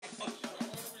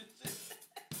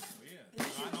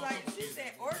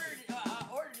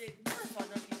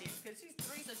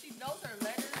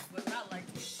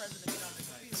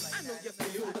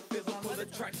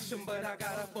but I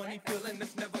got a funny feeling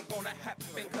it's never gonna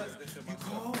happen. Cause you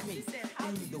called me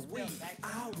in the wee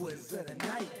hours of the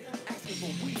night, asking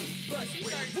for weed, but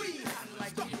weed.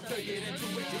 Stop to get into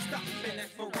it, just stop and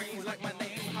ask for rain like my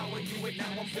name. How are you? And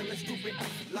now I'm feeling stupid.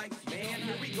 Like, man,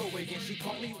 here we go again. She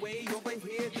called me way over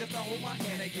here just to hold my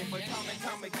hand again. But time and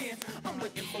time again, I'm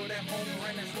looking for that home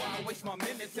run. That's why I waste my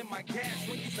minutes and my gas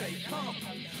when you say come.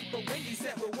 But when you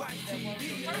said we'll watch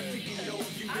TV, I didn't know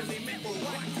you really meant we'll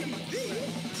watch TV.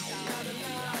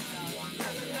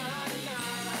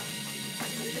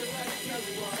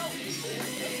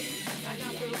 And I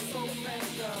feel so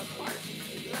messed up,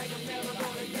 like I'm never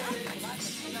gonna get it. I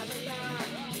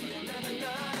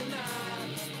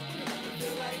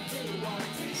feel like you are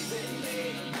teasing me,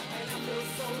 and I feel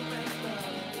so messed up,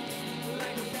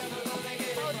 like I'm never gonna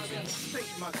get it.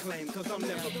 State my claim, cause I'm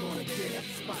never gonna get it.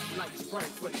 Spotlight's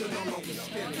bright, but you're no longer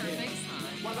standing here.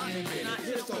 While I ain't ready,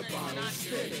 here's a bottle,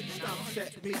 spit it. Stop,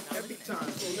 set me every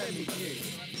time, so let me get it.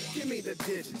 Give me the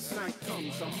digits, night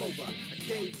comes, I'm over. I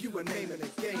gave you a name in the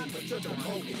game, but you're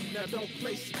demoted. Now don't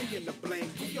place me in the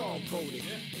blame, we all voted.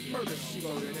 Murder she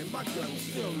wrote it, and my gun's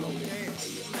still loaded. I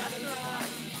feel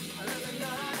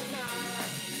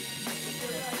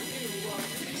like you are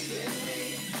teasing me,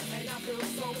 and I feel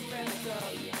so messed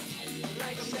up,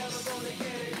 like I'm never gonna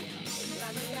get it. I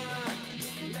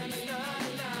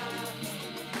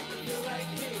feel like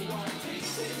you are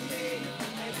teasing me,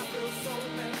 and I feel so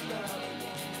messed up.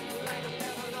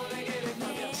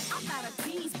 I'm not a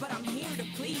tease, but I'm here to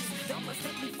please. Don't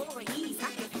mistake me for an ease.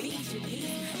 I can feed your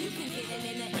needs. You can get it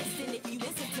in an instant if you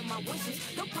listen to my wishes.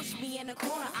 Don't push me in a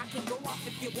corner. I can go off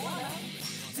if you wanna.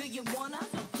 Do you wanna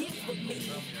get with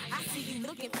me? I see you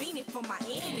looking fiending for my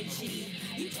energy.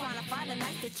 You trying to find a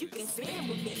night that you can spend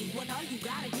with me. When all you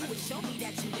gotta do is show me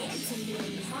that you into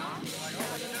me, huh?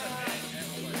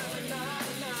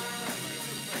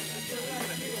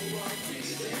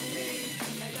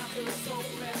 And I feel so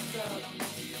messed up,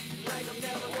 like I'm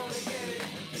never gonna get it.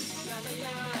 I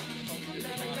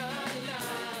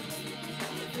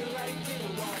feel like you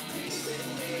are teasing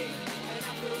me, and I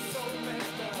feel so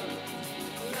messed up,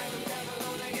 like I'm never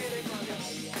gonna get it from you.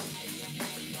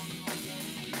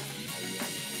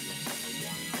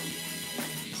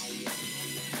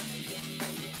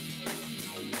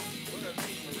 What up,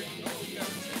 Team Marie? Oh, you got a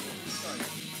sorry.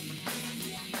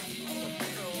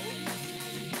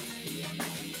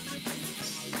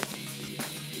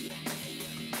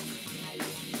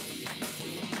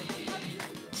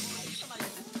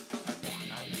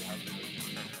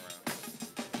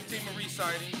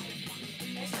 Sighting.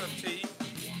 What's up, T?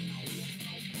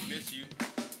 Miss you.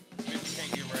 Miss you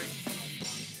can't get right.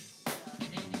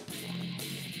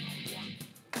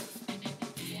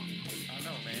 I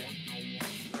know, man.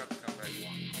 You have to come back. You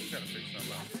gotta figure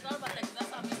something out. I just thought about that because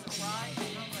that's how Mr. Fry.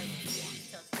 And I'm like,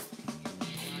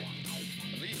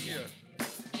 Alicia.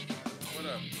 What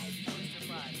up? Mr.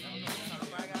 Fry. I don't know if that's how the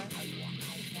Fry guy.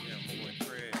 Yeah, my boy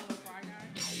Fred.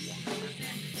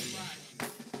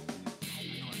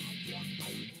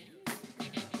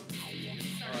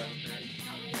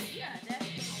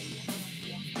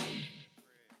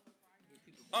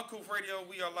 Uncle Radio,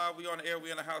 we are live, we on the air, we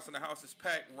in the house is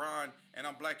packed. Ron, and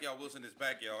I'm Black Y'all Wilson is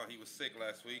back, y'all. He was sick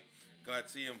last week. Glad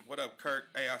to see him. What up, Kirk?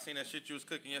 Hey, I seen that shit you was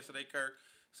cooking yesterday, Kirk.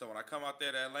 So when I come out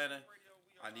there to Atlanta,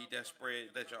 I need that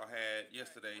spread that y'all had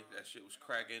yesterday. That shit was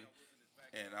cracking,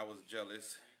 and I was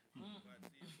jealous.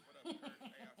 I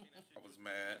was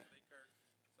mad.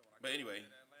 But anyway.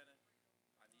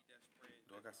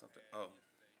 Do I got something? Oh.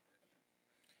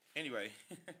 Anyway.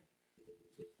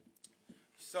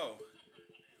 So.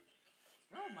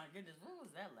 Oh my goodness, what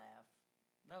was that laugh?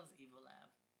 That was an evil laugh.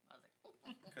 I was like,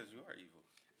 because you are evil.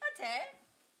 A tad.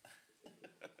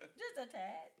 Just a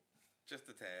tad. Just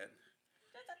a tad.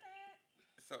 Just a tad.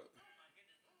 So,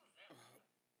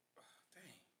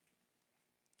 dang.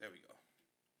 There we go.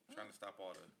 I'm trying to stop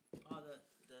all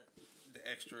the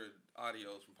extra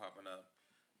audios from popping up.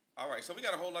 All right, so we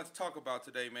got a whole lot to talk about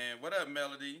today, man. What up,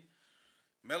 Melody?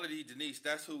 Melody Denise,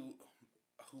 that's who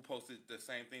posted the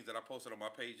same things that I posted on my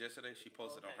page yesterday. She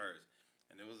posted on hers,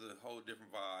 and it was a whole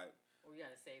different vibe. Well, we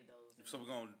gotta save those. So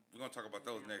we're gonna talk about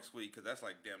those next week because that's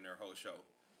like damn near a whole show.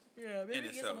 Yeah, maybe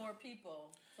get some more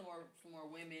people, some more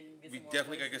women. We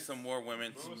definitely gotta get some more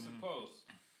women. What was the post?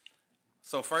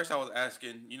 So first, I was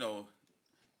asking,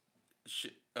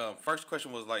 first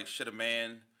question was like, should a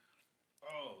man?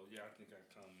 Oh yeah, I think I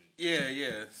commented.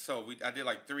 Yeah. So I did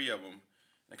like 3 of them.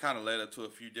 It kind of led up to a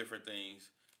few different things.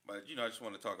 But, I just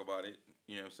want to talk about it.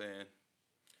 You know what I'm saying?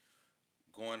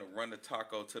 Going to run the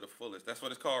taco to the fullest. That's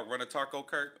what it's called, run a taco,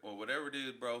 Kirk? Or whatever it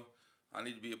is, bro. I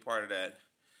need to be a part of that.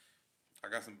 I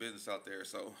got some business out there,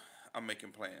 so I'm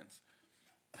making plans.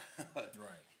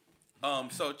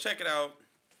 Right. So check it out.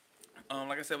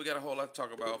 Like I said, we got a whole lot to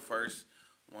talk about. First,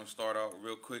 I want to start out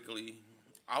real quickly.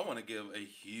 I want to give a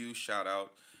huge shout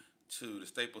out to the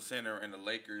Staples Center and the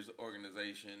Lakers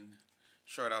organization.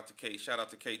 Shout out to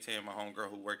K10, my homegirl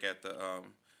who work at the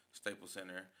Staples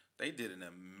Center. They did an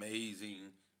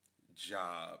amazing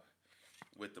job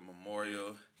with the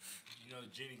memorial. You know,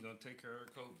 Jeannie gonna take care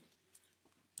of Kobe.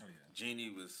 Oh yeah.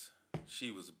 Jeannie was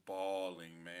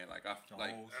balling, man. Like I feel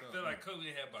like Kobe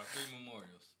had about 3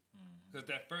 memorials. Because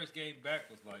that first game back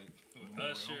was like with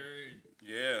Usher.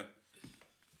 Yeah.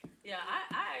 Yeah,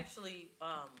 I actually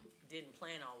didn't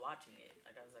plan on watching it.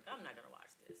 Like I was like, I'm not gonna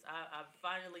watch this. I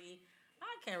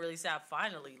can't really say I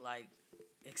finally like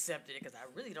accepted it because I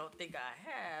really don't think I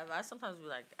have. I sometimes be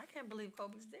like, I can't believe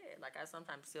Kobe's dead. Like I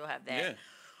sometimes still have that. Yeah.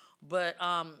 But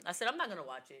I said I'm not gonna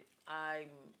watch it. I'm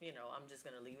just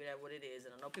gonna leave it at what it is.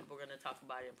 And I know people are gonna talk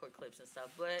about it and put clips and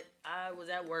stuff. But I was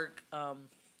at work,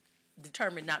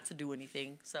 determined not to do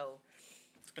anything. So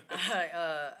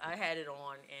I had it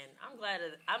on, and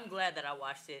I'm glad that I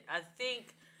watched it. I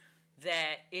think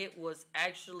that it was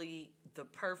actually the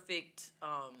perfect,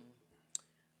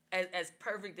 as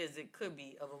perfect as it could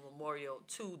be of a memorial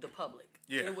to the public.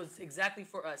 Yeah. It was exactly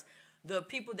for us. The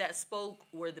people that spoke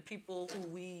were the people who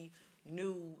we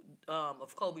knew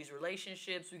of Kobe's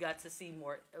relationships. We got to see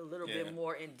a little bit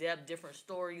more in depth, different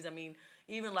stories. I mean,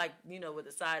 even like, with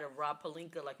the side of Rob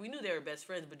Pelinka, like we knew they were best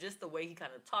friends, but just the way he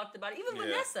kind of talked about it. Even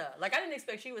Vanessa, like I didn't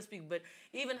expect she would speak, but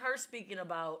even her speaking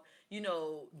about,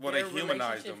 well, their they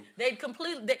humanized him. They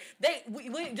completely,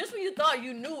 we just when you thought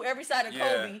you knew every side of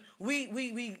Kobe,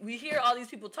 we hear all these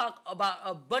people talk about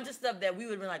a bunch of stuff that we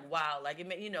would have been like, wow, like it,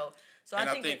 So and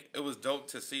I think it was dope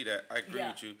to see that. I agree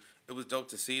with you. It was dope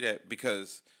to see that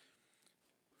because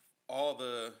all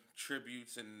the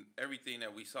tributes and everything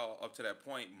that we saw up to that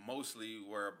point mostly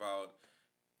were about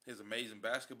his amazing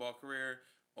basketball career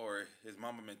or his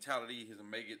Mamba mentality, his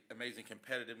amazing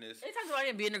competitiveness. They talked about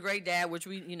him being a great dad, which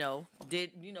we,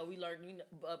 did, we learned,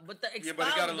 but the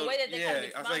the way that they kind of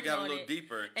expounded I say it got a little it,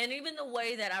 deeper. And even the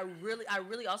way that I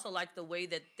really also like the way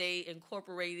that they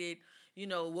incorporated,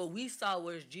 what we saw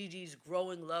was Gigi's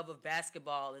growing love of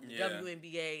basketball and the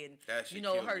WNBA and,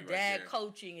 her dad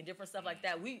coaching and different stuff like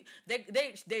that.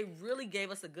 They really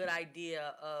gave us a good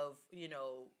idea of,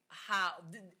 how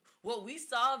what we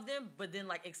saw of them, but then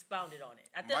like expounded on it.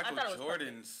 I thought it was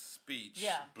Jordan's speech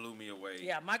blew me away.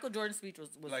 Yeah, Michael Jordan's speech was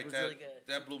really good.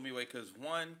 That blew me away because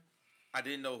one, I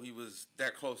didn't know he was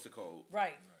that close to Kobe.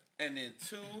 Right. And then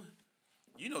two,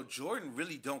 Jordan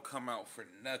really don't come out for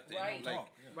nothing. Right.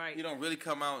 Right. You don't really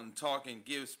come out and talk and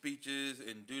give speeches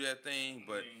and do that thing,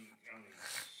 but I mean,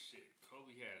 shit,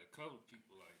 Kobe had a couple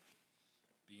people like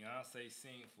Beyonce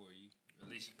sing for you.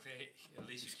 Alicia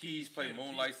Keys played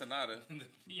Moonlight Sonata.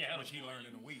 Which he learned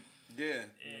in a week. Yeah.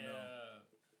 And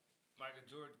Michael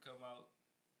Jordan come out,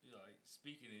 like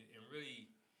speaking it, and really,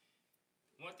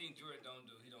 one thing Jordan don't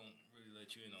do, he don't really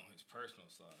let you in on his personal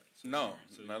side. Not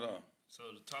at all. So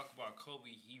to talk about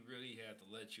Kobe, he really had to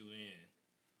let you in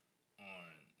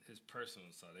on his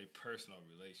personal side, their personal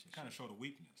relationship. Kind of showed a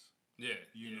weakness. Yeah.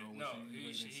 He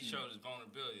showed his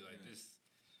vulnerability. Like this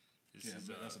is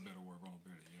that's a better word,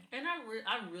 vulnerability. Yeah. And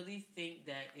I really think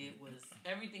that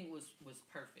everything was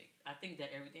perfect. I think that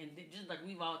everything, and just like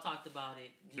we've all talked about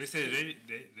it. They said they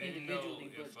didn't know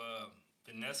if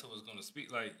Vanessa was going to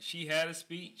speak. Like she had a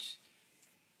speech,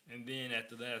 and then at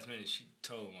the last minute she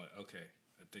told him like, okay,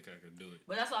 I think I can do it.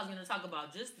 But that's what I was going to talk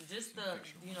about. Just the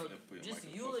just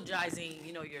eulogizing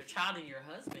your child and your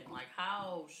husband. Like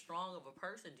how strong of a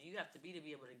person do you have to be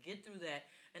able to get through that,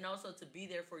 and also to be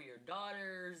there for your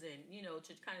daughters, and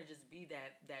to kind of just be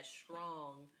that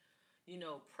strong,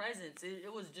 presence.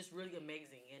 It was just really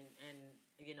amazing, and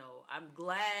I'm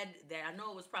glad that I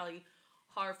know it was probably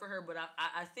hard for her, but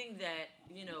I think that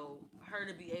her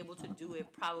to be able to do it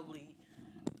probably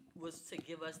was to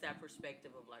give us that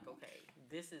perspective of like, okay,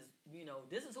 this is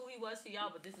who he was to y'all,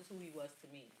 but this is who he was to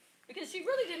me. Because she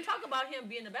really didn't talk about him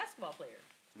being a basketball player.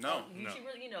 No. She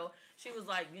really, she was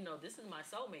like, this is my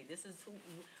soulmate. This is who,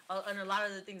 and a lot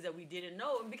of the things that we didn't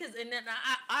know. And then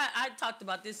I talked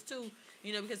about this too,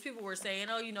 because people were saying,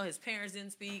 oh, his parents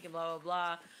didn't speak and blah,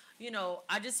 blah, blah.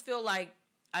 I just feel like,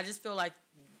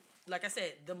 like I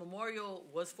said, the memorial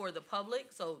was for the public,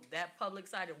 so that public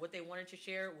side and what they wanted to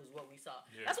share was what we saw.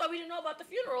 Yeah. That's why we didn't know about the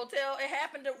funeral till it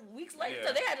happened weeks later. Yeah.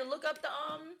 So they had to look up the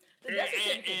death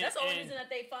certificate. That's the only reason that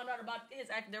they found out about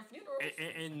their funeral.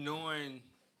 And knowing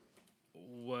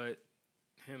what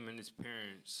him and his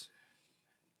parents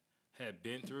had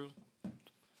been through,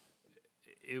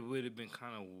 it would have been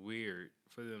kind of weird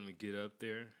for them to get up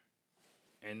there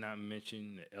and not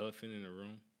mention the elephant in the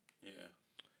room. Yeah.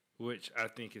 Which I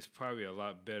think is probably a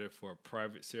lot better for a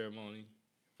private ceremony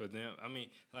for them. I mean,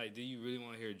 like, do you really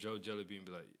want to hear Joe Jellybean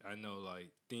be like, I know, like,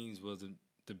 things wasn't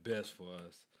the best for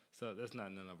us. So that's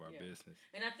not none of our business.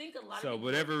 And I think a lot so of people,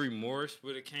 whatever remorse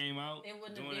would have came out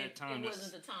during that time, it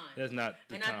wasn't the time. That's not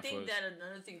the and time. And I think for us. that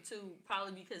another thing too,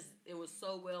 probably because it was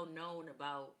so well known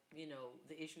about, you know,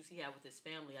 the issues he had with his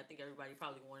family. I think everybody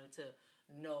probably wanted to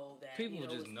know that people you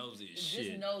know, just nosy as shit.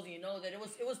 Just nosy, you know, that it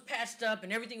was patched up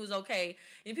and everything was okay.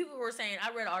 And people were saying, I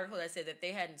read an article that said that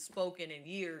they hadn't spoken in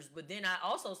years, but then I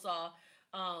also saw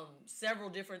several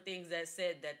different things that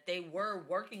said that they were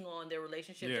working on their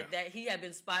relationship, that he had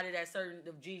been spotted at certain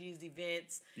of Gigi's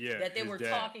events, that they were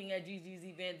talking at Gigi's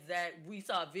events, that we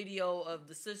saw a video of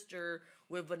the sister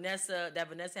with Vanessa that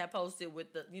Vanessa had posted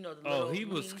with the, you know, the little he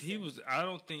was I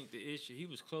don't think the issue, he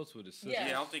was close with his sister. Yeah, I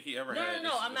don't think he ever had.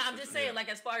 No, I'm just saying, like,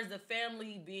 as far as the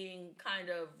family being kind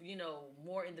of, you know,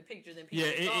 more in the picture than people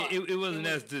thought. It wasn't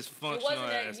as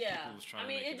dysfunctional as people was trying to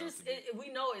make it out to be.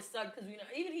 We know it sucked because we know,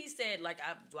 even he said, like,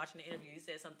 I was watching the interview, he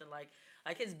said something like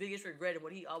his biggest regret and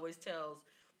what he always tells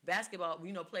basketball,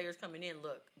 you know, players coming in,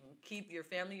 look, keep your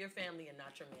family and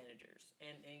not your managers,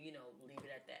 and you know, leave it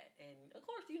at that. And of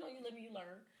course, you know, you live and you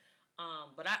learn.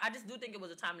 But I just do think it was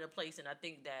a time and a place, and I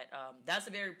think that that's a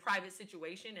very private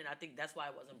situation, and I think that's why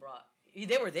it wasn't brought.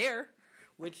 They were there,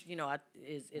 which, you know,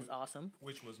 is awesome.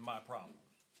 Which was my problem,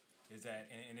 is that,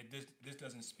 and this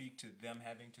doesn't speak to them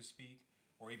having to speak,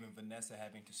 or even Vanessa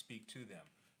having to speak to them,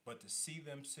 but to see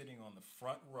them sitting on the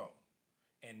front row,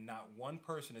 and not one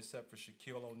person except for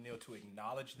Shaquille O'Neal to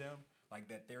acknowledge them, like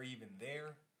that they're even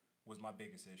there, was my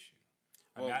biggest issue.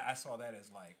 I saw that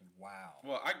as like, wow.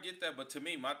 Well, I get that, but to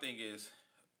me, my thing is,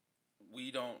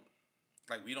 we don't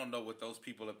know what those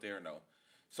people up there know.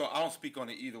 So I don't speak on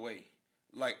it either way.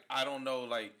 Like, I don't know,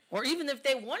 like... Or even if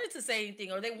they wanted to say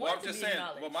anything, or they wanted to be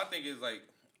acknowledged. Well, my thing is, like,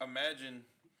 imagine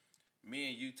me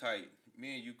and you tight,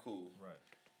 me and you cool. Right.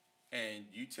 And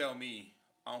you tell me,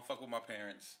 I don't fuck with my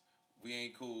parents, we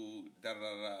ain't cool,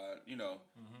 da-da-da-da, you know,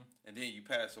 and then you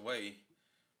pass away.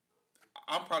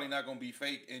 I'm probably not going to be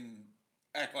fake and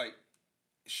act like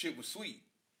shit was sweet.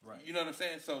 Right. You know what I'm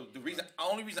saying? So the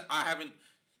only reason I haven't,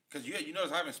 because you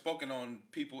notice I haven't spoken on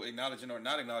people acknowledging or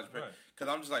not acknowledging,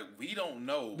 because I'm just like, we don't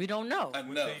know. We don't know enough.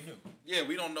 What they knew. Yeah,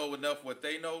 we don't know enough what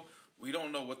they know. We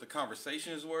don't know what the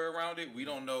conversations were around it. We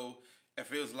don't know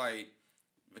if it was like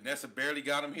Vanessa barely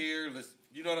got him here.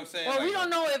 You know what I'm saying? Or we don't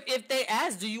know if they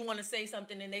asked, do you want to say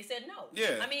something, and they said no.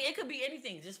 Yeah. I mean, it could be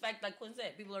anything. Just fact, like Quinn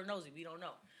said, people are nosy. We don't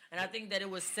know. And I think that it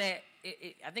was set.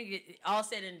 I think it all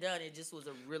said and done, it just was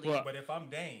a really. But if I'm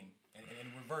Dame, and in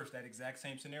reverse, that exact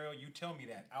same scenario, you tell me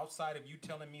that outside of you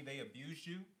telling me they abused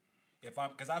you,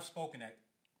 because I've spoken at,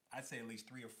 I'd say at least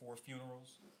 3 or 4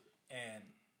 funerals, and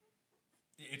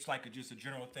it's like just a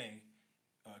general thing.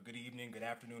 Good evening, good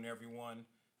afternoon, everyone.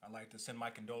 I'd like to send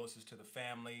my condolences to the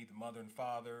family, the mother and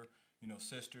father, you know,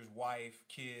 sisters, wife,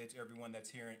 kids, everyone that's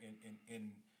here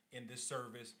in this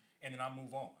service, and then I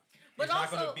move on. But it's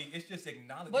also, not going to be. It's just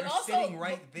acknowledged. But They're also, sitting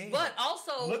right there. But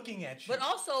also, looking at you. But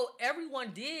also,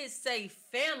 everyone did say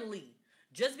family.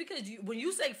 Just because when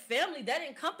you say family, that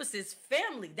encompasses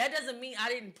family. That doesn't mean I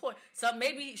didn't put. So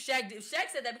maybe Shaq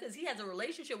said that because he has a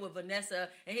relationship with Vanessa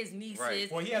and his nieces. Right.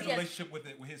 Well, he has a relationship with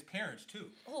his parents too.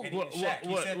 Oh, and Shaq,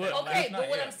 he said that okay, last but night,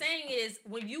 what I'm saying is,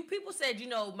 when people said, you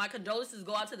know, my condolences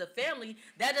go out to the family,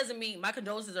 that doesn't mean my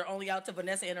condolences are only out to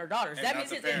Vanessa and her daughters. And that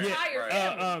means his parents. entire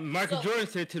family. Michael Jordan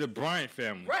said to the Bryant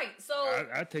family. Right. So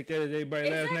I take that as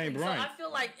everybody's last name Bryant. So I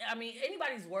feel like, I mean,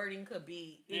 anybody's wording could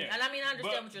be, Yeah. and I mean, I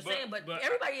understand what you're saying, but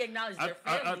everybody acknowledges their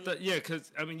family.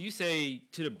 Because I mean, you say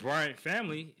to the Bryant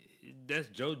family, that's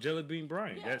Joe Jellybean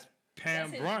Bryant. Yeah. That's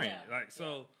Pam Bryant. Yeah. Like,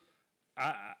 so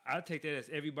I take that as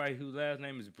everybody whose last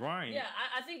name is Bryant. Yeah,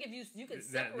 I think if you could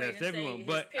separate that's and everyone. say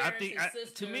But his I parents, think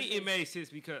his to me sisters, it made sense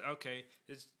because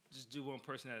let's just do one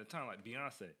person at a time, like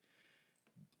Beyonce.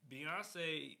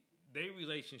 Beyonce, their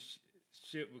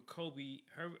relationship with Kobe,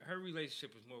 her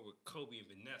relationship was more with Kobe and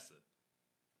Vanessa.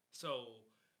 So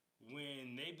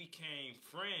when they became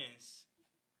friends,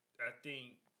 I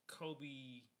think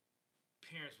Kobe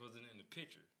parents wasn't in the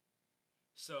picture.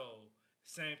 So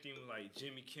same thing with like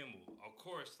Jimmy Kimmel, of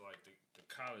course, like the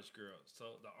college girl.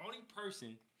 So the only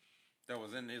person that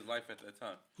was in his life at that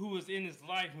time, who was in his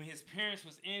life when his parents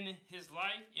was in his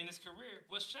life, in his career,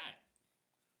 was Shaq.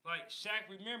 Like Shaq,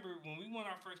 remember when we won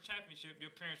our first championship,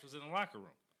 your parents was in the locker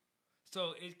room.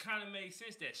 So it kind of made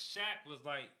sense that Shaq was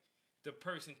like the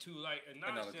person to like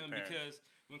acknowledge them because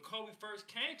when Kobe first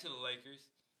came to the Lakers,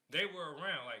 they were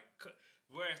around, like,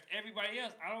 whereas everybody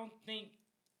else, I don't think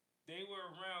they were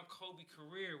around Kobe's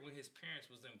career when his parents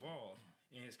was involved.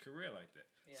 in his career like that.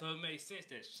 Yeah. So it made sense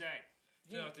that Shaq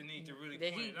felt the need to really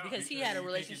that point he- it out. because he had a You think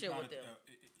relationship it's not with them.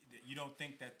 You don't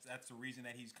think that's the reason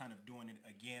that he's kind of doing it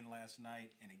again last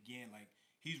night and again? Like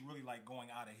he's really like going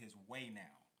out of his way now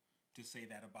to say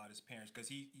that about his parents because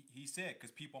he said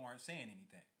because people aren't saying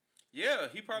anything. Yeah,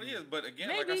 he probably is. But again,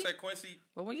 like I Maybe. said, Quincy.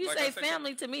 But when you like say I said,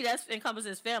 family, to me, that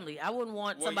encompasses family. I wouldn't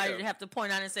want Well, somebody yeah. to have to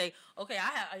point out and say, "Okay, I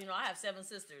have 7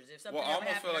 sisters. If something Well, I ever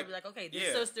almost happened, feel I'd be like, okay, this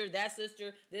yeah. sister, that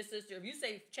sister, this sister." If you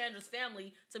say Chandra's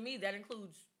family, to me, that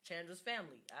includes Chandra's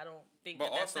family. I don't think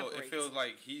But that also, separates. it feels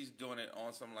like he's doing it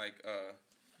on some like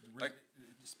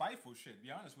Spiteful shit. Be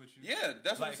honest with you. yeah,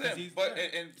 that's what Like, I'm 'cause saying. he's But there.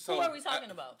 and so Who are we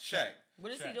talking about? Shaq.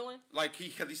 What is he Shaq. doing? Like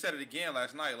because he said it again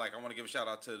last night. Like I want to give a shout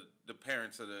out to the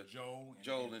parents of the. Joe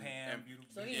and Pam, Pam, beautiful.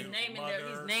 So he's beautiful naming mother,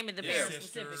 he's naming the Yeah. parents sister.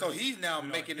 specifically. So he's now You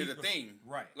know, making it he's a the- thing,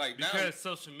 right. Like now, because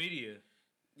social media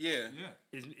yeah, Yeah.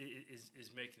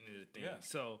 is making it a thing. Yeah.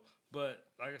 So, but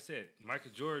like I said,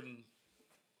 Michael Jordan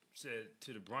said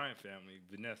to the Bryant family,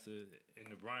 Vanessa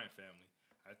and the Bryant family,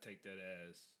 I take that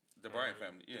as the Bryant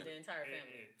family, yeah. the entire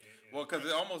family. Well, because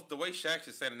it almost the way Shaq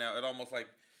is saying it now, it almost like,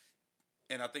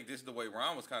 and I think this is the way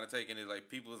Ron was kind of taking it. Like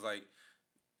people was like,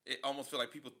 it almost feel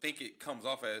like people think it comes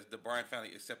off as the Bryant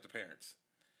family except the parents.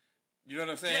 You know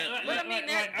what I'm saying? Yeah, But I mean,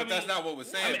 that- but that's not what we're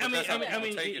saying. but that's how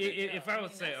people taking it. if I would I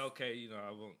mean, say, that's- okay, you know, I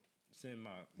won't send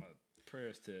my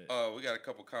prayers to. We got a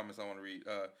couple comments I want to read.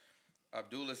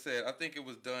 Abdullah said, I think it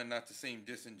was done not to seem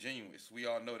disingenuous. We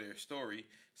all know their story.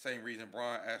 Same reason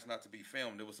Bron asked not to be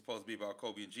filmed. It was supposed to be about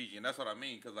Kobe and Gigi. And that's what I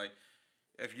mean. Because, like,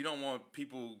 if you don't want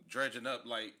people dredging up,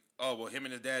 like, oh, well, him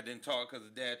and his dad didn't talk because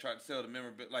his dad tried to sell the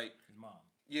memorabilia. Like, His mom.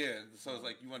 yeah. So it's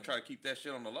like you want to try to keep that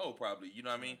shit on the low, probably. You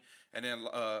know what I mean? And then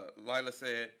Lila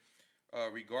said,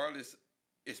 regardless,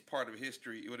 it's part of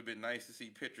history. It would have been nice to see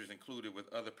pictures included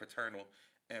with other paternal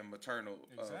and maternal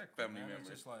family man. It's members.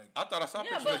 just like I thought I saw Yeah,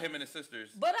 pictures but- of him and his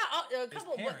sisters. But a his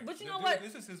couple, parents. but you know Dude, what?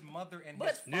 This is his mother and But,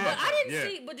 his but father. I didn't Yeah.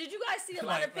 see. But did you guys see a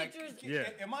lot of pictures? Yeah.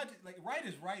 Am I like right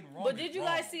is right and wrong? But is did you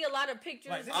wrong. guys see a lot of pictures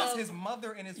Like this of? is his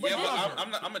mother and his But Yeah, did-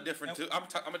 father. but I'm a different too. I'm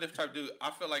a different type of dude.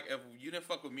 I feel like if you didn't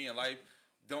fuck with me in life,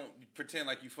 don't pretend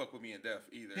like you fuck with me in death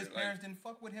either. His Like, parents didn't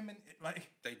fuck with him, and like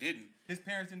they didn't. his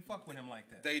parents didn't fuck with him like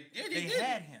that. They They did.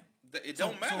 had him. It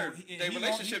don't matter. he- Their he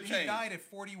relationship he changed. died at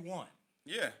 41.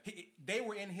 Yeah. They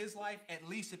were in his life at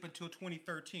least up until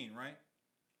 2013, right?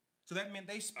 So that meant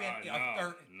they spent a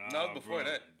third. No, before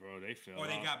that. bro, they fell. Or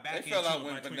they out. got They back fell into out it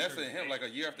when by Vanessa and 2013. him, like a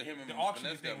year after him and The auction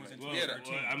Vanessa thing got was in married. Well, Yeah,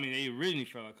 2013. I mean, they originally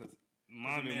fell out because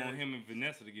mom didn't want married. him and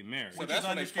Vanessa to get married. So Which that's is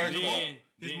when they first understandable. met.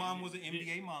 Then- His mom was an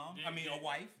NBA mom. then- I mean, a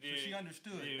wife. So then- she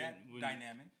understood then that when-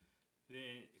 dynamic.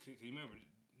 Then, cause you remember,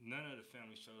 none of the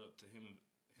family showed up to him and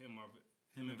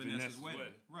Him and Vanessa's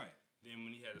wedding. Right. Then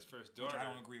when he had his first Which daughter, I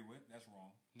don't agree with. That's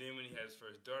wrong. then when he had his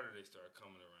first daughter, they started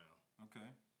coming around. Okay.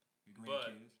 Your But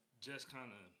grandkids. just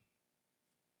kind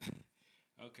of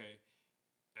okay.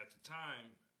 At the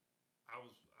time, I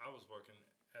was working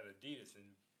at Adidas, and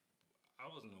I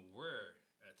wasn't aware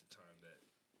at the time that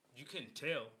you couldn't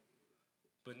tell.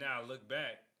 But now I look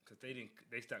back because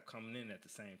they stopped coming in at the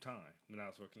same time when I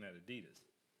was working at Adidas.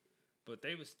 But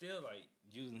they was still like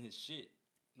using his shit,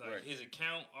 like Right. his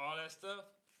account, all that stuff.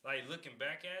 Like looking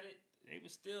back at it, they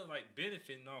was still like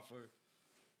benefiting off of,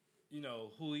 you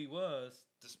know, who he was,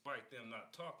 despite them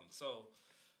not talking. So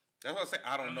That's what I say.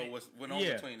 I don't know mean, what's went on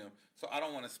yeah. between them, so I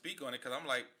don't want to speak on it because I'm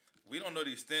like, we don't know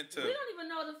the extent to. we don't even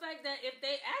know the fact that if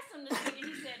they asked him to speak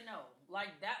and he said no, like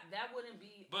that wouldn't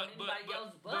be on anybody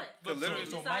else. But literally-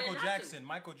 he So decided not to.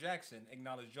 Michael Jackson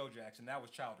acknowledged Joe Jackson. That was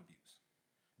child abuse.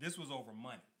 This was over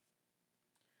money.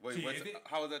 Wait, See, what's, if it-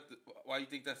 how is that? Why you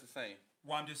think that's the same?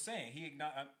 Well, I'm just saying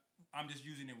I'm just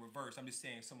using it in reverse. I'm just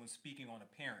saying someone speaking on a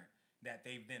parent that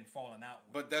they've then fallen out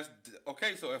with. But that's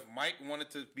okay. So if Mike wanted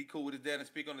to be cool with his dad and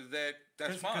speak on his dad,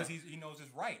 that's fine. Because he knows his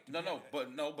right. to No, do no, that.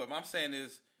 but what I'm saying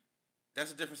is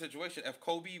that's a different situation. If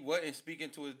Kobe wasn't speaking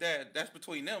to his dad, that's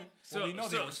between them. Well, we know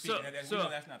they were speaking. We know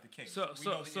that's not the case. We know the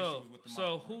issue was with the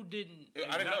mom. who didn't?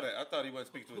 I didn't know that. I thought he wasn't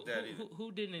speaking to his dad either.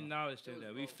 Who didn't acknowledge them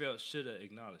that we felt should have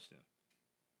acknowledged them?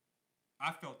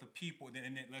 I felt the people, and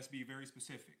then let's be very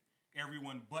specific.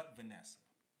 Everyone but Vanessa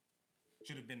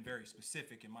should have been very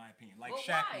specific, in my opinion, like But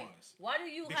Shaq why? was. Why do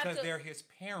you Because have to? they're his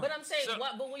parents. But I'm saying, So-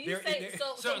 but when you They're- say they're-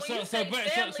 so when you say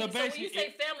family, so when basically you say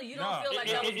it- family, you No. don't feel like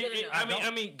that was good enough. I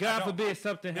mean, I God don't. forbid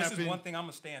something This happened. is one thing I'm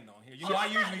gonna stand on here. You Oh, know,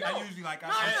 I'm not- I usually like. No,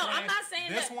 I'm not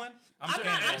saying this that. one. I'm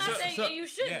not saying so- that you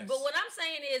shouldn't. yes. But what I'm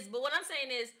saying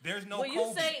is, There's no when Kobe.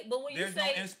 you say, but when There's you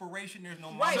say, no inspiration. There's no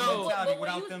right, mama So- mentality but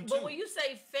without them but too. when you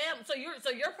say fam, so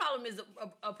your problem is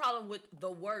a problem with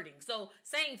the wording. So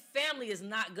saying family is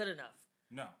not good enough.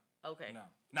 No. Okay. No.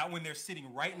 Not when they're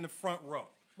sitting right in the front row.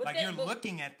 Like you're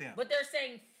looking at them. But they're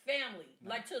saying family,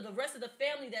 like to the rest of the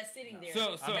family that's sitting there.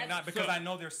 So I'm not because I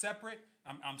know they're separate.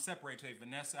 I'm separated to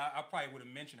Vanessa. I probably would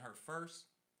have mentioned her first.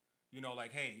 You know,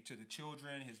 like, hey, to the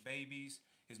children, his babies,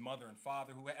 his mother and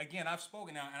father. Who, again, I've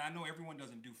spoken now, and I know everyone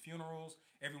doesn't do funerals.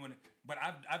 But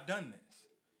I've done this,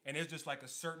 and there's just like a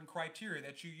certain criteria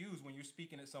that you use when you're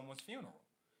speaking at someone's funeral.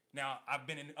 Now, I've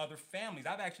been in other families.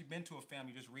 I've actually been to a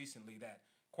family just recently that,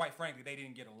 quite frankly, they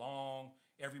didn't get along.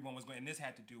 Everyone was going, and this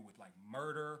had to do with like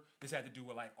murder. This had to do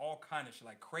with like all kind of shit,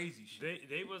 like crazy shit.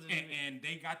 They wasn't and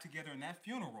they got together in that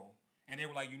funeral. And they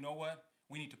were like, you know what?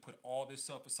 We need to put all this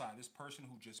stuff aside. This person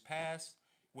who just passed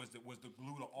was the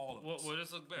glue to all of us. Well,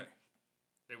 let's look back.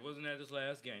 They wasn't at his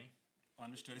last game.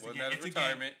 Understood. It's Wasn't that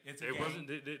retirement? It's a They game. wasn't.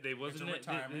 They wasn't It's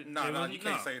a retirement. No, you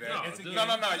can't say that. No, It's a game. No,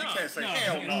 you can't say.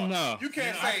 Hell no. No. You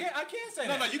can't I say. can't say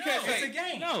No, that. you can't say. It's a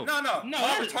game. No. No.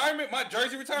 My I- retirement, my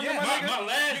jersey retirement, Yeah, my nigga. my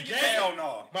last game. Hell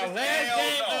no. My Hell last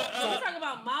game. no. So we're talking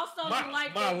about milestones in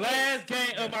life. My last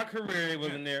game of my career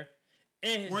wasn't there.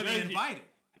 And his Were they jersey- invited?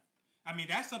 I mean,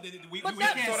 that's something that we But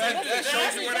can't that- So say. that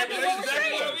shows you where that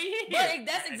relationship was. But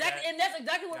that's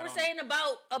exactly what we're don't- saying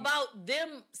about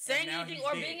them saying now anything he's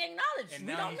or dead. being acknowledged. And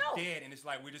We now don't he's know. dead, and it's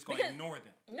like we're just going to Because- ignore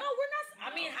them. No, we're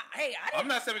not. I mean, hey, I didn't. I'm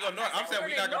not saying we're going to ignore it. I'm saying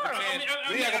we're not going to ignore it. pretend.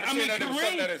 We not going to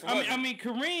pretend that it was something that it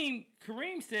wasn't.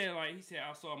 Kareem said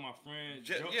I saw my friend.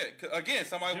 Yeah, again,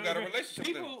 somebody who got a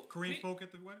relationship with them. Kareem spoke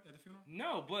at the what? At the funeral?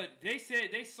 No, but they said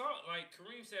they saw like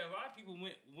Kareem said a lot of people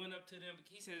went up to them.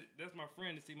 He said that's my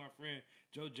friend to see my friend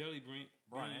Joe Jelly bring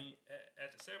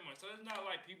at the ceremony. So it's not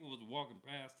like people was walking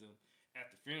past him at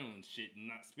the funeral and shit and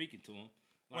not speaking to him.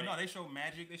 Well, no, they show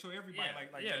Magic. They show everybody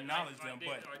acknowledge them,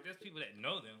 but like there's people that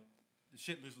know them. the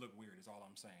shit just look weird. Is all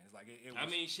I'm saying. It's like it was, I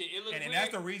mean, shit, it looked and weird.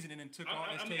 that's the reason it took all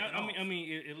this taking off. I mean,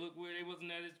 it looked weird. It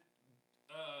wasn't at his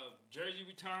jersey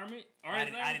retirement. Or I his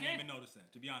didn't last game. even notice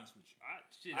that. To be honest with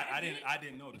you, I I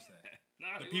didn't notice that.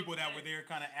 Nah, The it people looked that like- were there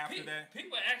kind of after that,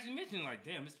 People actually mentioned like,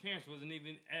 damn, his parents wasn't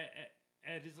even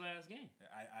at his last game.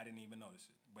 I didn't even notice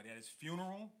it. But at his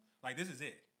funeral, like this is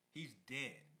it. He's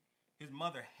dead. His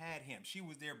mother had him. She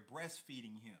was there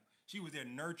breastfeeding him. She was there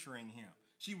nurturing him.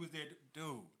 She was there,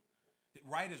 dude.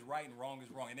 Right is right and wrong is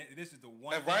wrong. And this is the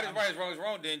one. If right is right, is wrong is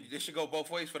wrong, then it should go both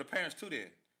ways for the parents too. Then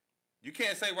you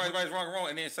can't say right is wrong is wrong,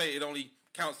 and then say it only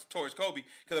counts towards Kobe.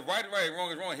 Because if right is right and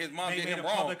wrong is wrong, his mom They did made him a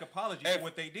wrong. public apology for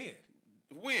what they did.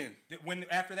 When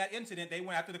After that incident, they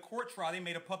went after the court trial. They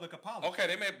made a public apology.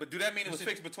 okay, but do that mean it was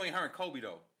fixed between her and Kobe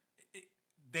though?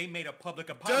 They made a public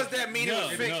apology. Does that mean it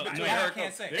was fixed between that her? I and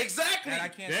can't Kobe? say. Exactly. That I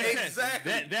can't That- say.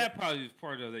 Exactly. That probably was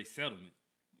part of their settlement.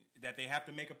 That they have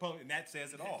to make a public, and that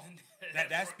says it all.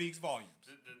 that speaks volumes.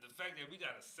 The fact that we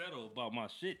gotta settle about my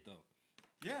shit though.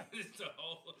 Yeah. It's a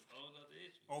whole other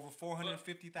issue. Over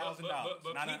 $450,000.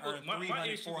 But Not people, earned my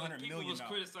issue was $400 people million. was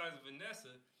criticizing Vanessa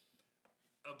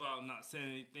about not saying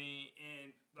anything,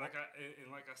 and like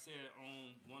I said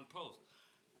on one post,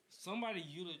 somebody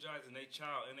eulogizing their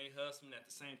child and their husband at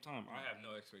the same time, I have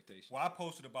no expectation. Well, I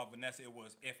posted about Vanessa. It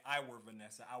was, if I were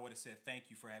Vanessa, I would have said, thank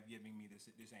you for giving me this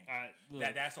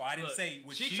angel. That's all. I didn't say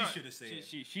what she should have said.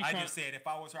 I just said, if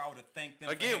I was her, I would have thanked them.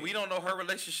 Again, we don't know her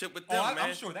relationship with them, man.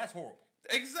 I'm sure that's horrible.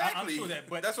 Exactly. I'm sure that,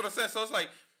 but that's what I said. So it's like,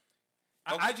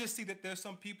 I just see that there's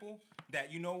some people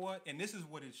that, you know what, and this is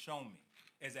what it's shown me,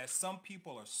 is that some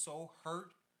people are so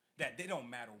hurt that they don't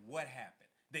matter what happened.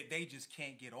 They just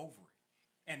can't get over it.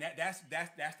 And that's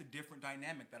the different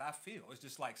dynamic that I feel. It's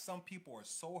just like some people are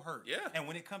so hurt. Yeah. And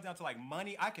when it comes down to like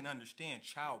money, I can understand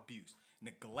child abuse,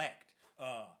 neglect,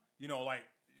 like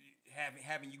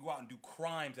having you go out and do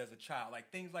crimes as a child,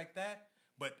 like things like that.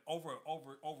 But over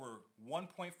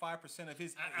 1.5% of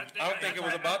his, I don't think it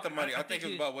was about the money. I think it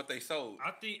was about what they sold.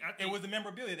 I think it was the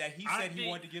memorabilia that he said he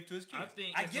wanted to give to his kids. I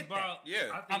think I it's get about that.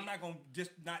 Yeah. I'm not gonna just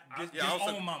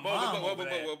also, own my mom.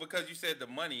 Well, because you said the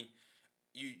money,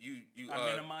 you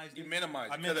minimized it. You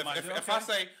minimized I it. Because minimized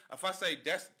it,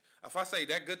 if I say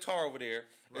that guitar over there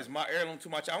is my heirloom to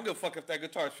my child, I don't give a fuck if that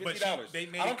guitar is $50. They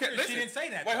made I don't care. She didn't say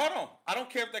that. Wait, hold on. I don't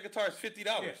care if that guitar is $50.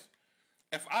 Yeah.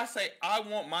 If I say I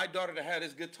want my daughter to have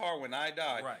this guitar when I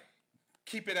die, Right.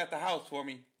 keep it at the house for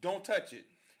me. Don't touch it.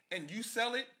 And you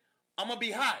sell it, I'm gonna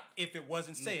be hot. If it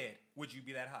wasn't said, would you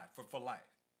be that hot for life?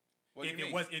 What do you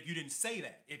mean? If you didn't say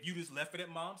that, if you just left it at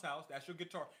mom's house, that's your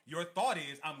guitar. Your thought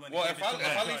is, I'm going to. Well, give if it to I my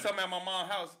leave daughter. something at my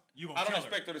mom's house, You I gonna don't tell her.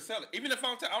 expect her to sell it. Even if I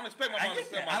don't expect my I mom to get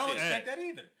sell that. my I don't shit. expect that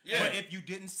either. Yeah. But if you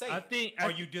didn't say I it, think-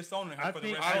 are you disowning her for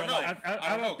the rest I of don't your know. life?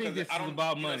 I don't think 'cause this I is don't-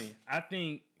 about you know, money. I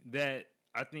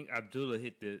think Abdullah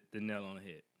hit the nail on the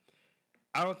head.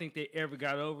 I don't think they ever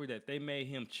got over that they made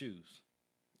him choose.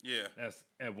 Yeah, That's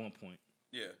at one point,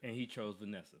 yeah. and he chose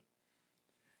Vanessa.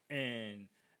 And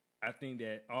I think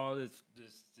that all this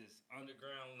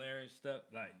underground Larry stuff,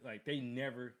 like they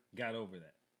never got over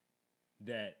that.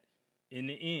 That in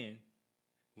the end,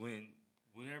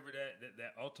 whenever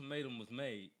that ultimatum was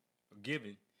made or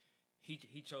given,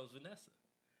 he chose Vanessa,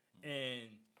 and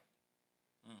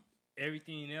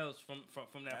everything else from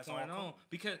that That's point all on.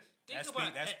 Because that's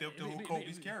built to who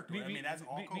Kobe's character. I mean, that's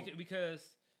all Kobe. Because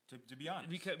to be honest,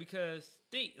 because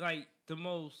think like the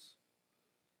most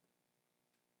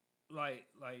like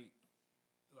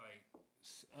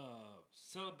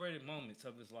celebrated moments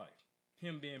of his life,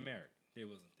 him being married, they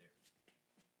wasn't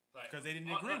there. Because they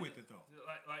didn't agree with it though.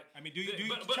 I mean, do you?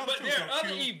 But there are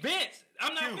other events.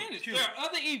 I'm not finished. There are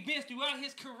other events throughout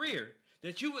his career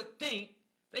that you would think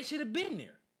they should have been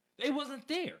there. They wasn't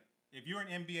there. If you're an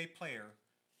NBA player,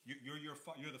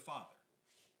 you're the father.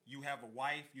 You have a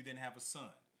wife. You then have a son.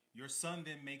 Your son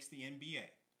then makes the NBA.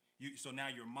 So now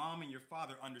your mom and your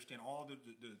father understand all the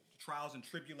trials and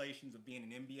tribulations of being an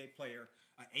NBA player,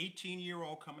 an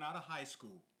 18-year-old coming out of high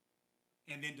school,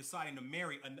 and then deciding to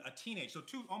marry a teenager. So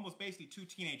almost basically two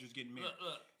teenagers getting married.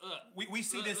 We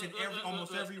see this in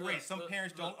almost every race. Some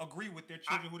parents don't agree with their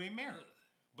children who they marry.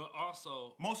 But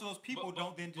also, most of those people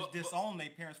don't then just disown their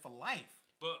parents for life.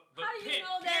 But how do you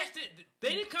know that? They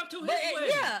didn't come to his wedding.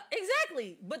 Yeah,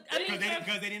 exactly. But I mean,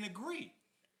 because they didn't agree.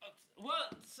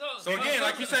 So again,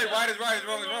 like you say, right is right, is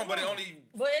wrong is wrong, but it only.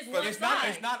 But it's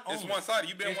one-sided. It's one-sided.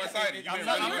 You've been one-sided. I'm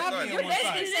not being You're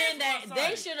basically saying that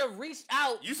they should have reached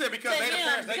out. You said because they the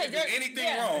parents, they can do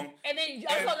anything wrong. And then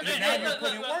now you're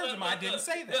putting words in my. I didn't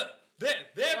say that.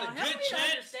 There's a good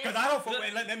chance. Because I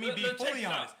don't. Let me be fully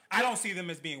honest. I don't see them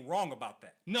as being wrong about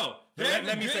that. No.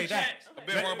 Let me say that.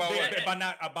 Being wrong about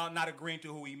what? About not agreeing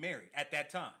to who he married at that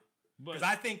time. Because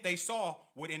I think they saw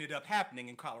what ended up happening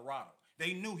in Colorado.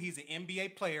 They knew he's an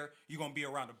NBA player. You're going to be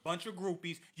around a bunch of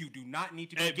groupies. You do not need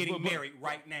to be getting married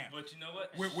right now. But you know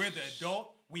what? We're the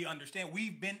adult. We understand.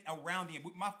 We've been around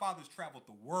my father's traveled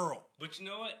the world. But you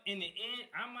know what? In the end,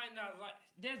 I might not like.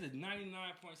 There's a 99%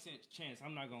 chance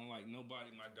I'm not going to like nobody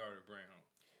my daughter bring home.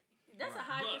 That's a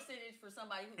high percentage for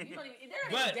somebody who you don't even. They're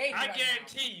But dating I right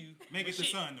guarantee you. Make it the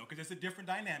son, though, because it's a different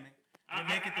dynamic.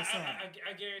 Make it the son.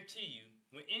 I guarantee you,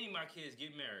 when any of my kids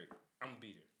get married, I'm going to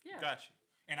be there. Yeah. Gotcha.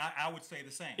 And I would say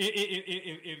the same.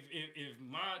 If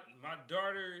my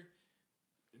daughter,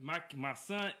 my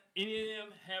son, any of them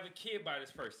have a kid by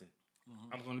this person,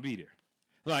 I'm gonna be there.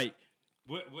 Like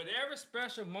whatever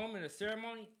special moment or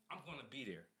ceremony, I'm gonna be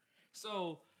there.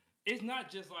 So it's not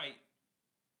just like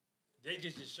they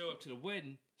just show up to the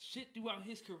wedding. Shit throughout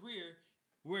his career,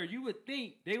 where you would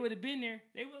think they would have been there,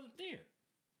 they wasn't there.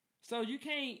 So you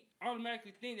can't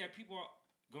automatically think that people are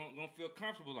gonna feel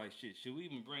comfortable. Like shit, should we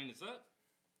even bring this up?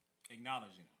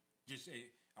 Acknowledging him. Just say,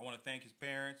 I want to thank his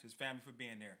parents, his family for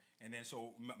being there. And then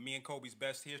so me and Kobe's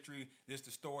best history, this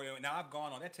the story. Now I've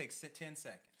gone on. That takes 10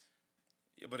 seconds.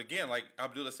 Yeah, but again, like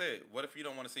Abdullah said, what if you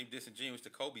don't want to seem disingenuous to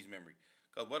Kobe's memory?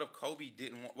 Because what if Kobe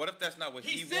didn't want? What if that's not what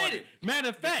he wanted? Matter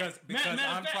of fact, because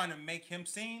I'm trying to make him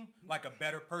seem like a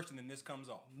better person than this comes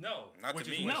off. No, not which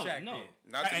to is me. what Shaq No.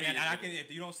 did. Not to me. And I can, if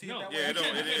you don't see it that way, Yeah,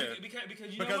 it is.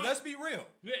 Because let's be real.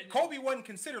 Kobe wasn't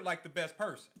considered like the best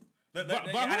person. And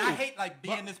who? I hate like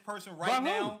being this person right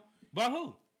now. By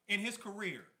who? In his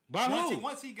career. By who?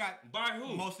 Once he got by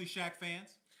who? Mostly Shaq fans.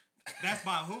 That's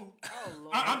by who? Oh,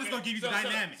 Lord. I'm just gonna give you the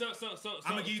dynamic. So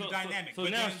I'm gonna give you the dynamic. So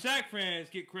now Shaq fans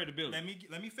get credibility.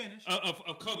 Let me finish.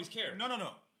 Of Kobe's character.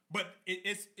 No. But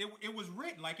it was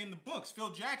written like in the books.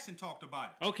 Phil Jackson talked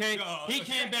about it. Okay, he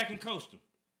came back and coached him.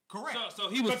 Correct. So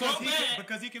he was so bad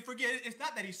because he can forget. It's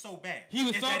not that he's so bad. He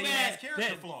was so bad. He has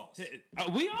character flaws.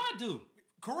 We all do.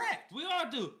 Correct. We all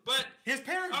do. But his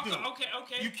parents do. Okay.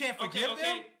 You can't forgive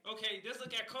them. Okay. Let's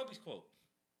look at Kobe's quote.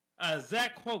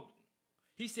 Zach quote.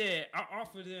 He said, "I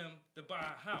offered them to buy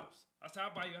a house. I said,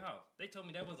 I'll buy you a house. They told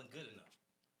me that wasn't good enough."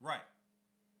 Right.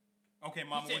 Okay,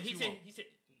 Mama, what you want? He said,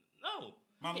 no.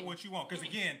 Mama, what you want? Because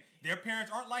again, their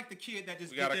parents aren't like the kid that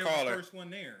just we get got a there caller. the first one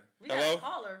there. We got a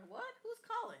caller. What? Who's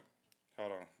calling?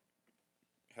 Hold on.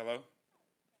 Hello?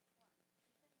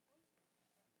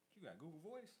 You got Google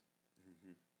Voice?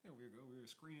 Mm-hmm. Yeah, we were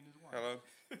screening his wife. Hello?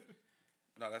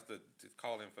 No, that's the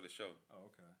call in for the show. Oh,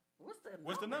 okay.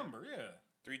 What's the number? Yeah.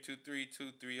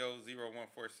 323-230-0146.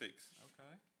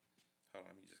 Okay. Hold on,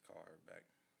 let me just call her back.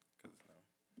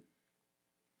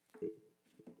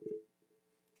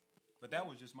 But that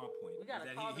was just my point.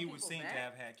 That he was seen to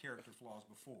have had character flaws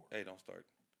before. Hey, don't start.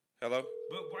 Hello?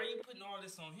 But why are you putting all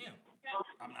this on him?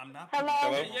 I'm not.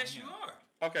 Hello? Yes, you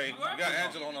are. Okay, we got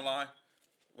Angela on the line.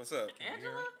 What's up?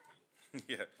 Angela?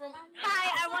 Yeah.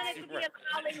 Hi, I wanted to be a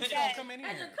calling Just guest. come in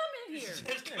Hey, here. just come in here.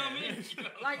 Just come in.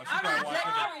 Like, Oh, she probably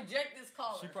watching I reject this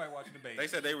caller. She probably watching the baby. They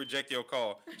said they reject your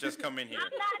call. Just come in here. I'm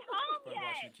not home Probably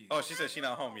watching yet. the kids. Oh, she said she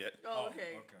not home yet. Oh, Oh,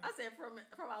 okay. okay. I said from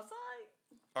outside.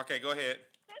 Okay, go ahead.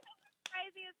 This is the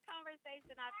craziest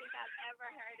conversation I think I've ever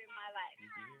heard in my life.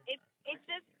 It's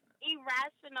just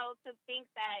irrational to think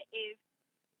that if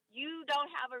you don't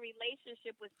have a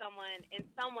relationship with someone and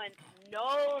someone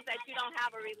knows that you don't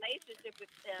have a relationship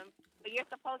with them, but you're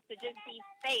supposed to just be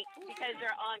fake because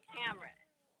you're on camera.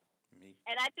 Me.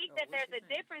 And I think that there's a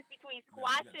difference between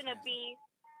squashing a beef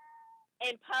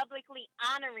and publicly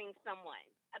honoring someone.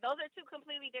 Those are two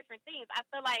completely different things. I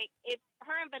feel like if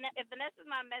Vanessa's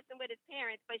not messing with his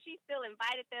parents, but she still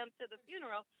invited them to the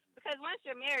funeral, because once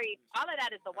you're married, all of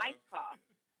that is the wife's call.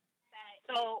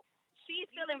 So she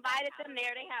still invited them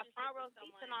there. They have front row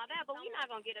seats and all that, but we're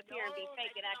not gonna get up here and be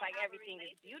fake and act like everything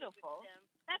is beautiful.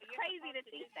 That's crazy to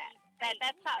think that.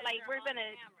 That's how, like, we're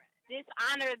gonna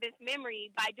dishonor this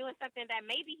memory by doing something that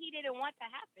maybe he didn't want to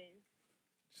happen.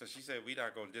 So she said we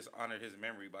not gonna dishonor his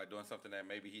memory by doing something that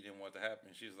maybe he didn't want to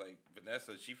happen. She was like,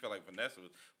 Vanessa. She felt like Vanessa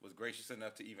was gracious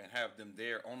enough to even have them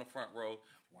there on the front row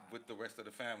with the rest of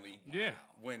the family. Yeah.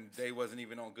 When they wasn't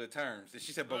even on good terms. And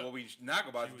she said, but what we not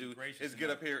about to She was do gracious is get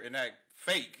up here and act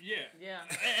fake. Yeah. Yeah.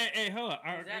 Hey, hold on.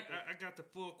 Exactly. I got the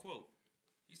full quote.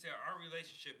 He said, our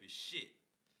relationship is shit.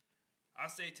 I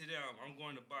say to them, I'm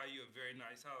going to buy you a very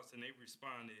nice house. And they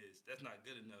respond is, that's not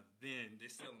good enough. Then they're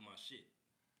selling my shit.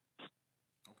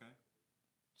 Okay.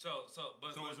 So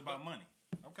it's about money.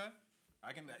 Okay.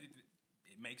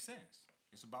 It makes sense.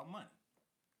 It's about money.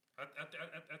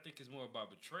 I think it's more about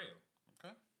betrayal.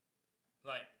 Okay.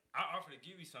 Like, I offer to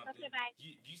give you something. Okay, bye.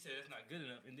 You said it's not good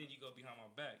enough, and then you go behind my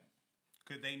back.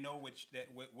 Could they know what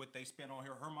they spent on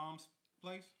her mom's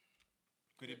place?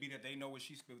 Could it be that they know what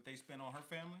they spent on her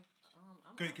family?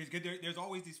 Because there's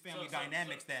always these family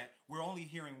dynamics that we're only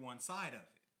hearing one side of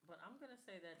it. But I'm gonna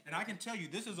say that. And I can tell you,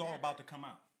 this is all about to come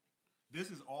out.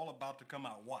 This is all about to come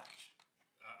out. Watch.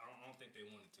 I don't think they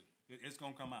wanted to. It's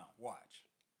gonna come out. Watch.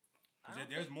 I don't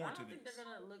There's think- more I to don't think this. they're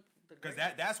gonna look the Because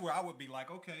greatest. that's where I would be like,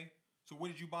 okay, so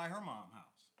where did you buy her mom house?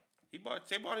 He bought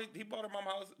her mama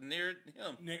house near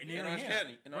him. Near in him. Orange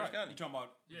County. In Orange Right. County. You talking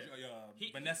about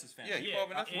He- Vanessa's family? Yeah, he bought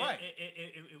Vanessa's and, right.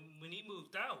 And when he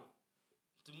moved out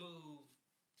to move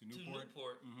To to Newport.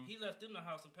 Newport, he left them the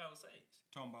house in Palisades.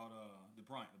 Talking about the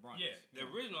Bryant. Yeah, the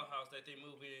original house that they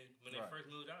moved in when they Right. first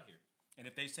moved out here. And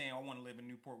if they saying I want to live in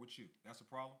Newport with you, that's a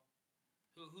problem.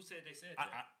 Who said they said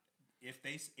that? If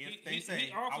they he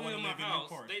say I offered want to them live a in house,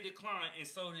 Newport, they declined and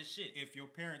sold his shit. if your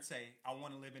parents say I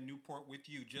want to live in Newport with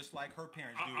you, just like her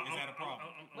parents do, is that a problem?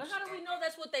 But how do we know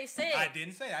that's what they said? I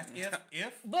didn't say that.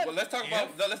 If But Well, let's talk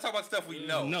about stuff we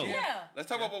know. No. yeah, Let's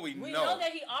talk about what we we know. know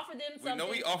that he offered them We something.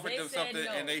 know he offered they them said something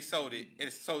no. and they sold it.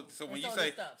 It's so when you sold say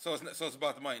the stuff. so it's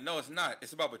about the money. No, it's not.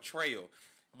 It's about betrayal.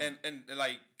 And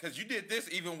like, cause you did this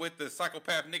even with the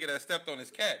psychopath nigga that stepped on his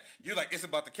cat. You're like, it's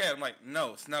about the cat. I'm like,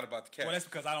 no, it's not about the cat. well, that's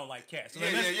because I don't like cats. So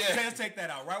Yeah, let's, yeah. let's take that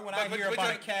out. Right when I But hear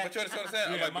about a cat, but you understand what I'm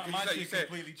saying? yeah, I'm like, my because you shit said,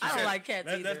 completely I don't changed. like cats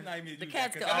either. Let's not even The use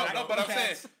cats that, go 'cause out. I no, don't but I'm like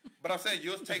saying, cats.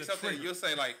 you'll take a something, trigger.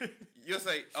 you'll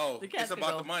say, oh, The cats it's could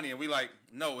about go. the money, and we like,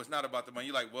 no, it's not about the money.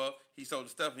 You're like, well, he sold the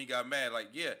stuff and he got mad. Like,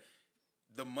 yeah,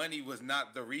 the money was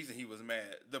not the reason he was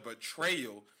mad. The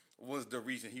betrayal was the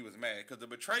reason he was mad, because the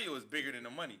betrayal is bigger than the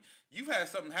money. You've had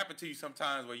something happen to you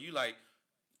sometimes where you like,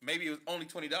 maybe it was only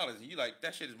 $20, and you like,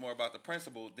 that shit is more about the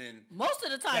principle than. Most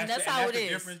of the time, that's and how it the is.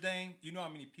 difference, Dane. You know how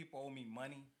many people owe me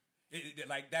money?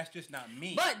 Like that's just not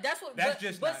me. But that's what. That's but,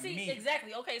 just but not see, me.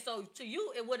 exactly. Okay, so to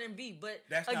you it wouldn't be, but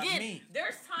That's not again, me.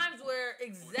 there's times where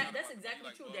that's exactly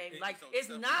Like, true, well, Dave. it- Like so it's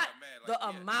stuff not got mad, the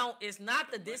like, yeah. amount, it's not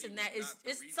the The this money and that. was It's not the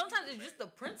it's reason sometimes he it's was just the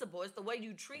principle. It's the way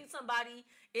you treat somebody.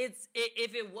 If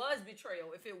it was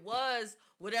betrayal, if it was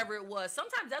whatever it was,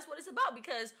 sometimes that's what it's about.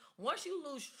 Because once you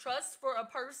lose trust for a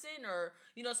person, or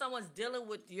someone's dealing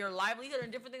with your livelihood and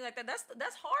different things like that,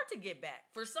 that's hard to get back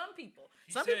for some people.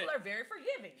 Some said- people are very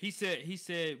forgiving. He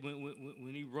said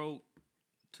when he wrote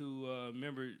to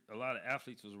remember a lot of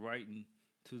athletes was writing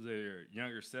to their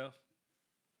younger self.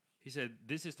 He said,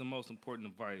 "This is the most important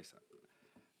advice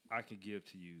I can give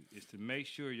to you: is to make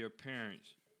sure your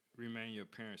parents remain your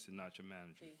parents and not your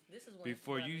manager. See, this is when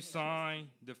Before what I you mean. sign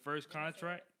the first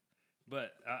contract."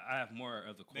 But I have more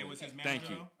of the They quote. was his manager. Thank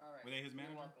you. though? All right. Were they his You're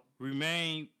manager?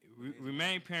 welcome.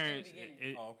 Remain parents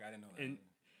beginning. Oh, okay. I didn't know that. and,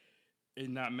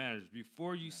 and not managers.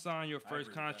 Before you sign your I first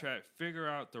agree with that. contract, figure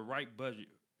out the right budget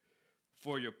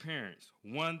for your parents,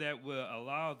 one that will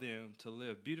allow them to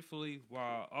live beautifully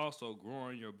while also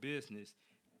growing your business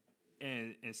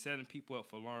and setting people up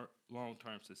for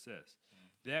long-term success.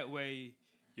 That way,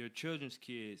 your children's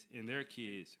kids and their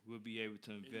kids will be able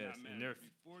to invest in their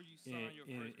before you sign your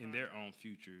first in their own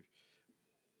future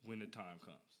when the time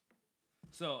comes.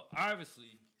 So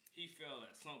obviously, he felt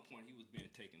at some point he was being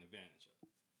taken advantage of.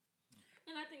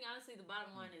 And I think honestly, the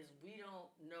bottom line is we don't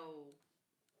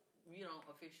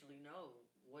officially know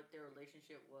what their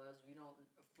relationship was. We don't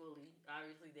fully.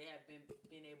 Obviously, they have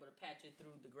been able to patch it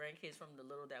through the grandkids from the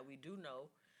little that we do know.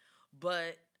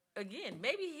 But again,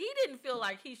 maybe he didn't feel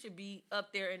like he should be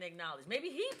up there and acknowledged. Maybe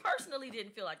he personally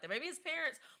didn't feel like that. Maybe his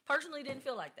parents personally didn't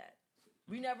feel like that.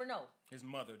 We never know. His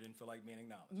mother didn't feel like being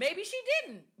acknowledged. Maybe she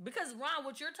didn't, because Ron,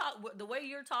 the way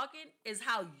you're talking is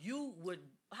how you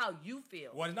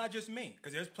feel. Well, it's not just me,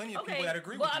 because there's plenty of Okay, people that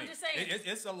agree well, with I'm me. just saying,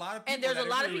 It's a lot of people. and there's that a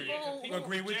lot of agree people who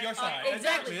agree with your side.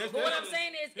 Exactly. It's But what I'm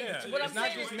saying is, it's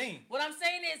not just me. What I'm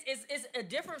saying is, it's a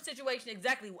different situation.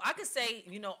 Exactly. I could say,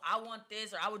 I want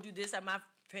this, or I would do this at my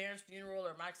parents' funeral,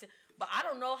 or but I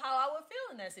don't know how I would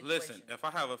feel in that situation. Listen, if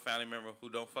I have a family member who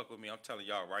don't fuck with me, I'm telling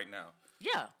y'all right now.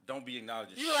 Yeah. Don't be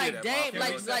acknowledging You're shit like, at damn, my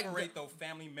like- funeral. Separate those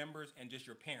family members and just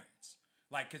your parents.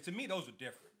 Like, because to me, those are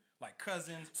different. Like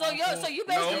cousins. So you basically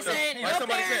No, saying like your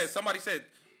parents, somebody said,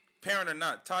 parent or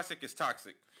not, toxic is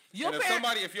toxic. Your And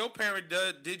parent- if your parent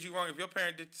did you wrong, if your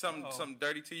parent did something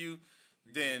dirty to you,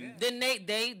 then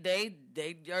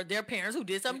they are their parents who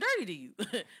did something dirty to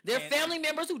you. They're family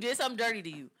members who did something dirty to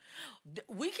you.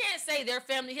 We can't say their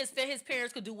family, his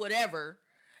parents could do whatever.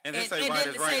 and then say and right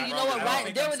then is right. say, and you wrong know is what, I wrong.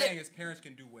 don't think I'm saying his parents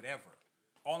can do whatever.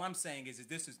 All I'm saying is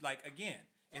this is like, again,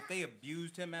 if they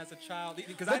abused him as a child,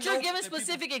 because But you're giving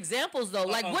specific examples though.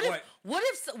 Like of what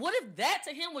if that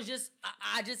to him was just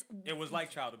I just it was like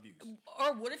child abuse.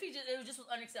 or what if it was just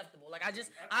unacceptable? Like I'm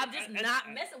just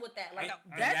not messing with that. Like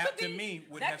And that that could to be, me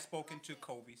would that- have spoken to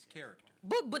Kobe's character.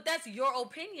 But that's your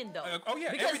opinion though. Oh,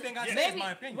 yeah, Because everything I say is maybe-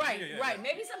 my opinion. Right, Yeah, yeah, right. yeah.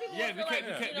 Maybe some people Yeah, feel because- like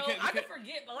because- I can because-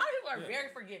 forgive. A lot of people are very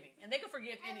forgiving and they can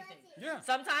forgive anything. Yeah.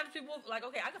 Sometimes people like,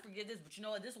 okay, I can forgive this, but you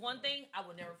know what? This one thing I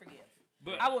will never forgive.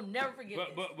 But- I will never forgive But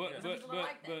this. but but Some but people but, don't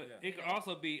like that. but it could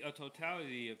also be a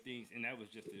totality of things, and that was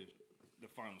just the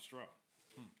final straw.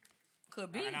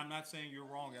 Could be. And I'm not saying you're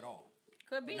wrong at all.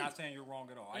 Could be. I'm not saying you're wrong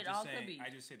at all. It all could be. I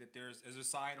just say that there's a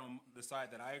side on the side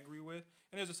that I agree with,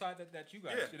 and there's a side that you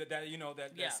guys Yeah.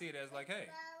 that Yeah. see it as like, hey,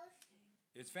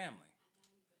 it's family.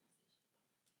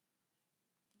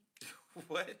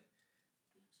 What?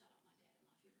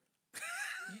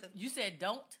 You said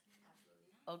don't?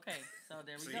 Okay, so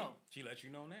there we See? go. She let you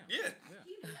know now. Yeah.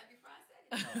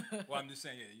 Well, I'm just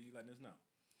saying, yeah, you letting us know.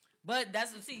 But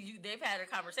they've had a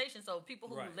conversation, so people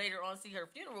who Right. later on see her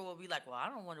funeral will be like, well,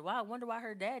 I wonder why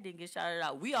her dad didn't get shouted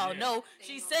out. We all know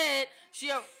she said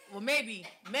maybe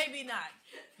not.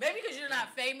 Maybe because you're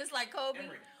not famous like Kobe.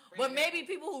 But maybe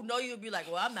people who know you would be like,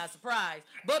 well, I'm not surprised.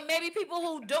 But maybe people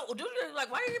who don't do like,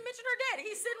 why didn't you mention her dad?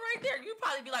 He's sitting right there. You'd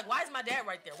probably be like, why is my dad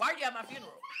right there? Why are you at my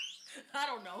funeral? I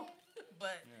don't know.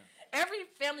 But every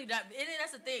family and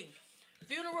that's the thing.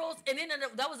 Funerals, and then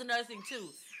that was another thing too.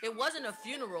 It wasn't a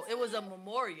funeral. It was a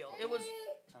memorial. It was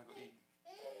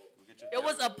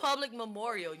a public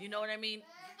memorial. You know what I mean?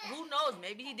 Who knows?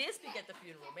 Maybe he did speak at the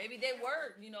funeral. Maybe they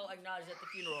were, acknowledged at the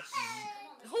funeral.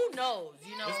 Who knows?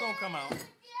 It's gonna come out.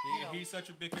 know. He's such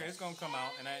a big. It's gonna come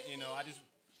out, and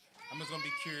I'm just gonna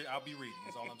be curious. I'll be reading.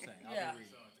 That's all I'm saying. I'll be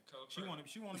reading.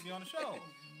 She wanna be on the show.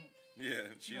 Yeah.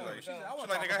 She's wanna like, say, I she's wanna like,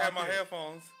 talk nigga, I have about my this.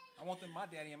 headphones. I want my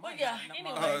daddy and my Well, yeah,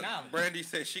 anyway. Brandy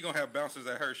said she gonna have bouncers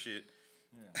at her shit.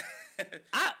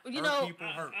 I People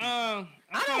hurt. People. I'm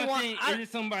I don't trying to want- think, I- is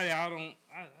it somebody I don't want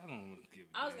to give?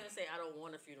 I was gonna say I don't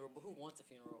want a funeral, but who wants a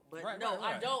funeral? But Right, no, right,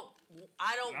 right.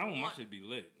 I don't I want my want. shit to be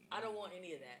lit. I don't want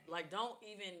any of that. Like, don't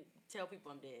even tell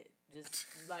people I'm dead. Just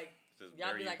like Just y'all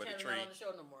bury be you like, by the Tanner's tree. not on the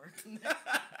show no more.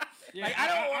 Yeah, Like, I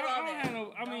don't want all don't that. have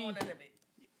no- I Don't mean, want none of it.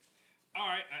 all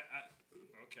right.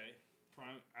 Okay.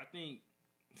 I think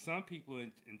some people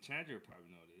in Chandler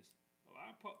probably know this. A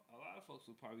lot of folks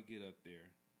will probably get up there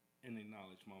and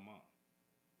acknowledge my mom.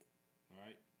 All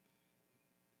right.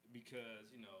 Because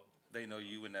They know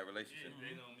you in that relationship.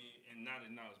 they know me and not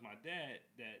acknowledge my dad.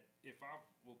 That if I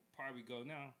will probably go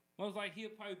now, most like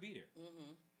he'll probably be there.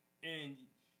 Mm-hmm. And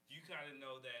you kind of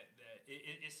know that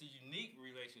it's a unique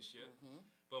relationship.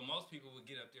 But most people would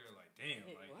get up there like, damn,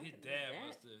 Hey, like what his happened to dad that?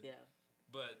 must have. Yeah.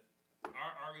 But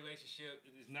our relationship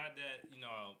is not that,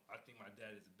 I think my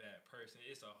dad is a bad person.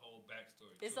 It's a whole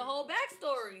backstory. It's to a it. whole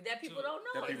backstory that people don't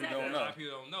know. That people exactly. don't A know. lot of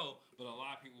people don't know, but a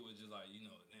lot of people were just like,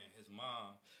 man, his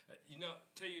mom.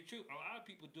 Tell you the truth, a lot of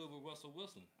people do it with Russell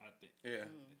Wilson, I think. Yeah.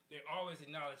 Mm. They always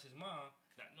acknowledge his mom,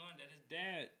 not knowing that his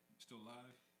dad Still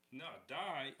alive. No,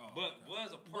 died, Oh, but okay.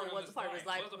 was a But part was a part of his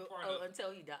life Was a part of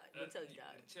until he died. Until he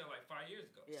died. Until like 5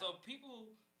 years ago. Yeah. So people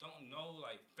don't know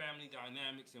like family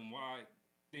dynamics and why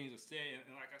things are said.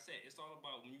 And like I said, it's all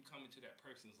about when you come into that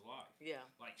person's life. Yeah.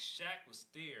 Like Shaq was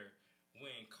there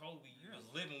when Kobe was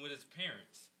living with his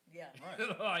parents. Yeah.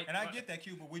 Right. And I get that,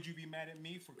 Q, but would you be mad at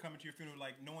me for coming to your funeral,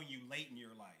 like knowing you late in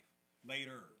your life,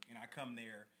 and I come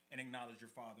there and acknowledge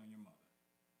your father and your mother?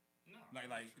 No.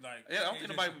 Like. Yeah, I don't think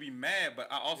nobody would be mad,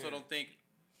 but I also don't think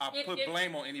I put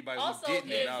blame on anybody who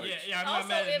didn't acknowledge. I'm not Also,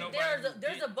 mad at if nobody.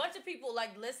 there's a bunch of people,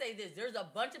 like, let's say this, there's a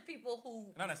bunch of people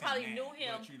who Not saying probably mad, knew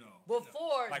him but, you know,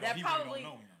 before like, that he really probably.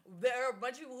 don't know him. There are a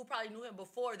bunch of people who probably knew him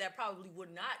before that probably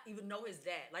would not even know his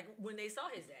dad. Like when they saw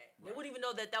his dad, they wouldn't even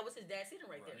know that was his dad sitting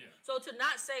right there. Yeah. So to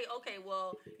not say, okay,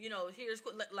 well, here's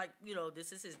like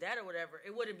this is his dad or whatever,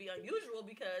 it wouldn't be unusual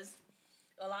because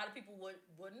a lot of people would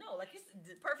know. Like he's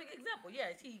the perfect example.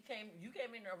 Yeah, you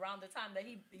came in around the time that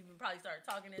he even probably started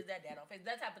talking to his dad on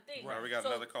Facebook, that type of thing. Right, we got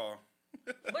another call.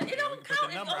 But it don't We can put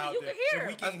count. the It's number only out you there. can hear. If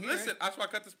we can hear Listen, that's why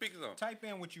I cut the speakers on. Type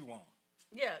in what you want.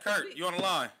 Yeah. Kurt, you on the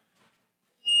line?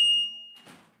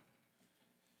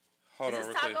 Hold on, Is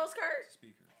real this quick. tacos, Kurt?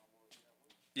 Speaker.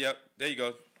 Yep, there you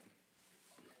go.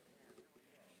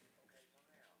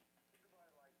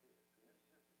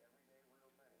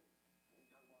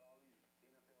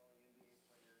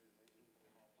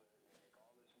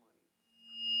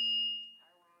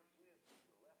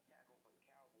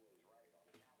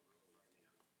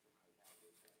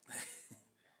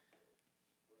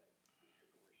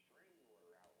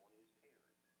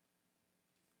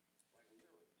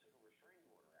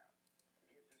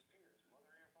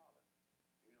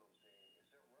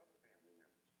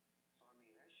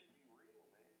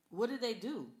 What did they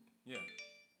do? Yeah.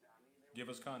 Give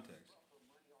us context.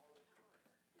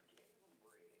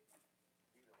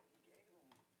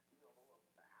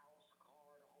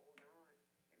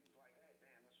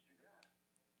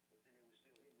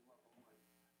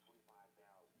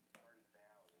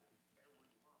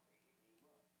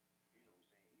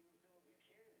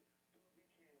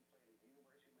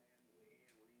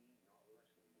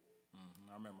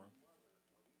 I remember.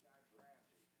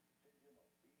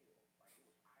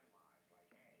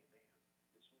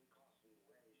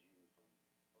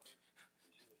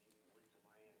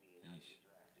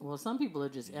 Well, some people are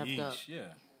just effed up. Yeah.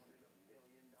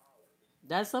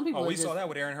 That's some people. Oh, are we just, saw that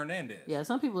with Aaron Hernandez. Yeah,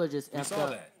 some people are just We effed saw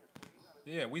up. that.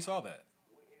 Yeah, we saw that.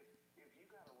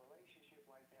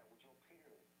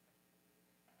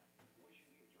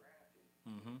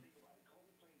 Mm-hmm.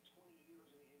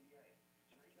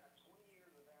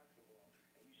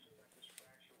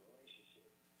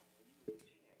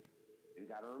 You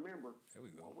got to remember, There we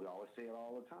go. we always say it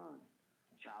all the time,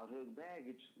 childhood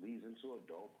baggage leads into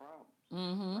adult problems.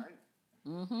 Mm-hmm. Right?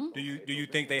 Mm-hmm. Do you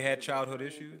think they had childhood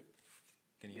issues?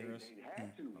 Can you hear us? They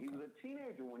had to. He was a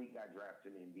teenager when he got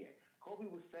drafted in the NBA. Kobe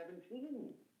was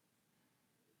 17.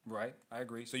 Right, I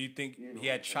agree. So you think he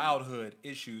had childhood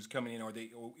issues coming in, or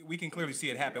we can clearly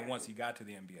see it happen once he got to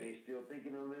the NBA. They still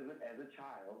thinking of him as a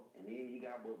child, and then he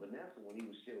got with Vanessa when he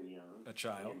was still young. A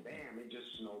child. And bam, it just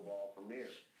snowballed from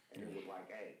there. And it was like,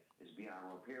 hey, it's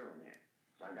beyond repair on that.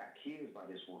 So I got kids by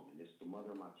this woman. This is the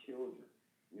mother of my children.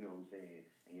 You know what I'm saying?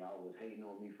 And y'all was hating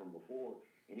on me from before.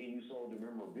 And then you sold the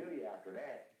memorabilia after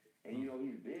that. And you know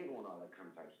he's big on all that kind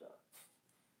of type stuff.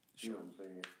 You know what I'm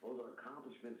saying? Those are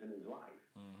accomplishments in his life.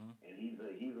 Mm-hmm. And he's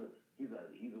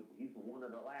one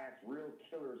of the last real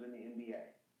killers in the NBA.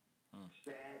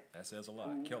 Stats. That says a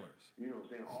lot. Killers. You know what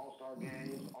I'm saying? All-star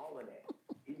games, all of that.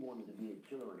 He wanted to be a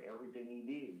killer in everything he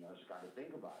did. Y'all just got to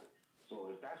think about it.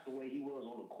 So if that's the way he was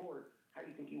on the court, how do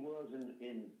you think he was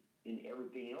in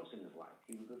everything else in his life?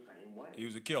 He was the same way. He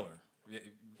was a killer. Yeah,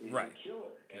 He's right. a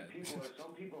killer. And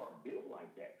some people are built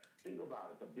like that. Think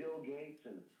about it. The Bill Gates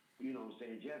and, you know what I'm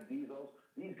saying, Jeff Bezos,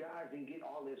 these guys didn't get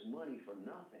all this money for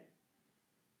nothing.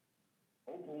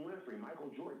 Oprah Winfrey,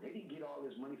 Michael Jordan, they didn't get all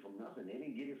this money from nothing. They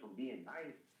didn't get it from being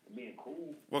nice and being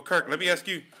cool. Well, Kirk, let me ask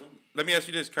you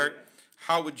this, Kirk.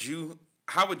 How would you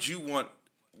have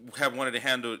wanted to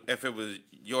handle if it was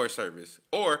your service,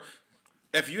 or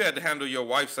if you had to handle your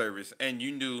wife's service and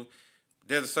you knew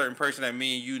there's a certain person that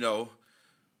me and you know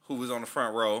who was on the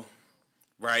front row,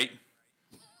 right?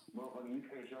 Motherfucker, you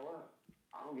can't show up.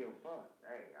 I don't give a fuck.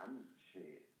 Hey, I'm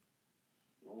shit.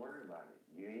 Don't worry about it.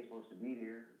 You ain't supposed to be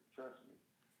there. Trust me.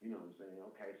 You know what I'm saying?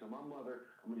 Okay, so my mother,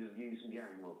 I'm going to just give you some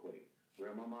game real quick. Where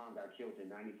my mom got killed in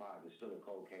 95, it's still a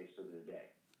cold case to this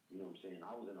day. You know what I'm saying?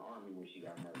 I was in the Army when she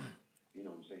got murdered. You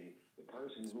know what I'm saying? The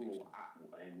person who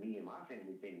and me and my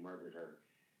family think murdered her,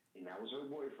 and that was her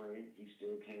boyfriend. He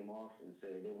still came off and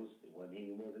said he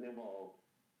wasn't involved.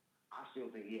 I still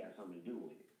think he had something to do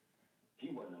with it. he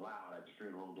wasn't allowed at the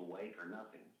funeral to wake or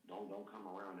nothing. Don't come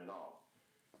around at all.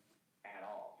 At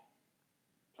all.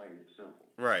 Plain and simple.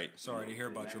 Right. Sorry to hear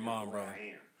about your That's mom, just the way brother.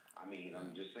 I am. I mean,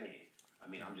 I'm just saying. I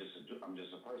mean, I'm just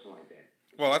a person like that.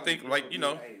 Well, I think, like, you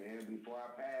know. Hey, man, before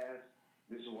I pass,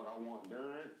 this is what I want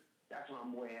done. That's what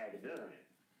I'm going to have it done.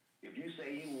 If you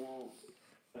say you want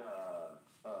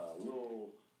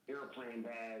little airplane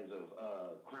bags of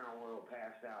Crown Royal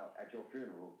passed out at your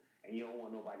funeral, and you don't want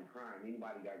nobody crying,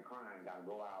 anybody got crying got to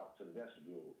go out to the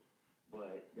vestibule.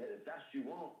 But if that's what you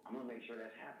want, I'm going to make sure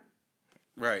that's happening.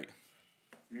 Right.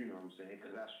 You know what I'm saying?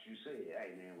 Because that's what you said.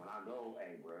 Hey, man, when I go,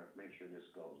 hey, bro, make sure this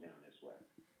goes down this way.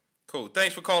 Cool.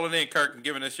 Thanks for calling in, Kirk, and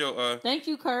giving us your Thank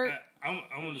you, Kurt. I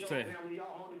want to say. Family,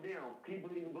 y'all hold it down.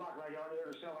 Keep leaving block like y'all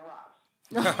there selling rocks.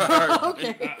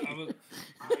 Okay.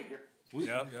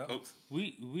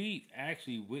 We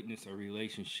actually witnessed a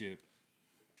relationship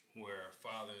where a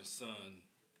father and son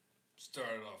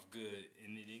started off good,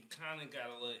 and it kind of got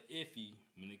a little iffy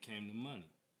when it came to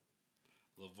money.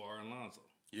 LeVar and Lonzo.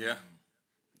 Yeah.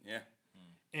 Yeah.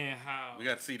 And how we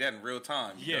got to see that in real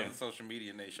time. Yeah. On social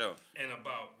media and they show. And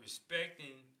about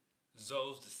respecting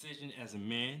Zoe's decision as a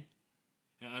man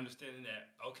and understanding that,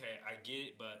 okay, I get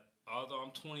it, but although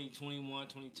I'm 20, 21,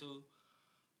 22,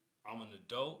 I'm an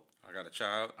adult. I got a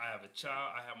child. I have a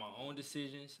child. I have my own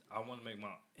decisions. I want to make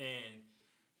my... And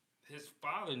his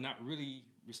father not really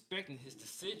respecting his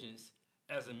decisions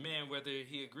as a man, whether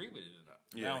he agreed with it or not.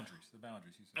 Yeah. The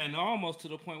boundaries. He said. And almost to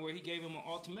the point where he gave him an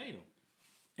ultimatum.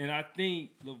 And I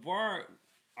think LeVar,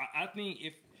 I think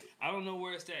if, I don't know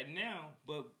where it's at now,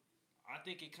 but I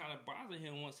think it kind of bothered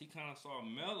him once he kind of saw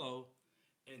Melo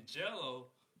and Jello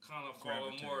kind of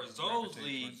follow more Zoe's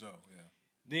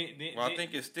lead. Well, I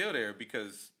think it's still there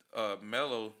because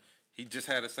Melo, he just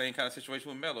had the same kind of situation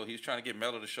with Melo. He was trying to get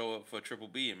Melo to show up for Triple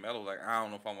B, and Melo like, I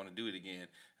don't know if I want to do it again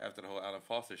after the whole Alan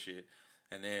Foster shit.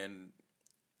 And then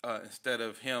instead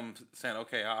of him saying,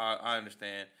 okay, I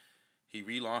understand, he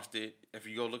relaunched it. If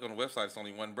you go look on the website, it's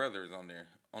only one brother is on there.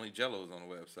 Only Jello is on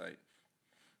the website.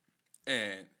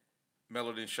 And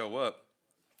Melo didn't show up.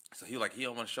 So he like, he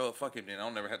don't want to show up, fuck him, then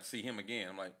I'll never have to see him again.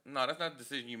 I'm like, no, that's not the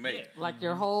decision you make. Yeah. Like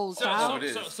your whole So child.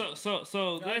 let's just say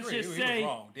he was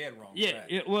wrong, dead wrong. Yeah,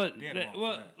 it was.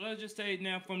 Let's just say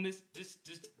now from this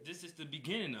is the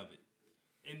beginning of it,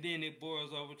 and then it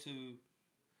boils over to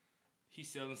he's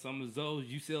selling some of Zoe's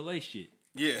UCLA shit.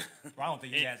 Yeah, I don't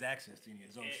think he has access to any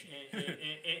of Zoe's shit.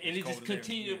 And it just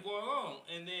continued to boil on,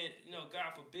 and then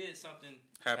God forbid something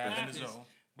happens,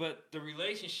 but the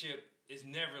relationship is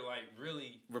never like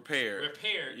really repaired.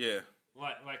 Yeah,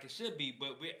 like it should be.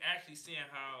 But we're actually seeing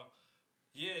how,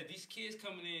 these kids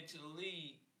coming into the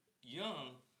league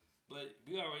young, but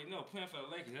we already know playing for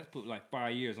the Lakers, that's put like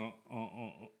 5 years on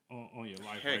your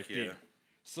life. Heck right there.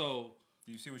 So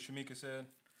do you see what Shamika said?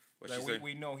 What she said?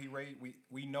 We know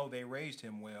we know they raised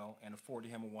him well and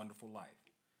afforded him a wonderful life.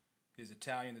 His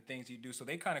Italian, the things he do, so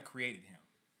they kind of created him.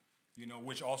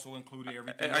 Which also included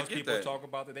everything else people talk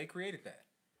about that they created that.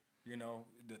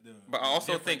 But I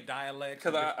also think dialects.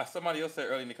 Because somebody else said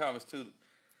earlier in the comments too.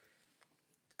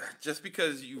 Just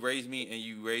because you raised me and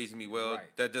you raised me well,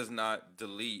 that does not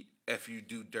delete if you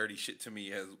do dirty shit to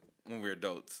me as when we're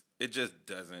adults. It just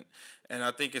doesn't. And I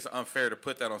think it's unfair to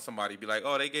put that on somebody. Be like,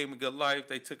 oh, they gave him a good life.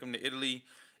 They took him to Italy,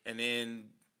 and then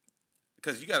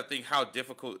because you got to think how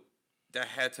difficult that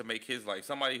had to make his life.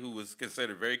 Somebody who was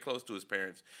considered very close to his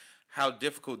parents. How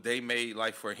difficult they made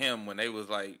life for him when they was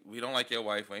like, we don't like your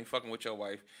wife, we ain't fucking with your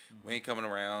wife, we ain't coming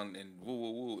around, and woo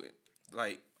woo woo.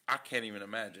 Like, I can't even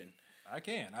imagine. I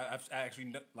can. I've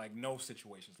actually know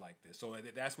situations like this, so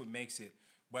that's what makes it.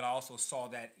 But I also saw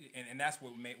that, and that's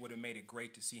what would have made it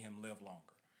great to see him live longer,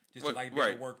 just to be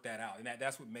able to work that out, and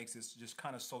that's what makes this just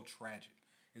kind of so tragic,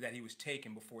 is that he was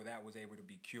taken before that was able to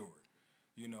be cured,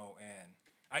 and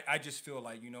I just feel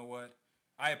like, you know what.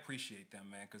 I appreciate them,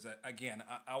 man, because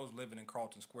I was living in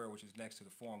Carlton Square, which is next to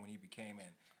the Forum when he became in.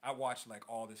 I watched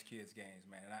all this kids' games,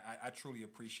 man, and I truly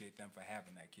appreciate them for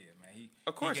having that kid, man. He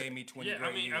gave me 20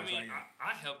 great years.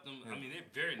 I helped them. Yeah. I mean, they're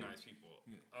very nice people.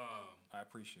 Yeah. I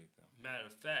appreciate them. Matter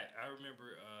of fact, I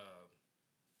remember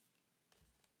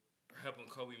helping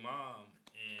Kobe's mom,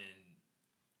 and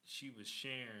she was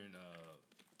sharing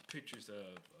pictures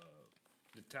of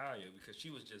Natalia because she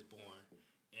was just born.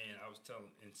 And I was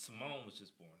telling, and Simone was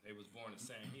just born. They was born the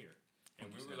same year, and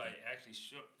we were actually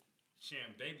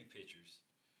sharing baby pictures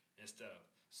and stuff.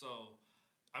 So,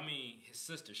 I mean, his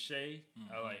sister Shay,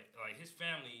 like his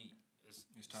family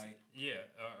is tight. Yeah,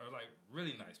 are like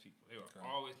really nice people. They were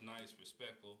always nice,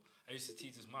 respectful. I used to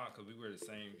teach his mom because we wear the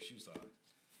same shoe size.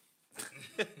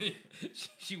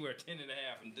 she wear 10 and a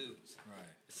half and dudes. Right.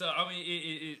 So I mean,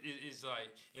 it's like,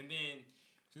 and then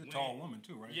She's a tall woman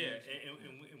too, right? yeah, and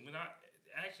when I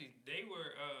actually they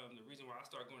were the reason why I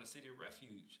started going to City of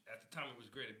Refuge at the time it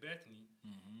was Greater Bethany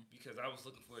because I was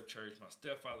looking for a church. My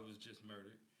stepfather was just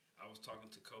murdered. I was talking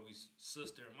to Kobe's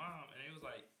sister and mom, and it was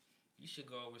like, you should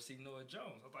go over and see Noah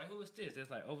Jones. I was like, who is this?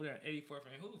 It's like over there at 84th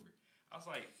and Hoover. I was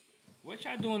like, what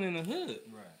y'all doing in the hood?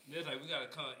 Right. They're like, we gotta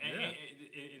come, and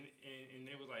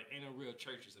they was like, ain't no real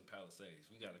churches in Palisades.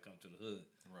 We gotta come to the hood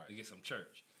to get some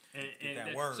church. And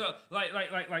that word. So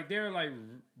like they're like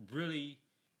really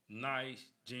nice,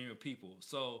 genuine people.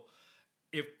 So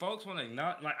if folks want to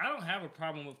acknowledge, like I don't have a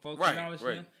problem with folks acknowledging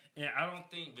them, and I don't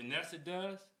think Vanessa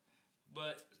does,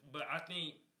 but I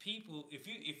think people, if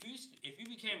you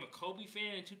became a Kobe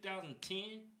fan in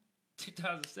 2010,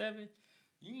 2007,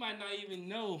 you might not even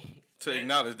know to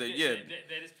acknowledge that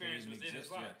that his parents was in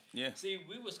his life. Yeah. See,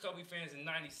 we was Kobe fans in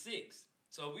 '96,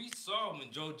 so we saw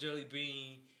when Joe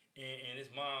Jellybean and his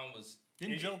mom was.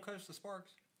 Didn't Joe coach the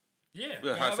Sparks? Yeah.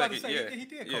 I was about to say, he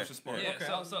did coach the Sparks. Yeah. Okay.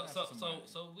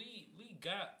 So we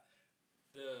got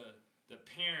the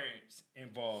parents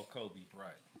involved Kobe.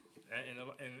 Right.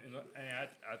 And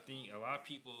I think a lot of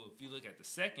people, if you look at the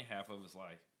second half of his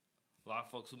life, a lot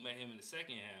of folks who met him in the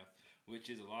second half, which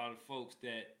is a lot of folks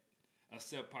that,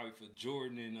 except probably for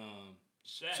Jordan and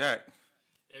Shaq.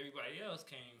 Everybody else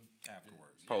came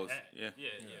afterwards. Post, yeah.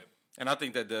 And I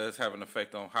think that does have an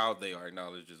effect on how they are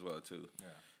acknowledged as well too. Yeah.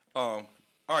 All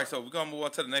right, so we're gonna move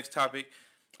on to the next topic.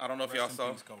 I don't know if y'all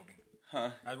saw. Peace, Kobe. Huh?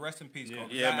 Rest in peace,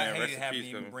 Kobe. Yeah, man. I Rest hated in having peace, to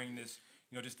even Kobe. bring this,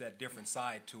 just that different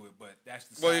side to it, but that's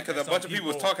the Well, side because that a bunch some of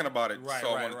people was talking about it, right,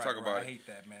 so right, I wanted to talk about I it. hate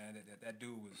that, man. That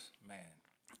dude was, man,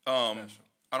 special.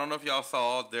 I don't know if y'all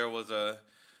saw, there was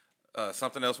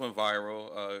something else went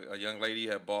viral. A young lady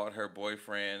had bought her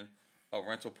boyfriend a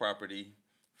rental property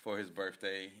for his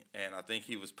birthday, and I think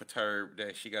he was perturbed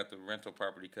that she got the rental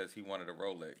property because he wanted a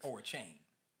Rolex. Or a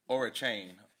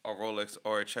chain. A Rolex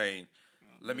or a chain.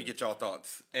 Let me get y'all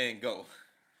thoughts and go.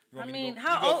 I mean, You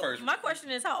how go old? first. My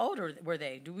question is, how old were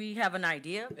they? Do we have an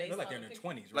idea? They look like they're in their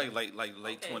 20s, right? Like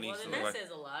late Okay, 20s. well, then so that like- says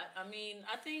a lot. I mean,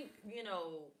 I think,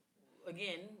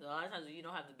 again, a lot of times when you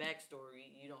don't have the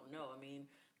backstory, you don't know. I mean,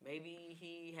 maybe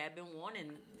he had been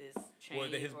wanting this chain. Well,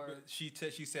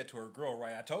 she said to her girl,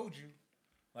 right? I told you.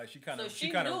 Like she kind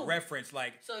of referenced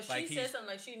like. So she like said something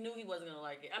like she knew he wasn't gonna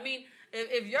like it. I mean,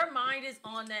 if your mind is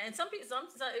on that, and sometimes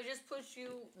it just puts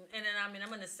you. And then I'm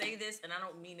gonna say this, and I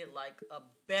don't mean it like a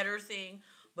better thing,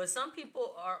 but some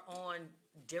people are on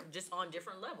just on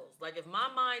different levels. Like if my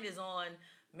mind is on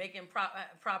making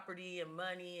property and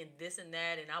money and this and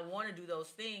that, and I want to do those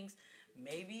things.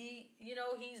 Maybe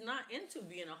he's not into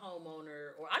being a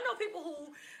homeowner, or I know people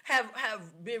who have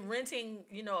been renting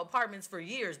apartments for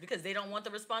years because they don't want the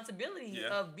responsibility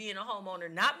of being a homeowner,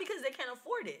 not because they can't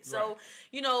afford it. So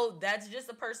that's just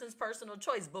a person's personal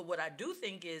choice. But what I do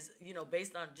think is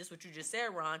based on just what you just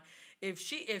said, Ron, if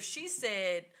she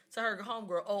said to her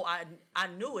homegirl, "Oh, I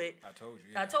knew it,"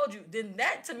 I told you, then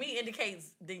that to me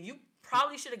indicates then you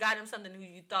probably should have got him something who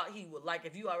you thought he would like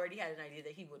if you already had an idea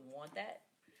that he wouldn't want that.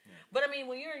 But I mean,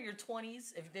 when you're in your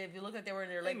 20s, if you look like they were in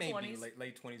their late 20s,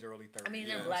 late 20s, early 30s. I mean,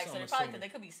 they're black, so they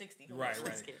could be 60. Right.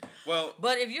 Well,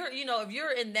 but if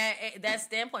you're in that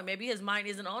standpoint, maybe his mind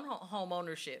isn't on home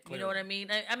ownership. You know what I mean?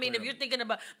 I mean, if you're thinking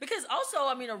about because also,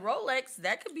 I mean, a Rolex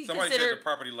that could be somebody considered said the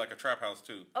property like a trap house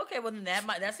too. Okay, well then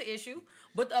that's an issue.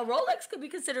 But a Rolex could be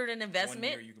considered an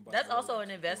investment. That's also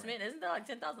an investment, isn't that like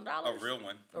 $10,000? A real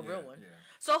one. A real one. Yeah.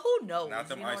 So who knows? Not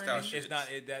them iced out shit. It's not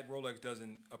that Rolex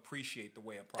doesn't appreciate the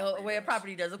way a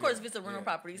property does. Of course, if it's a rental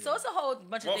property. So it's a whole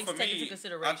bunch of things to take into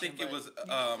consideration. I think it was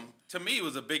to me it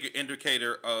was a bigger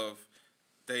indicator of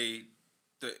the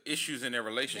issues in their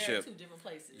relationship. They're in 2 different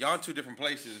places. Y'all in 2 different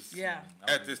places. Yeah.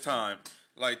 At this time,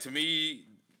 like to me,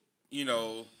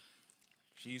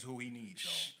 she's who he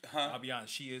needs. I'll be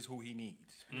honest, she is who he needs.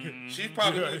 Mm-hmm. She's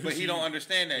probably, but he don't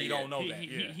understand that. He yet. don't know that.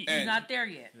 He's not there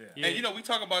yet. Yeah. And we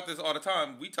talk about this all the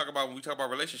time. When we talk about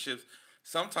relationships.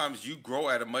 Sometimes you grow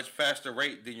at a much faster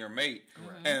rate than your mate,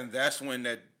 and that's when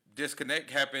that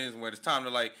disconnect happens. Where it's time to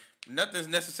like nothing's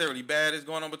necessarily bad is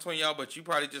going on between y'all, but you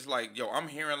probably just like, yo, I'm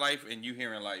hearing life and you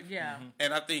hearing life. Yeah.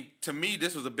 And I think to me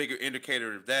this was a bigger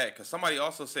indicator of that because somebody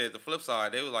also said the flip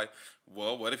side. They were like,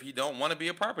 well, what if he don't want to be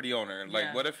a property owner?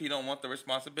 Like, what if he don't want the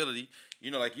responsibility?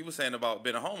 Like you were saying about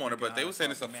being a homeowner, but they were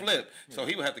saying it's a flip. So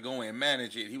he would have to go in and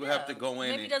manage it. He would have to go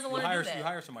in. Maybe he doesn't want to do that. You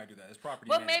hire somebody to do that. It's property.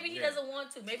 But maybe he doesn't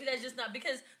want to. Maybe that's just not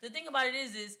because the thing about it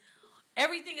is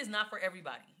everything is not for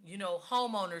everybody. You know,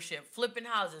 home ownership, flipping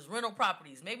houses, rental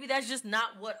properties. Maybe that's just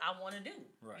not what I want to do.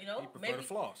 Right. You know, He prefer maybe the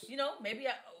floss. You know, maybe.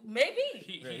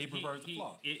 He prefers the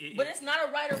floss. But it's not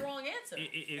a right or wrong answer.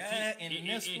 In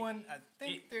this one, I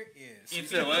think there is. If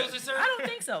he loses her, I don't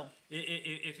think so.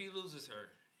 If he loses her,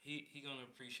 he gonna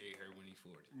appreciate her when he's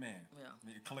 40. Man,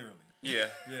 Yeah. clearly. Yeah.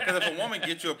 Because if a woman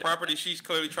gets you a property, she's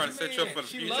clearly trying to set you up for the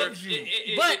she future. loves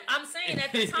you. But I'm saying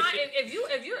at the time, if you're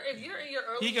in your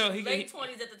early late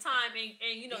 20s at the time,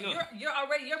 and you know you're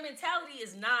already, your mentality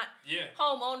is not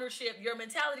home ownership. Your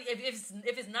mentality, if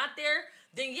it's not there,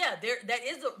 then that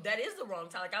is the wrong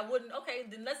time. Like I wouldn't. Okay,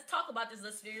 then let's talk about this.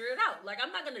 Let's figure it out. Like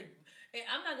I'm not gonna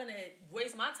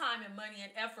waste my time and money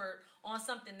and effort on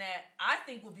something that I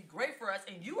think would be great for us,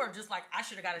 and you are just like, I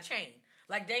should have got a chain.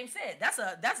 Like Dame said,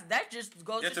 that just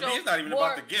goes to show. To me, it's not even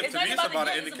about the gift. To me, it's about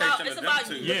an indication of them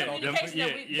two.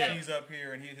 She's up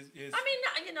here, and his. I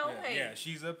mean, you know, hey. Yeah,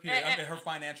 she's up here. I mean, her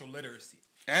financial literacy.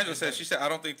 Angela said, I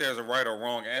don't think there's a right or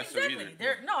wrong answer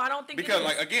either. No, I don't think because,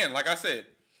 like I said,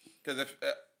 because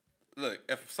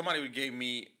if somebody would gave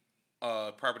me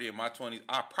property in my 20s,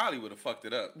 I probably would have fucked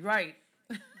it up. Right.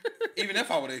 Even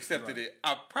if I would have accepted it,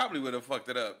 I probably would have fucked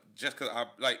it up just because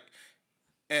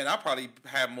and I probably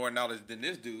have more knowledge than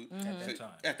this dude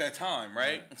at that time,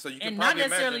 right? So you can and probably not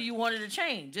necessarily imagine, you wanted to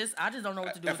change. I just don't know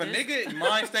what to do. If with a this. nigga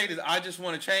mind state is I just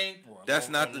want to change, that's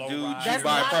not the dude you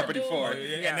buy property for.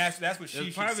 And that's what she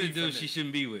should probably see the dude she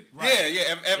shouldn't be with. Right.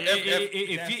 Yeah.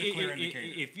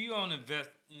 If you on invest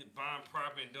buying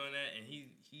property and doing that, and he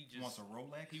just wants a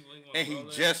Rolex, he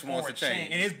just wants a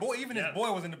chain. And his boy, his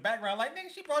boy was in the background, like,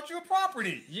 nigga, she brought you a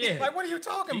property. Yeah, like, what are you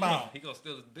talking about? He gonna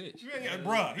steal his bitch. Yeah,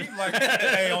 bruh. He's like,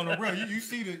 hey, on the real, you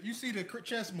see the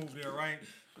chess move there, right?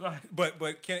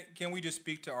 But can we just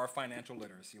speak to our financial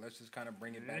literacy? Let's just kind of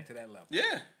bring it back to that level.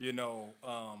 Yeah, you know,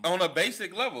 on a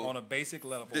basic level. On a basic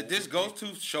level, this goes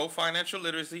to show financial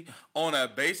literacy on a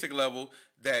basic level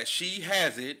that she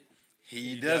has it.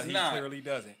 He does not. He clearly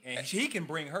doesn't, and he can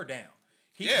bring her down.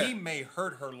 He may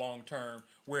hurt her long term,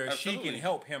 where she can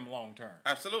help him long term.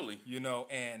 Absolutely. You know,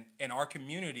 and in our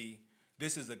community,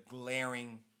 this is a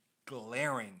glaring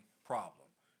problem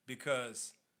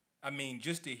because, I mean,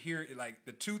 just to hear like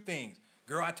the two things.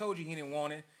 Girl, I told you he didn't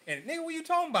want it, and nigga, what you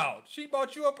talking about? She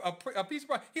bought you up a piece of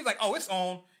property. He's like, oh, it's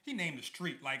on. He named the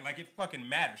street like it fucking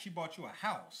matters. She bought you a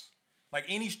house. Like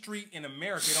any street in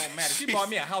America, it don't matter. She bought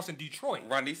me a house in Detroit.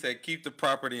 Rodney said, "Keep the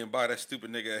property and buy that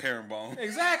stupid nigga a herringbone."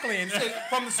 Exactly, and so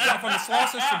from the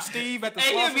Slossers, from Steve at the Slossers.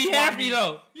 Hey, he'll be happy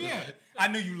though. Yeah, I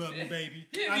knew you loved me, baby.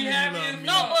 He'll be happy.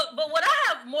 No, but what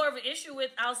I have more of an issue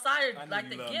with outside of like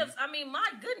the gifts, I mean, my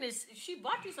goodness, she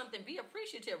bought you something. Be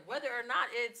appreciative, whether or not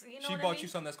it's She bought you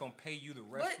something that's gonna pay you the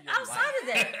rest of your life. But outside of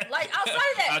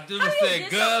that, I do say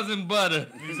guns and butter.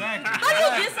 Exactly. How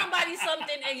do you get somebody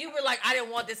something and you were like, I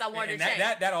didn't want this, I wanted to change.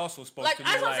 That also spoke like, to me.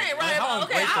 That's what I'm saying, right?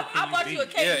 Okay, I bought you a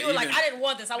cake. You were like, I didn't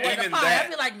want this, I wanted a pie. I'd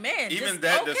be like, man, even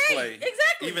that display,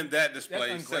 exactly. Even that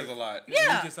display says a lot.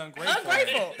 Yeah, just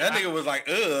ungrateful. That nigga was like,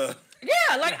 ugh.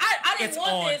 Yeah, like I didn't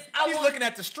want this. He's looking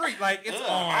at the street like it's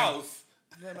on. House.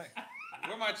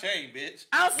 Where my chain, bitch?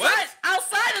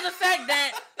 Outside of the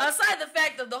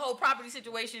fact of the whole property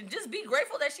situation, just be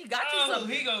grateful that she got you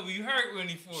something. He gonna be hurt when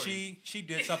he 40. She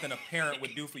did something a parent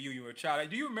would do for you. You were a child.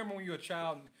 Do you remember when you were a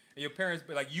child and your parents,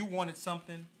 like, you wanted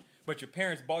something, but your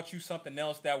parents bought you something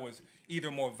else that was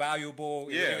either more valuable?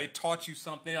 Yeah. It taught you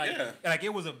something. Like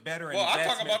it was a better investment.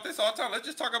 I talk about this all the time. Let's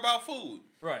just talk about food.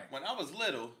 Right. When I was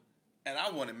little, and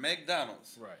I wanted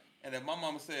McDonald's. Right. And then my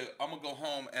mama said, I'm going to go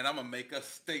home and I'm going to make a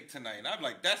steak tonight. And I'm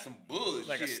like, that's some bullshit.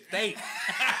 Like a steak.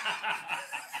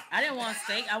 I didn't want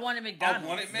steak. I wanted McDonald's. I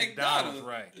wanted McDonald's.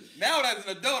 Right. Now as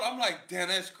an adult, I'm like, damn,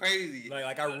 that's crazy.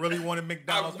 Like I really wanted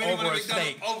McDonald's over a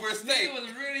steak. Over a steak. He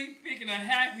was really picking a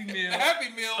Happy Meal. A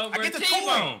Happy Meal. Over I get a the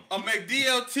T-bone. A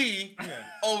McDLT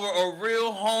over a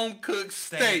real home-cooked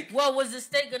steak. Well, was the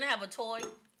steak going to have a toy?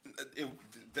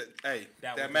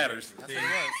 That matters.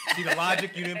 See the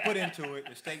logic you didn't put into it.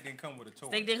 The steak didn't come with a toy.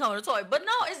 Steak didn't come with a toy. But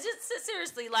no, it's just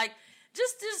seriously, like,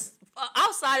 just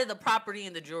outside of the property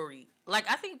and the jewelry, like,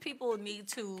 I think people need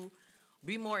to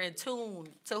be more in tune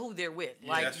to who they're with.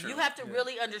 Like, you have to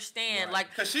really understand. Like,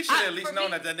 because she should at least know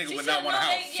that nigga would not want a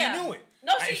house. She knew it.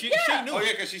 No, she knew. Oh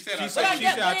yeah, because she said, she said,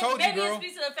 I told you, girl. Maybe it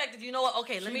speaks to the fact that, you know what?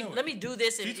 Okay, let me do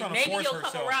this, and maybe he'll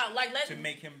come around. Like, to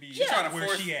make him be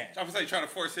where she at. I was saying, trying to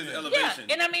force his elevation.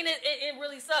 Yeah, and I mean, it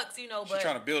really sucks, you know. But she's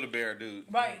trying to build a bear, dude.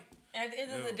 Right. At the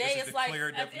end of the day, it's like,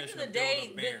 at the end of the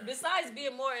day, besides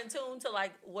being more in tune to,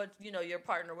 like, what, you know, your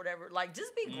partner or whatever, like,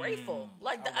 just be grateful.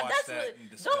 Like, that's really,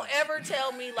 don't ever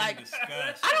tell me, like,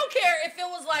 I don't care if it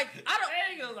was like, I don't.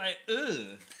 There you go, like,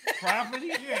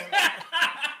 property?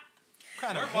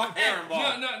 kind of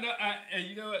And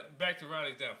you know what? Back to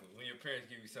Ron's example. When your parents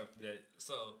give you something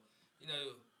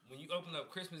when you open up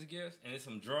Christmas gifts and it's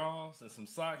some drawers and some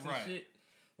socks and shit,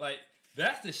 like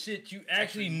that's the shit you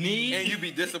actually need. And you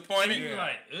be disappointed. And you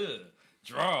like,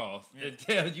 drawers. It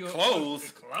tells you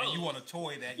clothes. And you want a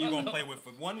toy that you're gonna play with for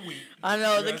 1 week. I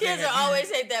know the kids are always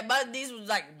hate that. My niece was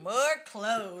like, more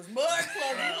clothes. You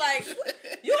like,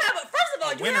 you have first of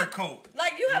all, you winter have coat.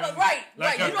 Like you have right. You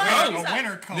don't have a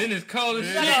winter coat. Then it's cold as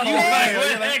shit. You You like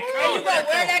wear that coat. You gonna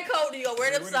wear that coat. You gonna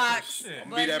wear them socks.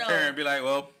 Be that parent and be like,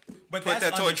 well, but put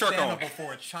that's that toy truck on. understandable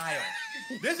for a child.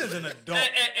 This is an adult.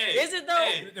 Is it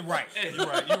though? Right. You're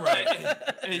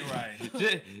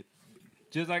right.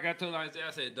 Just like I told Isaiah,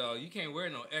 I said, dog, you can't wear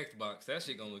no Xbox. That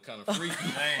shit gonna look kind of freaky.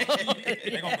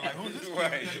 They're gonna be like, who's this?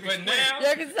 Right. But now,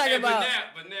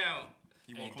 but now,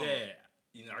 Dad,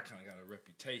 I kind of got a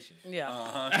reputation. Yeah.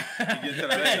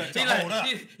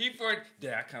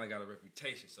 Dad, I kind of got a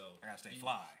reputation, so I gotta stay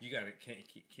fly. You gotta,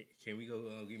 can we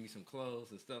go give me some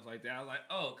clothes and stuff like that? I was like,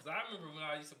 oh, because I remember when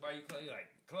I used to buy you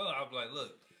clothes, I was like,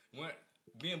 look,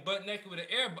 being butt naked with an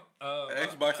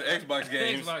Xbox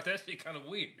games. Xbox, that shit kind of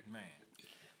weird, man.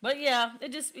 But yeah,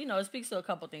 it just it speaks to a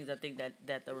couple things I think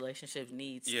that the relationship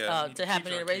needs to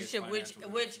happen in a relationship,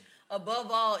 which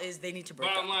above all is they need to break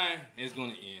up. Bottom line, it's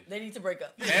going to end. They need to break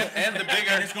up. And the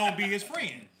bigger, it's going to be his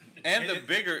friend. And the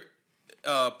bigger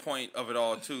point of it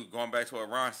all too, going back to what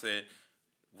Ron said,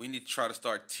 we need to try to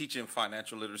start teaching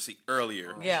financial literacy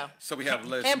earlier. Yeah. So we have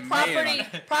less and property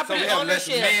so we have less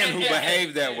ownership. men who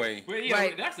behave that way. Well,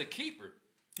 right. That's a keeper.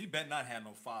 He better not have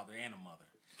no father and a mother.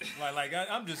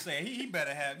 I'm just saying, he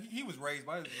better have. He was raised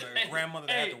by his grandmother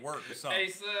that had to work or something.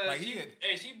 Hey, son,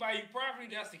 she buy you property.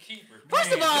 That's the keeper.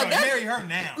 First of all, marry her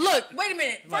now. Look, wait a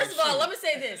minute. First of all, let me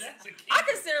say this. I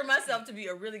consider myself to be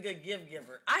a really good gift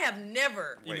giver. I have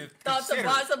never thought to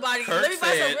buy somebody. Let me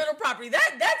buy some rental property.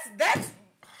 That's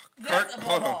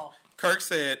above all. Kirk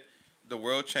said the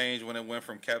world changed when it went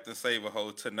from Captain Save-A-Ho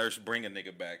to Nurse Bring a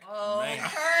Nigga Back. Oh,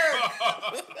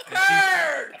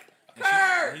 Kirk!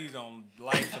 He's on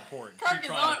life support. Kirk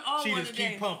is on she just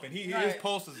keep pumping. His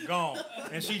pulse is gone,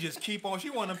 and she just keep on. She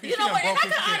want to. You know what? And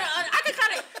I could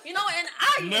kind of, and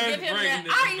I even give him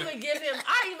that.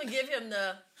 I even give him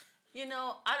the. I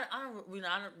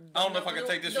don't know if I can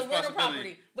take this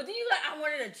responsibility. But then I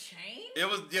wanted to change. It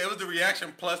was the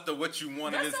reaction plus the what you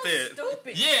wanted That's instead. So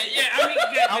stupid.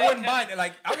 Yeah. I wouldn't buy it.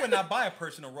 Like I would not buy a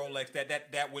personal Rolex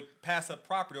that would pass up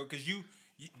property because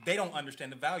they don't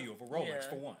understand the value of a Rolex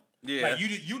for one. Yeah. Like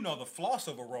you know the floss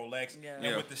of a Rolex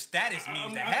and what the status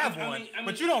means to have one,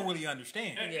 but you don't really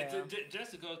understand.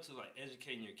 Just to go to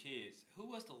educating your kids, who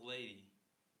was the lady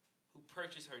who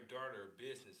purchased her daughter a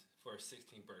business for her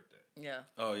 16th birthday? Yeah.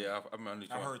 Oh yeah,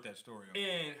 I heard that story.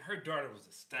 And her daughter was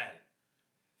ecstatic.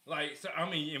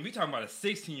 And we talking about a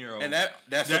 16-year-old. And that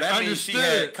means she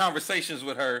had conversations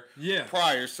with her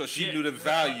prior, so she knew the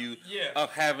value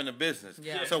of having a business.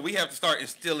 Yeah. So we have to start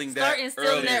instilling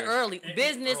that early.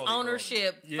 Business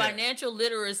ownership, financial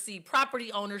literacy,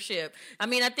 property ownership. I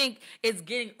think it's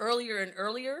getting earlier and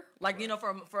earlier.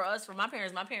 For us, for my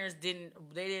parents didn't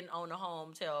own a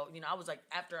home till, I was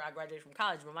after I graduated from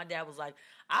college, but my dad was like,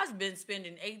 I've been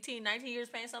spending 18, 19 years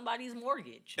paying somebody's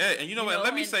mortgage. Yeah, and you know what?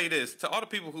 Let me say this. To all the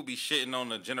people who be shitting on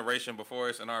the generation before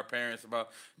us and our parents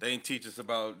about, they didn't teach us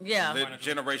about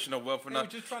generational wealth enough.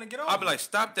 Just trying to get over. I'll be like,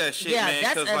 stop that shit, man.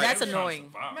 That's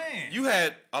annoying. Man. You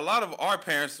had a lot of our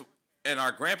parents and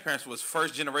our grandparents was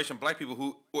first generation black people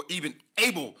who were even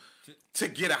able to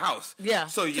get a house. Yeah.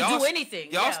 So to y'all do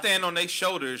anything. Y'all stand on their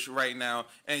shoulders right now,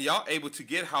 and y'all able to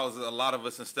get houses, a lot of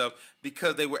us and stuff,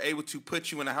 because they were able to put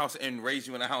you in a house and raise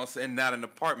you in a house and not an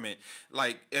apartment.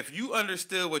 Like, if you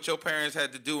understood what your parents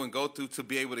had to do and go through to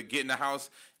be able to get in a house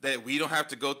that we don't have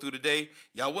to go through today,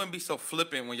 y'all wouldn't be so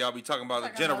flippant when y'all be talking about the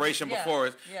generation before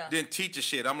us didn't teach us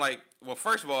shit. I'm like, well,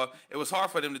 first of all, it was hard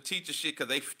for them to teach us shit because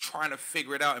they trying to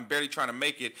figure it out and barely trying to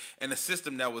make it. And the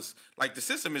system that was, the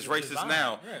system is racist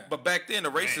now. Yeah. But back then,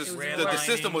 the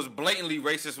system was blatantly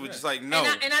racist, which is like, no.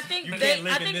 And I think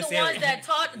the ones that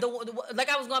taught,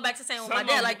 I was going back to saying with my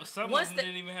dad, some of them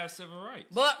didn't even have civil rights.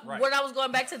 But what I was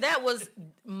going back to that was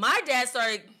my dad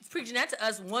started preaching that to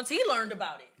us once he learned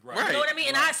about it. Right. You know what I mean?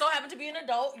 And I so happen to be an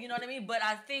adult, you know what I mean? But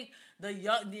I think the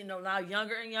young, now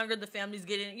younger and younger, the families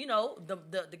getting,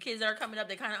 the kids that are coming up,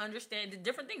 they kind of understand the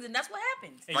different things, and that's what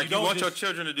happens. And you want your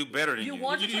children to do better than you.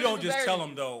 You don't just tell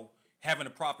them, though, having a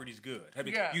property is good.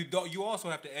 You also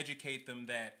have to educate them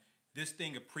that this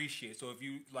thing appreciates. So if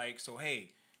you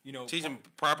hey, teach them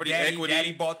property equity.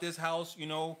 Daddy bought this house,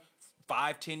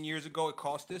 5-10 years ago, it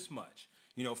cost this much.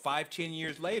 5-10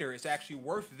 years later, it's actually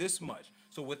worth this much.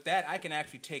 So with that, I can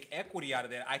actually take equity out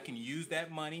of that. I can use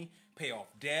that money, pay off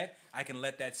debt. I can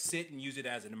let that sit and use it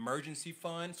as an emergency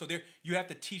fund. So there, you have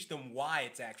to teach them why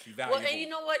it's actually valuable. Well, and you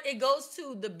know what? It goes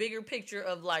to the bigger picture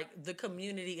of like the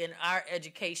community and our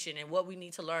education and what we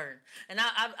need to learn. And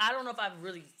I don't know if I've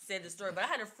really said this story, but I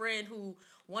had a friend who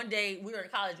one day we were in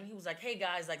college and he was like, "Hey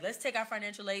guys, like let's take our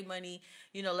financial aid money.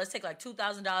 You know, let's take like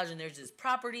 $2,000 and there's this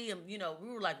property." And you know, we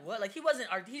were like, "What?" Like he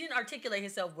didn't articulate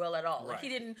himself well at all. Right. Like he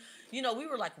didn't. You know, we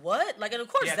were like, "What?" Like, and of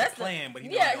course He had that's the plan, but he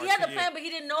he had the yeah. plan, but he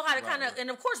didn't know how to Right, kind of. right. And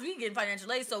of course, we getting financial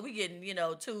aid, so we getting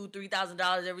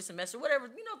 $2,000-$3,000 every semester, whatever.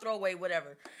 You know, throw away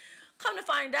whatever. Come to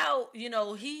find out, you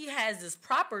know, he has this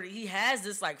property. He has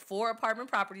this like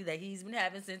 4-apartment property that he's been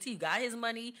having since he got his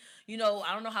money. You know,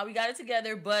 I don't know how we got it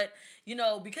together, but you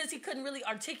know, because he couldn't really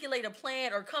articulate a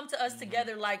plan or come to us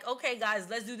together like, okay, guys,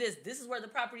 let's do this. This is where the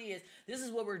property is. This is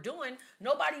what we're doing.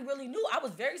 Nobody really knew. I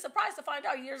was very surprised to find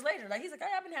out years later. Like he's like,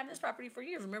 I've been having this property for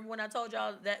years. Remember when I told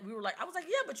y'all that we were like, I was like,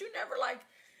 yeah, but you never like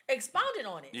expounded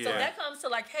on it. Yeah. So that comes to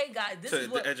like, hey guys, this To is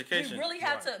the what education. we really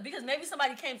have to, because maybe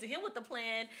somebody came to him with the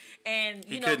plan and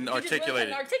He you know couldn't he just really articulate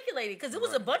couldn't it. articulate it because it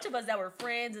was a bunch of us that were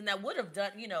friends and that would have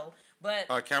done, you know, but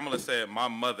Kamala said, my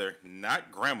mother,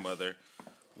 not grandmother,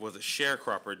 was a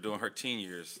sharecropper during her teen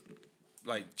years.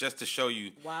 Like, just to show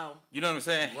you, wow. you know what I'm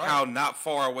saying? Right. How not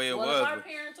far away it Well, was. if our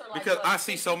parents are like, because what, I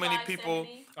see so many 65, people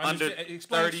 70? under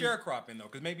Explain 30. sharecropping though,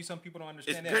 because maybe some people don't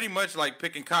understand It's that. pretty much like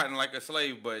picking cotton like a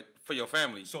slave, but for your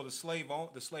family. So the slave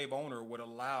owner would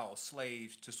allow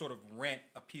slaves to sort of rent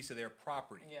a piece of their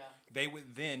property. Yeah. They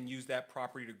would then use that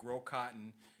property to grow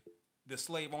cotton. The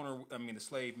slave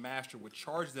master would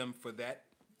charge them for that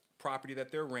property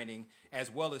that they're renting,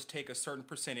 as well as take a certain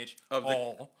percentage Of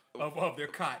the- of their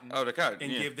cotton, Of the cotton,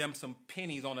 and yeah. give them some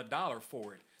pennies on a dollar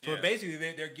for it. So Yeah. basically,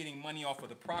 they're getting money off of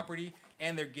the property,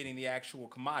 and they're getting the actual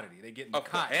commodity. They're getting the Of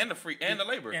course, cotton and the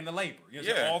labor. and the labor. You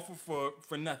know, Yeah. all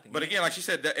for nothing. But again, like she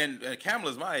said, that, and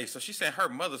Kamala's my age, so she said her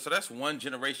mother. So that's one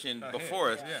generation Ahead,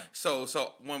 before us. yeah. So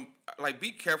when like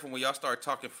be careful when y'all start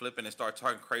talking flipping and start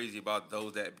talking crazy about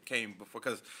those that came before,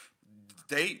 because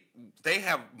they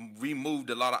have removed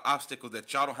a lot of obstacles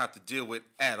that y'all don't have to deal with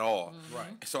at all. Right.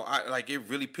 So it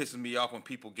really pisses me off when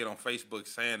people get on Facebook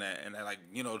saying that, and they're like,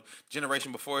 you know,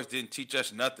 generation before us didn't teach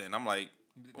us nothing. I'm like,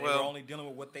 they were only dealing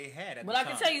with what they had at But the I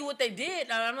time. can tell you what they did.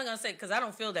 Now, I'm not gonna say because I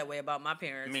don't feel that way about my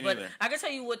parents. Me but neither. I can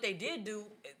tell you what they did do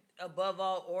above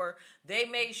all, or they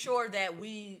made sure that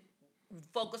we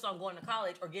focus on going to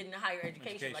college or getting a higher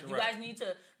education. Like you right. guys need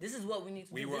to. This is what we need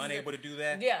to We do. were This is unable to do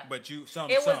that. Yeah. But some.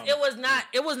 It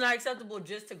was not acceptable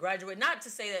just to graduate. Not to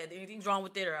say that anything's wrong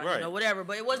with it or Right. you know whatever,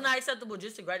 but it was not acceptable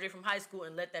just to graduate from high school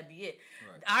and let that be it.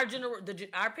 Right.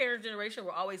 Our parents' generation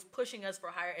were always pushing us for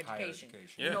higher education.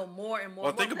 education. You know, more and more. well,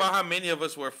 and more. think about how many of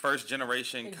us were first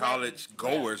generation Exactly. college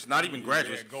goers, not even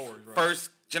graduates, goers, right.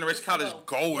 first generation Just college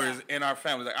go. goers Yeah. in our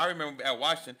family. Like I remember at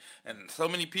Washington, and so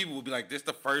many people would be like, "This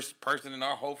the first person in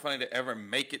our whole family to ever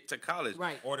make it to college."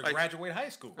 Right. Or to Like- graduate high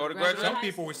school. Or to Graduate graduate. Some high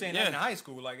people were saying Yeah. that in high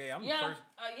school, like, "Hey, I'm Yeah, the first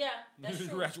that's to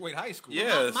true. graduate high school."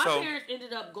 Yeah. My so parents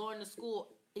ended up going to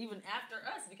school even after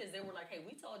us because they were like, "Hey,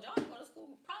 we told y'all to go to school.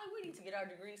 Probably we need to get our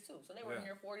degrees too." So they were in Yeah.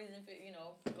 their 40s and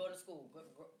go to school,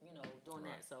 doing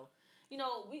that. So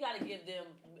we got to give them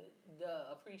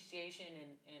the appreciation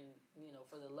and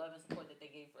for the love and support that they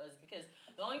gave for us because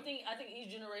the only thing I think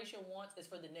each generation wants is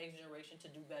for the next generation to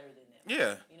do better than them.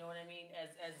 yeah. You know what I mean?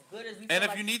 As good as we. And feel if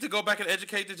like you need to go back and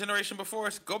educate the generation before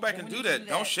us, go back Then and we do need to that. do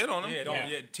Don't that. shit on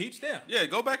them. Teach them. Yeah,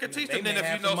 go back and teach They them. Then may if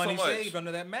have you know some money so much, saved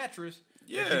under that mattress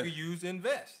Yeah. that you could use to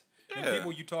invest. Yeah. The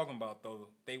people you talking about though,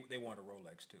 they want a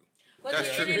Rolex too. But That's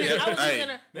yeah, true. and I was Hey. even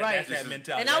gonna, That- right. That's that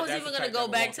mentality. And I was That's even the gonna type go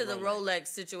that back want to the Rolex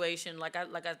situation. Like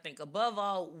I think above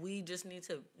all, we just need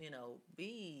to,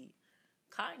 be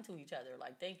kind to each other.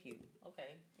 Like, thank you.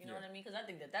 Okay. You know what I mean? Because I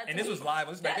think that's And this was live.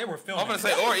 It was like they were filming. I'm gonna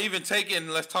say, or even take it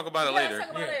and let's talk about it Yeah, later. let's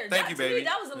talk about it later. Thank you, To me, baby.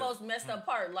 that was the most messed up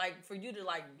part. Like for you to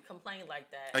complain like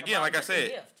that. Again, about like I just a said,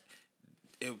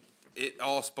 gift. It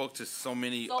all spoke to so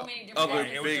many So many different other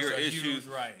things. It was bigger just a huge- issues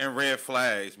right. and red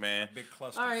flags, man. big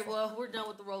cluster. All right. Well, we're done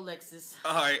with the Rolexes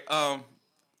All right, And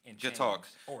good chains. talk.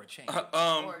 Or a chain.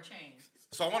 or a chain.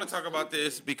 So I want to talk about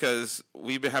this because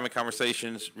we've been having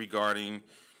conversations regarding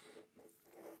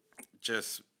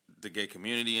just the gay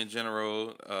community in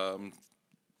general,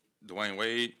 Dwayne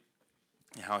Wade,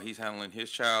 and how he's handling his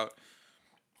child.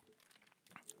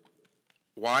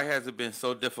 Why has it been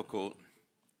so difficult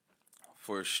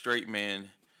for straight men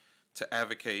to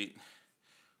advocate,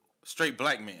 straight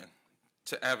black men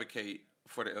to advocate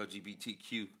for the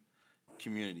LGBTQ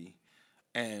community?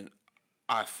 And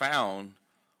I found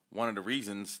one of the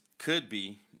reasons could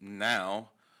be now,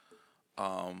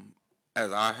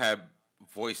 as I have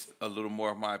voiced a little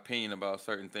more of my opinion about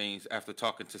certain things after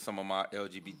talking to some of my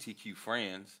LGBTQ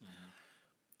friends.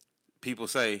 People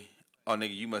say, "Oh,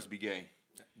 nigga, you must be gay."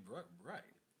 Right.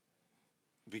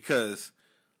 Because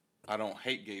I don't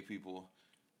hate gay people.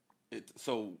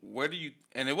 So where do you?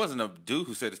 And it wasn't a dude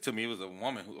who said this to me. It was a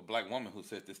black woman who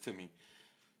said this to me.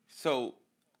 So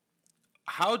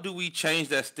how do we change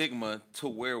that stigma to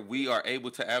where we are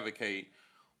able to advocate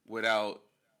without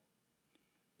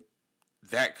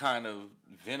that kind of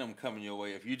venom coming your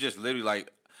way? If you just literally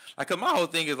like, 'cause my whole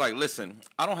thing is like, listen,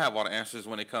 I don't have all the answers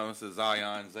when it comes to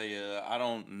Zion, Zaya. I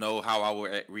don't know how I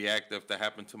would react if that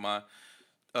happened to my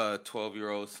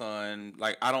 12-year-old son.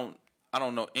 Like, I don't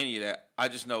know any of that. I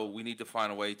just know we need to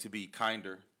find a way to be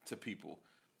kinder to people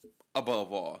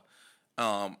above all.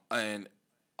 And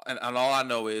all I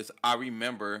know is I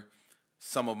remember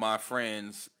some of my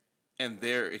friends and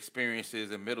their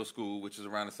experiences in middle school, which is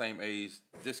around the same age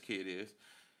this kid is.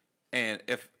 And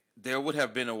if there would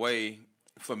have been a way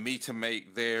for me to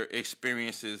make their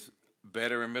experiences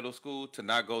better in middle school, to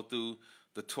not go through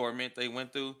the torment they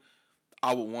went through,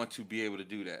 I would want to be able to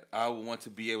do that. I would want to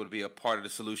be able to be a part of the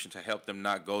solution to help them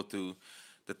not go through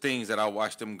the things that I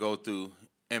watched them go through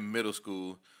in middle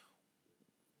school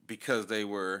because they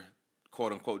were,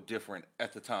 quote unquote, different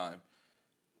at the time.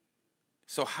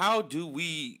 So how do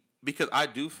we, because I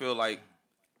do feel like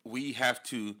we have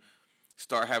to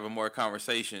start having more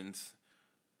conversations,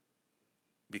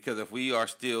 because if we are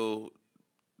still,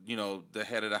 the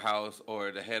head of the house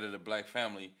or the head of the black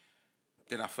family,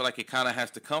 then I feel like it kind of has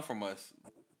to come from us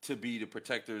to be the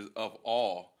protectors of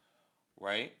all,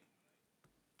 right?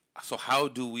 So how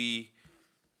do we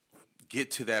get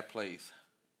to that place?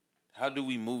 How do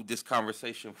we move this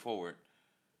conversation forward?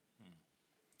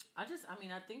 I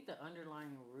think the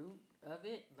underlying root of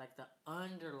it, like the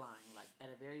underlying, like at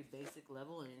a very basic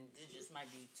level, and it just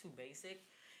might be too basic,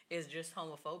 is just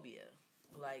homophobia.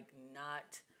 Like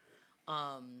not,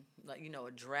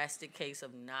 a drastic case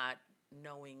of not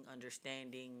knowing,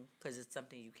 understanding, because it's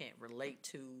something you can't relate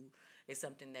to. It's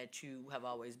something that you have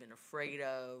always been afraid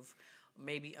of.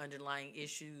 Maybe underlying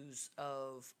issues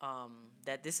of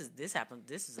that this happened.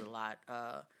 This is a lot.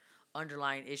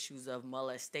 Underlying issues of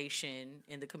molestation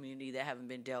in the community that haven't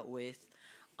been dealt with.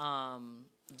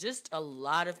 Just a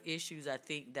lot of issues I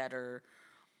think that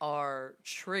are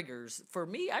triggers. For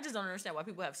me, I just don't understand why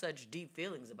people have such deep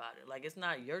feelings about it. Like, it's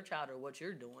not your child or what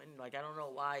you're doing. Like, I don't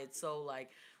know why it's so, like,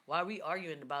 why are we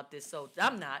arguing about this so...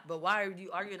 I'm not, but why are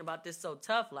you arguing about this so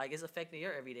tough? Like, it's affecting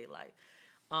your everyday life.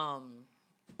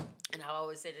 And I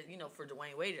always say that, for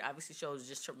Dwayne Wade, it obviously shows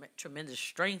just tremendous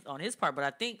strength on his part, but I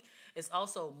think it's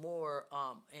also more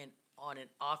on an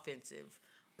offensive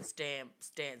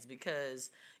stance because,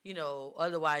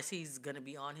 otherwise he's going to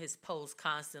be on his post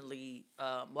constantly.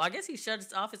 I guess he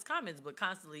shuts off his comments, but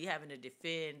constantly having to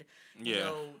defend,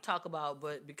 talk about.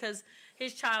 But because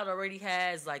his child already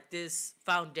has like this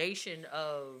foundation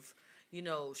of,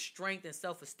 strength and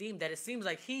self-esteem that it seems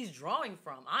like he's drawing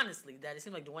from, honestly, that it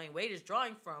seems like Dwayne Wade is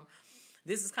drawing from.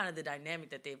 This is kind of the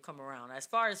dynamic that they've come around. As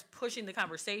far as pushing the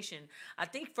conversation, I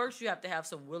think first you have to have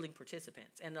some willing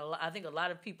participants. And I think a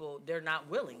lot of people, they're not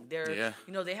willing.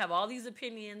 They have all these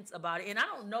opinions about it. And I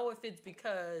don't know if it's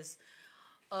because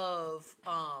of,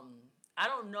 I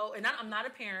don't know. And I'm not a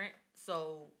parent,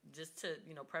 so just to,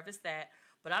 preface that.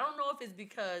 But I don't know if it's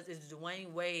because it's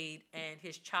Dwayne Wade and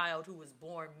his child who was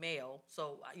born male.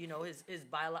 So, his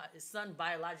son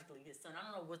biologically, his son. I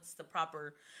don't know what's the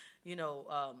proper,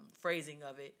 phrasing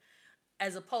of it.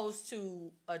 As opposed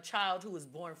to a child who was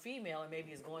born female and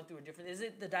maybe is going through a different... Is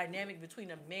it the dynamic between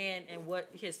a man and what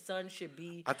his son should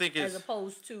be? I think as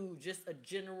opposed to just a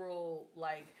general,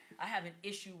 like, I have an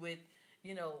issue with,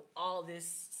 all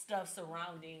this stuff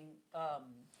surrounding...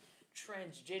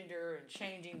 transgender and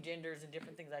changing genders and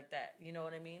different things like that. You know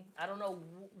what I mean? I don't know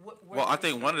well, I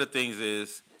think one of the things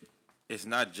is it's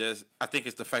not just... I think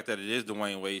it's the fact that it is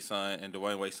Dwayne Wade's son, and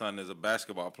Dwayne Wade's son is a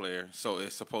basketball player. So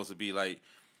it's supposed to be like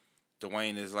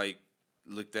Dwayne is like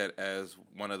looked at as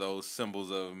one of those symbols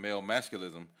of male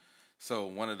masculism. So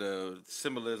one of the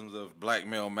symbolisms of black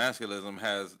male masculism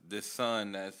has this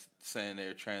son that's saying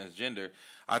they're transgender.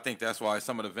 I think that's why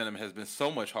some of the venom has been so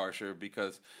much harsher,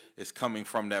 because it's coming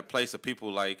from that place of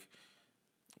people like,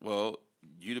 well,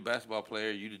 you the basketball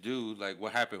player, you the dude, like,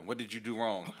 what happened? What did you do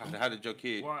wrong? How did your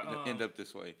kid end up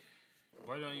this way?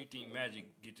 Why don't you think Magic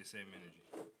get the same energy?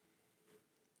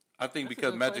 I think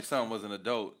because Magic's son was an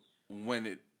adult when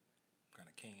it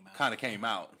kind of came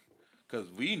out. Because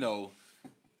we know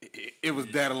it was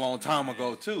that a long time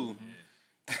ago, too.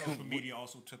 Yeah. Social media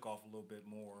also took off a little bit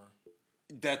more.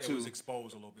 That too. It was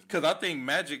exposed a little bit more. Because I think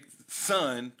Magic's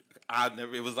son, I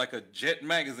never. It was like a Jet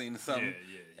magazine or something,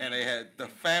 and they had the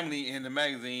family in the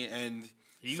magazine, and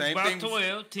he same was about thing.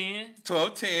 12, 10.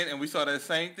 12, 10, and we saw that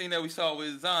same thing that we saw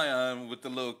with Zion with the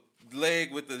little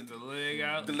leg with the leg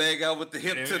out, with the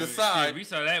hip to the side. Yeah, we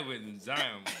saw that with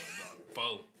Zion about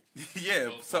 4.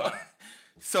 Yeah, so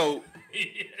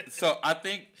I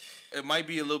think it might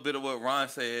be a little bit of what Ron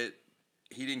said.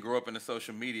 He didn't grow up in the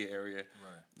social media area, right?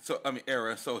 So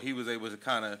era, so he was able to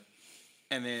kind of,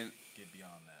 and then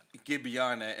get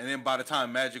beyond that, and then by the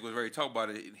time Magic was ready to talk about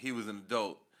it, he was an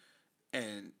adult,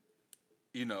 and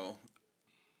you know,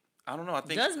 I don't know. I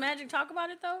think does Magic talk about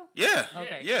it though? Yeah.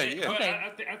 Okay. Yeah. Okay.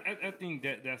 I think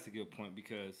that's a good point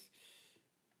because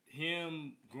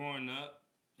him growing up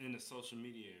in the social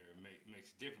media era makes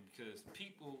it different because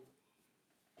people,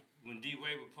 when D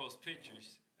Wade would post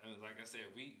pictures, like I said,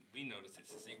 we noticed it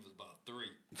since he was about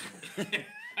 3.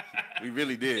 We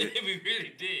really did. We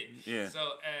really did. Yeah.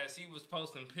 So as he was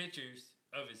posting pictures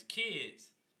of his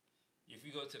kids, if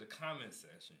you go to the comment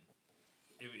section,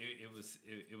 it was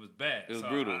bad. It was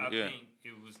brutal. I yeah. think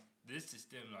it was. This is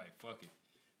them like fuck it.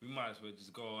 We might as well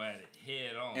just go at it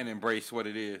head on and embrace what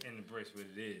it is.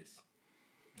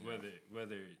 Whether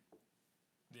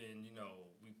then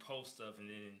we post stuff and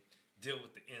then deal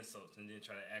with the insults and then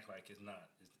try to act like it's not.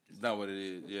 It's not what it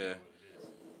is. Yeah.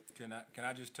 Can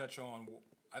I just touch on?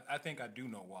 I think I do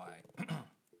know why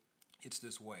it's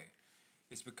this way.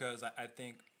 It's because I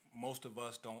think most of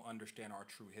us don't understand our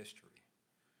true history.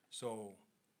 So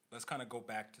let's kind of go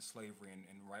back to slavery and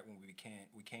right when we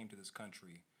came to this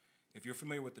country. If you're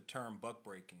familiar with the term buck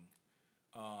breaking,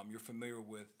 you're familiar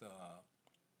with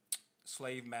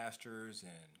slave masters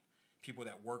and people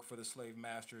that work for the slave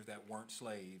masters that weren't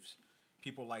slaves.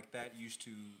 People like that used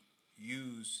to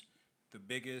use the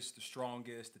biggest, the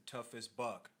strongest, the toughest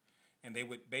buck, and they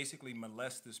would basically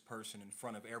molest this person in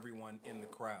front of everyone in the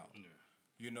crowd. Yeah.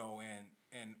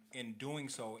 And in doing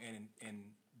so, and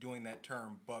in doing that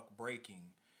term buck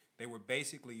breaking, they were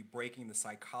basically breaking the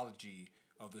psychology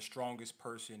of the strongest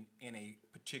person in a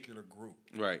particular group.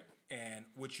 Right. And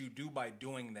what you do by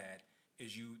doing that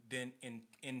is you then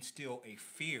instill a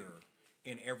fear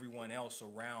in everyone else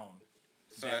around.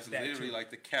 So that's literally like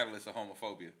the catalyst of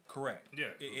homophobia. Correct.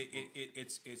 Yeah.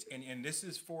 It's and this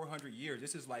is 400 years.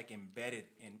 This is like embedded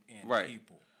in right.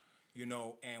 people.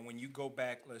 And when you go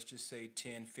back, let's just say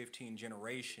 10, 15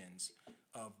 generations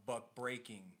of buck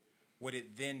breaking, what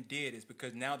it then did is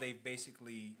because now they've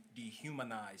basically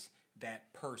dehumanized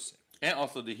that person. And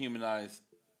also dehumanized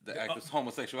the act of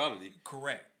homosexuality.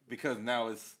 Correct. Because now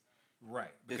it's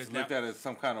right. Because it's looked at as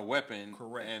some kind of weapon.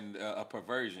 Correct. And a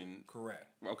perversion. Correct.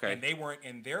 Okay. And they weren't,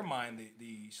 in their mind,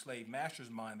 the slave master's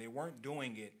mind, they weren't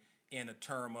doing it in a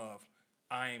term of,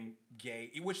 I'm gay,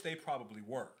 which they probably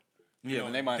were. Yeah,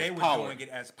 when they were power. doing it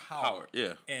as power.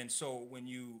 Yeah. And so when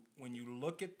you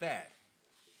look at that,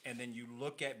 and then you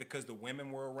look at, because the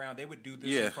women were around, they would do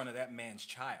this in front of that man's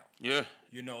child. Yeah.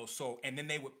 And then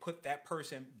they would put that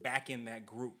person back in that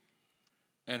group.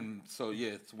 And so,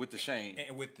 it's with the shame.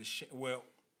 And with the well,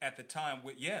 at the time,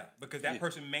 because that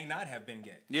person may not have been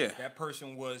gay. Yeah. That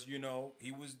person was,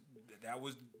 that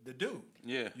was the dude.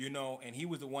 Yeah. And he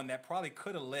was the one that probably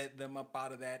could have led them up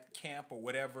out of that camp or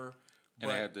whatever. And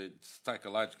they had to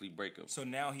psychologically break them. So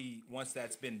now once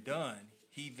that's been done,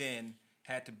 he then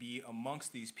had to be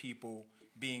amongst these people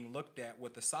being looked at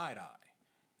with a side eye.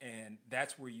 And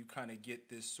that's where you kind of get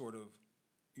this sort of,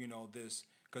 this,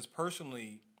 because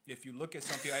personally, if you look at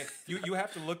some people, you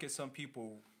have to look at some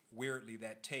people weirdly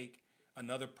that take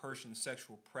another person's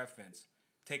sexual preference,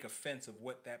 take offense of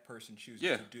what that person chooses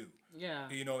to do. Yeah.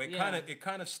 It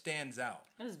kind of stands out.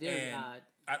 That's very odd.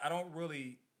 I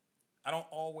don't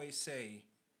always say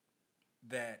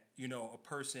that, a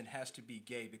person has to be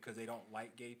gay because they don't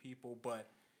like gay people,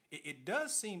 but it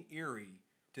does seem eerie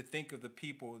to think of the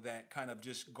people that kind of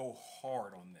just go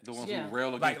hard on this. The ones who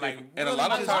rail against like and a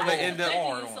lot of times they end up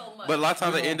hard on. But a lot of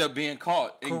times they end up being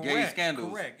caught in gay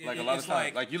scandals. Correct. Like a lot of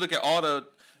times. Like you look at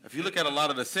if you look at a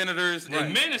lot of the senators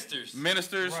and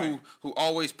ministers who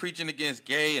always preaching against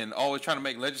gay and always trying to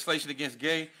make legislation against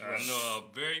gay. I know a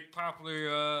very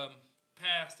popular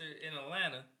pastor in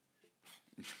Atlanta.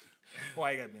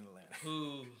 Why you gotta be in Atlanta?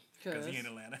 Who? Because he's in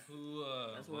Atlanta. Who?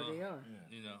 That's where they are.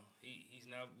 He's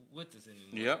not with us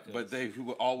anymore. Yep, but who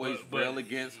will always rail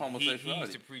against homosexuality. He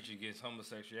used to preach against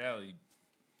homosexuality,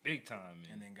 big time,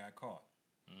 man. And then got caught.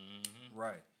 Mm-hmm.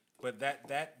 Right, but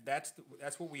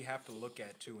that's what we have to look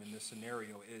at too in this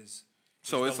scenario is it's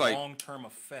the like long-term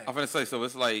effect. I'm gonna say so.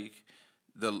 It's like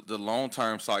the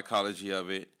long-term psychology of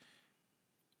it,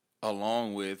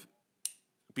 along with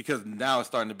because now it's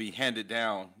starting to be handed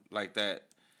down like that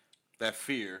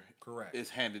fear Correct. is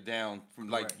handed down from,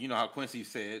 like, Correct. you know how Quincy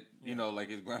said, you know, like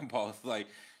his grandpa's like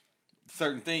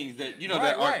certain things that, you know,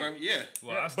 Right, that right. are, yeah.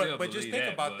 Well, I still but just believe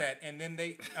think about but- that. And then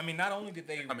they, I mean, not only did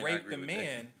they I rape agree the with that.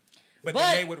 men, but But-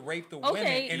 then they would rape the women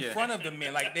okay. in Yeah. front of the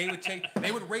men. Like they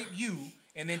would rape you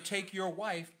and then take your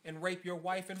wife and rape your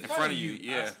wife in front front of of you,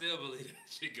 you. I yeah. still believe that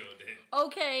shit go down.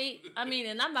 Okay, I mean,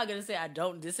 and I'm not gonna say I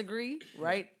don't disagree,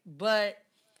 right? But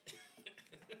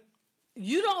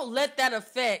you don't let that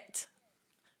affect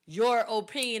your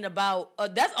opinion about.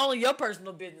 That's only your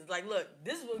personal business. Like, look,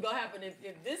 this is what's gonna happen if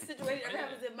this situation ever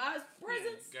happens in my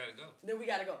presence. Gotta go. Then we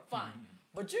gotta go. Fine.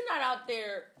 But you're not out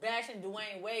there bashing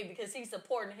Dwayne Wade because he's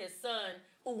supporting his son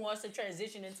who wants to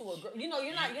transition into a girl. You know,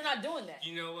 you're not doing that.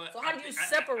 You know what? So how do you I-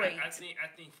 separate? I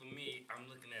think for me, I'm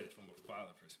looking at it from a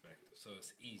father perspective, so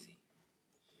it's easy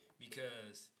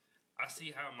because I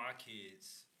see how my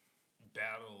kids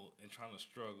battle and trying to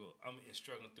struggle.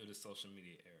 Struggling through the social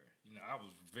media era. You know, I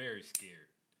was very scared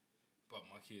about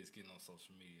my kids getting on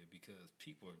social media because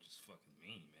people are just fucking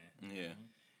mean, man. Yeah.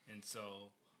 And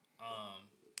so, I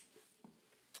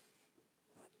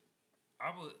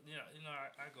would,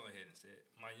 I go ahead and say it.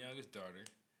 My youngest daughter,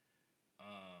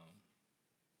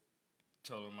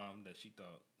 told her mom that she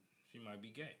thought she might be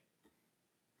gay,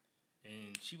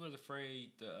 and she was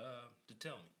afraid to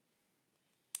tell me.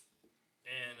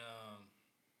 And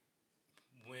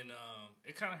when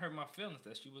it kind of hurt my feelings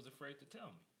that she was afraid to tell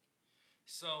me.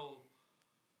 So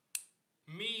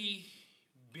me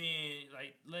being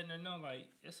like letting her know like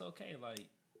it's okay, like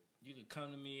you can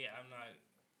come to me. I'm not.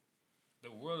 The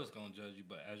world is gonna judge you,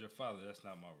 but as your father, that's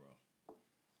not my role.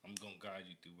 I'm gonna guide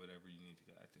you through whatever you need to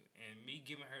guide through. And me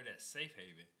giving her that safe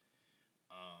haven,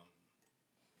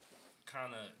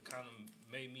 kind of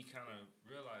made me kind of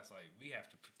realize like we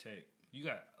have to protect.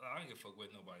 I don't give a fuck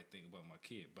what nobody think about my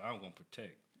kid, but I'm gonna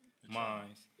protect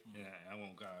mine, and I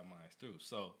won't guide mine through.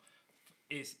 So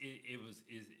it's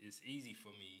easy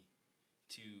for me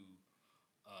to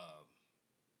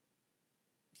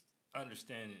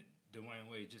understand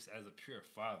Dwayne Wade just as a pure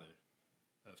father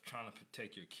of trying to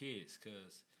protect your kids,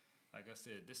 because like I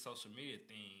said, this social media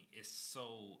thing is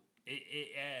so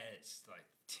it adds like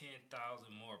 10,000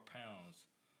 more pounds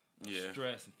of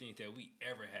stress and things that we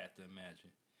ever had to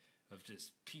imagine, of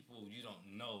just people you don't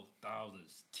know,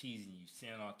 thousands teasing you,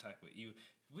 saying all type of evil.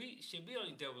 We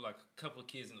only dealt with like a couple of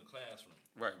kids in the classroom.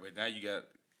 Right, but now you got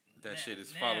that shit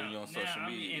is following you on social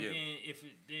media.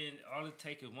 Then all it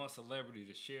takes is one celebrity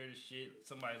to share the shit,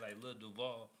 somebody like Lil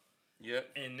Duval. Yep.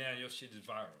 And now your shit is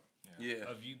viral. Yeah.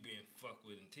 Of you being fucked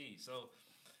with and teased. So,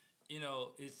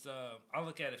 it's I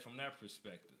look at it from that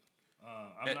perspective.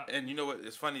 And you know what?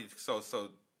 It's funny. So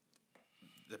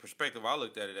the perspective I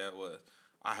looked at it at was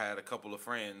I had a couple of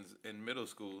friends in middle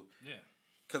school. Yeah.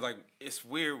 Cause like it's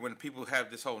weird when people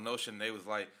have this whole notion. They was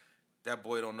like, that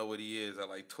boy don't know what he is at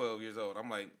like 12 years old. I'm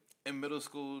like, in middle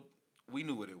school, we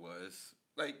knew what it was.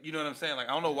 Like, you know what I'm saying? Like,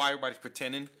 I don't know why everybody's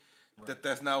pretending that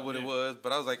that's not what it was.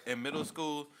 But I was like, in middle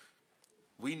school,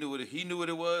 we knew what he knew what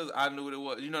it was. I knew what it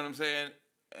was. You know what I'm saying?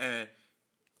 And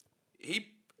he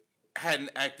hadn't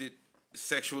acted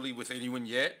sexually with anyone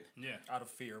yet. Yeah, out of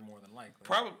fear, more than likely.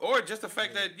 Probably, or just the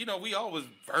fact that we all was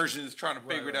virgins trying to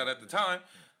figure it out at the time.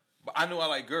 But I knew I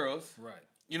liked girls. Right.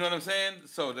 You know what I'm saying?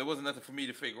 So there wasn't nothing for me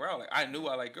to figure out. Like, I knew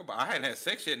I liked girls, but I hadn't had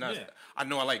sex yet. And I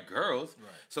know I like girls. Right.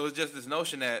 So it's just this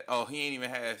notion that, oh, he ain't even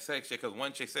had sex yet. Because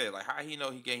one chick said, like, how he know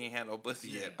he ain't had no pussy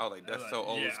yet? I was like, that's so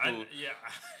old school.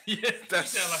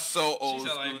 That's so old school. She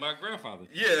sound like my grandfather.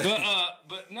 Yeah.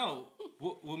 But no,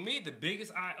 with me, the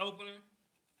biggest eye opener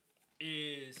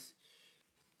is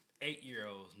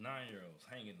 8-year-olds, 9-year-olds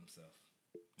hanging themselves.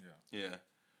 Yeah.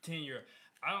 10-year.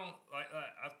 I don't like.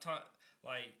 I've taught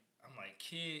like. I'm like,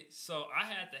 kids. So I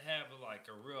had to have a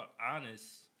real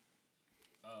honest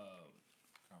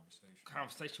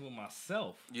conversation with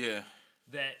myself. Yeah.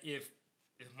 That if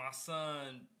my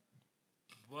son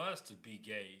was to be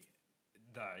gay,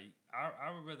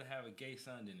 I would rather have a gay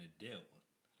son than a dead one.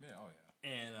 Yeah. Oh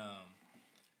yeah.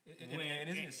 And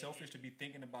isn't it selfish to be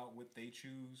thinking about what they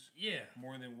choose? Yeah.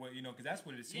 More than what because that's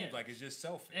what it seems like. It's just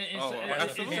selfish. So when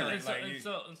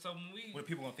what are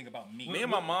people gonna think about me? Me and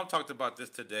my mom talked about this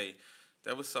today.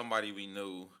 There was somebody we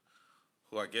knew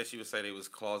who I guess you would say they was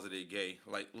closeted gay,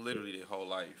 like literally their whole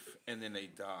life, and then they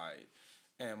died.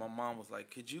 And my mom was like,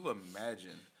 "Could you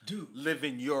imagine,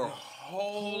 living your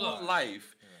whole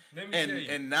life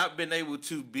and not being able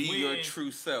to be your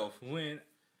true self?" When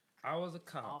I was a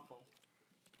cop.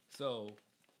 So,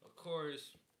 of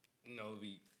course,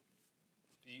 we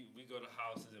go to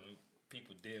houses and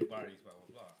people dead bodies, blah blah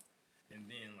blah, and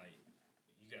then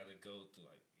you gotta go to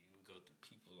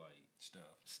people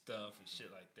stuff and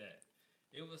shit like that.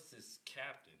 It was this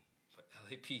captain for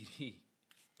LAPD.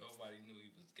 Nobody knew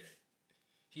he was gay.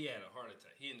 He had a heart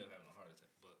attack. He ended up having a heart attack,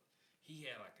 but he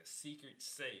had like a secret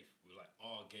safe with like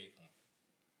all gay porn.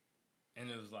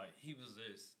 And it was like he was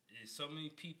this. So many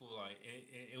people like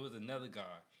it was another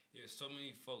guy. There's so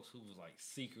many folks who was like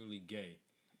secretly gay,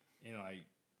 and like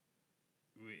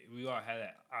we all had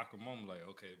that awkward moment. Like,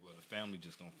 okay, well the family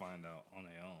just gonna find out on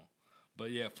their own.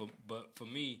 But yeah, for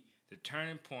me, the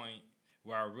turning point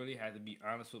where I really had to be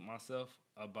honest with myself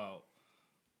about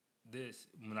this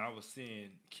when I was seeing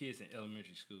kids in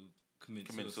elementary school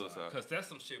commit suicide. Because that's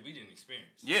some shit we didn't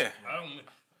experience. Yeah. I don't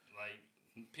like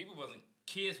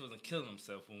kids wasn't killing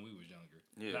themselves when we was younger.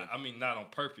 Yeah. Not on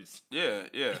purpose. Yeah.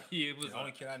 It was the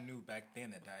only kid I knew back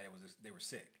then that died they were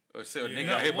sick. Or so nigga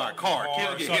got hit by a car.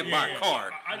 Kids get hit by a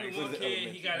car. I knew one kid,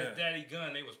 he got his daddy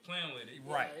gun. They was playing with it.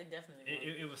 Right. Yeah, it definitely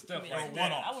It was stuff Or like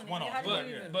that.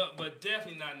 one-off. But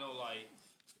definitely not no like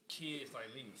kids like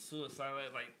leaving suicide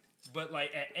but like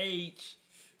at age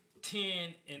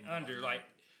 10 and under like.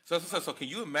 So can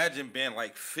you imagine being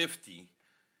like 50?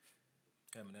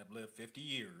 Having lived 50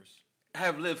 years.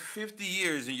 Have lived 50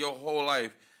 years in your whole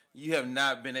life, you have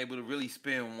not been able to really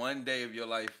spend one day of your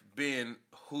life being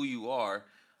who you are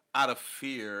out of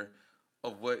fear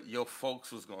of what your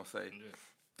folks was gonna say. Yeah.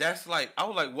 That's like, I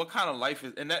was like, what kind of life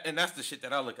is, and that's the shit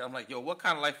that I look at. I'm like, yo, what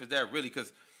kind of life is that really?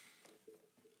 Because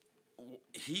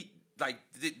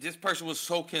this person was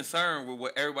so concerned with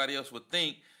what everybody else would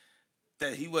think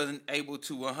that he wasn't able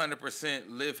to 100%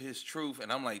 live his truth.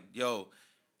 And I'm like, yo,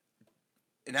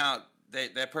 now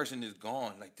that person is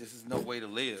gone. Like, this is no way to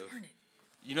live.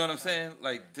 You know what I'm saying?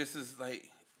 Like, this is like,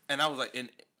 and I was like, and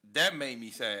that made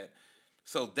me sad.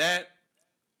 So that,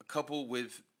 coupled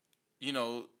with,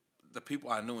 the people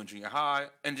I knew in junior high,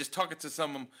 and just talking to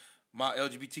some of my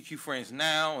LGBTQ friends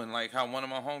now, and like how one of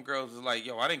my homegirls was like,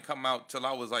 yo, I didn't come out till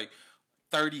I was like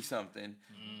 30-something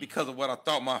because of what I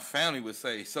thought my family would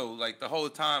say. So like the whole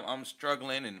time I'm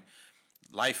struggling and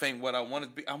life ain't what I wanted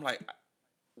to be. I'm like,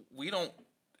 we don't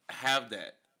have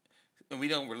that, and we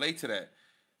don't relate to that.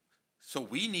 So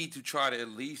we need to try to at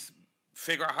least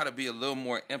figure out how to be a little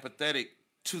more empathetic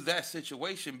to that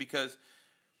situation, because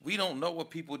we don't know what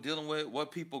people dealing with,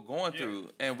 what people going through,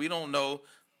 and we don't know.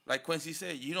 Like Quincy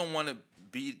said, you don't want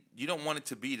it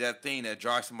to be that thing that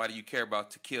drives somebody you care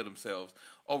about to kill themselves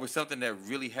over something that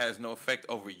really has no effect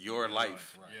over your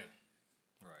life. Right.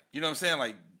 Yeah. Right. You know what I'm saying?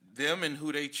 Like them and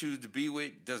who they choose to be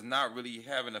with does not really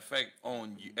have an effect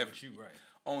on you.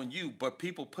 On you, but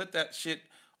people put that shit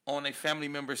on their family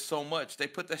members so much. They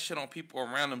put that shit on people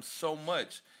around them so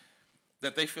much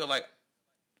that they feel like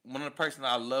one of the person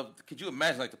I love. Could you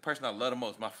imagine, like, the person I love the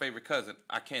most, my favorite cousin?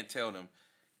 I can't tell them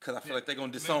because I feel like they're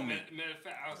gonna disown me. Matter of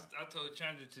fact, I told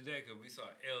Chandra today because we saw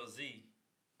LZ.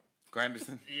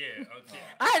 Granderson. Yeah.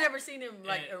 I had never seen him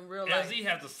like in real life. LZ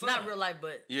has a son. Not real life,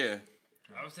 but yeah.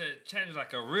 I was saying Chandra's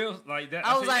like a real like that.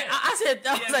 I was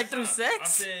like through sex. I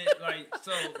said like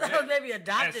so. That was maybe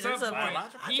adopted or something.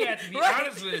 He had to be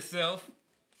honest with himself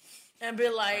and be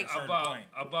like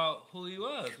about who he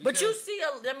was. But you see,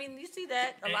 you see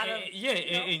that a lot of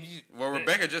well,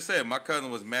 Rebecca just said my cousin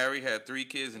was married, had 3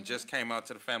 kids, and just came out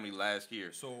to the family last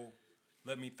year. So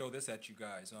let me throw this at you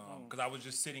guys, because I was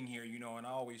just sitting here, and I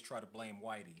always try to blame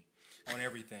Whitey on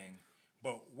everything.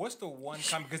 But what's the one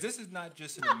time, because this is not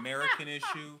just an American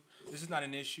issue, this is not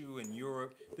an issue in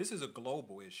Europe, this is a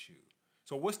global issue.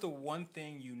 So what's the one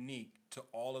thing unique to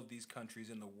all of these countries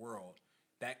in the world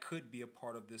that could be a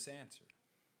part of this answer?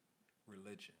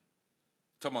 Religion.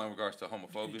 Talking about in regards to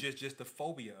homophobia? Just the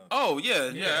phobia of it. Oh, yeah,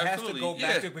 It has to go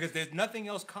back to, because there's nothing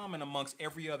else common amongst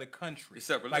every other country.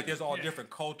 Except religion. Like there's all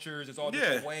different cultures, there's all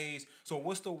different ways. So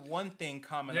what's the one thing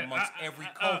common amongst every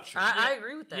culture? I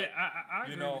agree with that. Yeah, I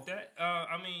agree with that.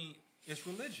 It's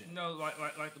religion.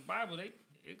 Like the Bible,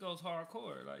 it goes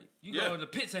hardcore. Like you go in the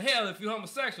pits of hell if you're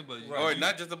homosexual, but or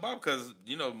not just the Bible, because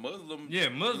Muslims. Yeah,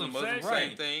 Muslims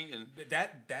same thing. And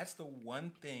that's the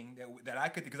one thing that I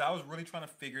could, because I was really trying to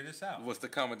figure this out. What's the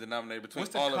common denominator between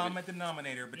What's the all common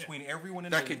denominator between everyone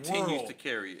in that the continues world to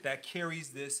carry it, that carries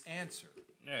this answer?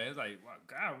 Yeah, it's like, wow,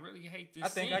 God, I really hate this. I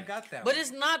think I got that. But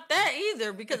it's not that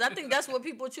either, because I think that's what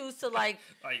people choose to like.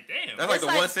 Like, damn. That's like the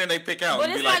one sin they pick out.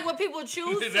 But it's like what people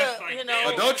choose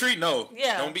to, adultery, no.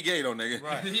 Yeah. Don't be gay, though, nigga.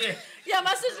 Right. Yeah,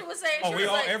 my sister was saying.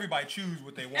 Everybody choose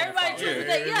what they want. Everybody choose what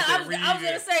they. Yeah, I was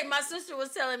gonna say. My sister was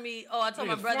telling me. Oh, I told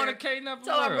my brother.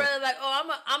 Like,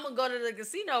 oh, I'm gonna go to the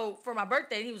casino for my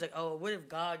birthday. And he was like, oh, what if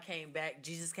God came back,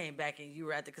 Jesus came back, and you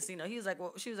were at the casino? He was like,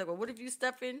 well, she was like, well, what if you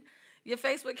stuff in your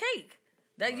face with cake?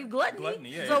 That you gluttony?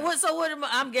 Yeah, so what am I?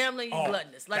 I'm gambling. You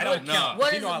gluttonous? Like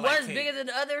what is bigger than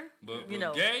the other? But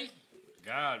gay?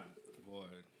 God, boy.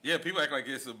 Yeah, people act like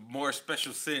it's a more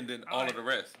special sin than all of the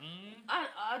rest.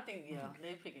 I think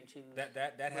they pick and choose.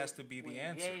 That has to be the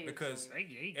answer gay because They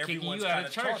kicking everyone's you out kinda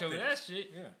of church taught over that this.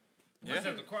 shit. Yeah.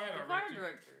 Except the choir The choir director.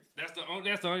 directors.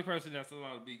 That's the only person that's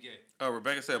allowed to be gay.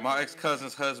 Rebecca said, my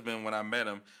ex-cousin's husband, when I met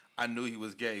him, I knew he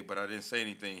was gay, but I didn't say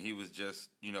anything. He was just,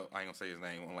 I ain't gonna say his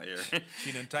name on the air.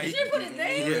 She done typed Did you it. put his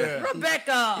name? Yeah.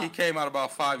 Rebecca. He came out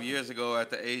about 5 years ago at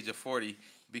the age of 40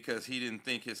 because he didn't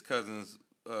think his cousins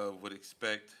would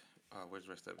expect. Where's the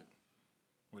rest of it?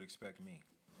 Would expect me.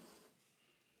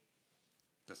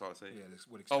 That's all I say. Yeah, this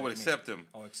would expect would accept me. him.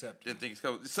 Oh, accept. Didn't think his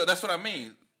cousins. So that's what I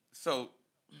mean. So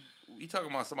you talking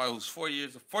about somebody who's 40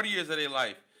 years of their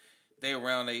life, they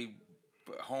around they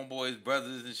homeboys,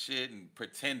 brothers and shit, and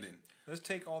pretending. Let's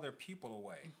take all their people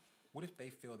away. What if they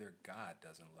feel their God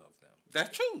doesn't love them?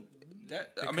 That's true.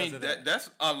 Because of that. That's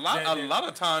a lot. A lot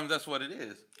of times, that's what it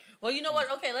is. Well, you know what?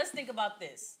 Okay, let's think about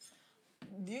this.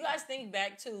 Do you guys think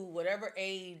back to whatever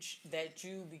age that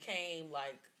you became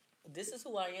like, this is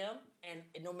who I am, and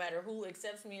no matter who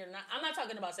accepts me or not? I'm not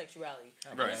talking about sexuality.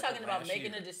 Right. I'm just talking about Last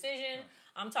making year. a decision.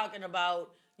 I'm talking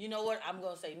about, you know what? I'm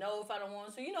going to say no if I don't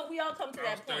want to. You know, we all come to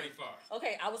I was that point. 35.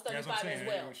 Okay, I was That's what I'm 35 as saying.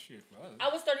 well. Hey, shit, well, I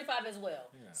was 35 as well.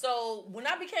 Yeah. So when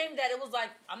I became that, it was like,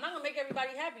 I'm not going to make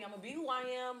everybody happy. I'm going to be who I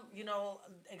am,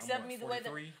 accept what, me the way that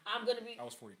 43? I'm going to be. I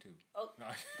was 42. Oh, No.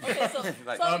 okay, so,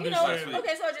 Like, so I'm you just know, saying.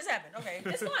 okay, so it just happened. Okay,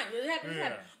 it's fine. It happened. It Yeah.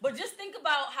 happened. But just think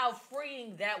about how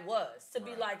freeing that was to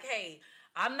be like, hey,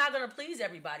 I'm not gonna please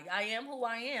everybody. I am who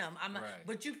I am. I'm not, Right.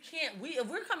 but you can't. If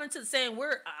we're coming to saying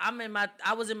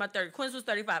I was in my 30. Quince was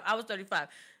 35. I was 35.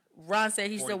 Ron said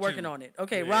he's still 42. working on it.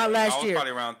 Okay, Yeah. Ron I last was year.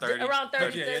 probably around 30. Around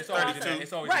 30. Yeah, it's 30, always awesome.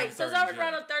 it's always Right, in the so it's 30s, always yeah.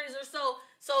 around the 30s or so.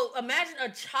 So imagine a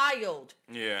child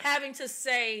Yeah. having to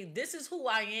say, this is who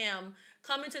I am,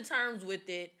 coming to terms with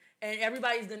it, and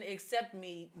everybody's going to accept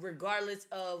me regardless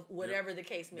of whatever the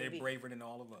case may They're be. braver than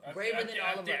all of us. Braver than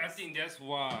all of I us. think that's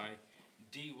why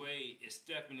D Wade is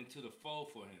stepping into the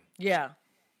fold for him. Yeah.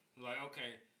 Like,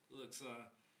 okay, look, son,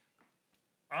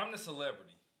 I'm the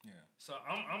celebrity, Yeah. so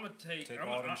I'm gonna take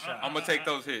all them shots. I'm gonna take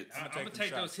those hits. I'm I'ma gonna take take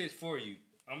them those shots. hits for you.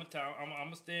 I'm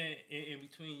gonna stand in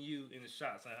between you and the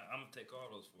shots. I'm gonna take all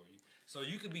those for you, so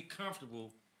you can be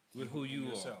comfortable with who you are.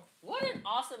 yourself. What an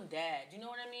awesome dad. You know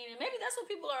what I mean? And maybe that's what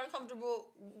people are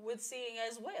uncomfortable with seeing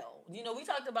as well. You know, we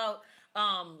talked about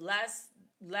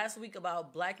last week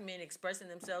about black men expressing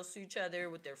themselves to each other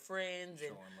with their friends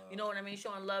and Showing love. you know what I mean,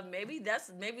 showing love. Maybe that's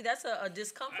a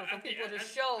discomfort for people to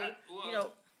show.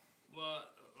 Well,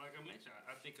 like I mentioned,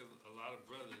 I think a lot of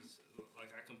brothers,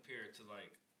 like I compare it to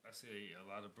like I say, a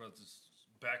lot of brothers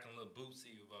back on Lil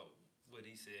Bootsy about what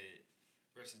he said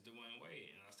versus Dwayne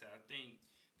Wade, and I said I think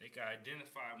they can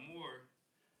identify more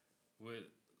with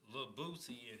Lil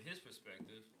Bootsy and his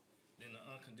perspective than the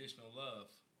unconditional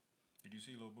love. Did you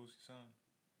see Lil Boosie's son?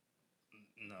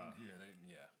 Nah.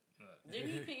 Yeah. Didn't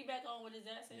he piggyback on what his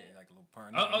dad said? Yeah, like a little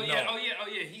pun. Oh yeah.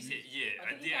 He said, yeah. I I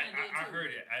think he did. kinda did I too. heard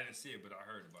it. I didn't see it, but I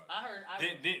heard about it. I heard. Then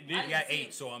I He didn't got see 8,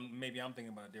 it. so maybe I'm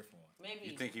thinking about a different one.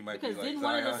 Maybe You think he might because be like didn't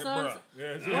one of the Zion?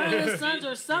 sons, one of the sons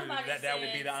or somebody That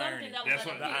would be the said irony. something that That's was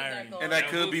what gonna the piggyback irony. on And it. that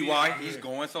could be would be why irony. he's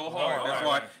going so hard. Right, That's right,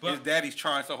 why right. his daddy's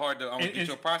trying so hard to get and-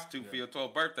 you a prostitute for your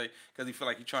 12th birthday because he feel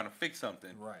like he's trying to fix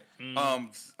something. Right.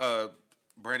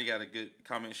 Brandy got a good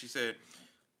comment. She said,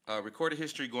 recorded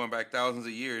history going back thousands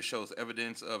of years shows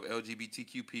evidence of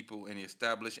LGBTQ people in the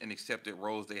established and accepted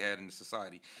roles they had in the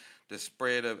society. The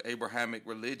spread of Abrahamic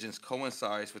religions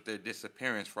coincides with their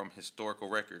disappearance from historical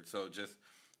records. So just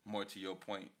more to your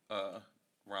point,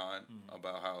 Ron,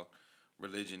 about how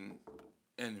religion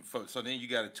so then you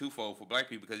got a twofold for black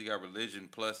people because you got religion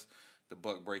plus the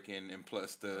buck breaking and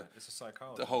plus It's a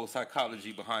psychology. the whole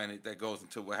psychology behind it that goes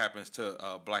into what happens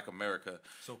to Black America.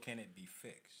 So can it be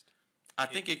fixed? I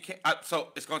think it can. So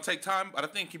it's gonna take time, but I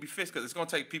think it can be fixed because it's gonna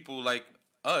take people like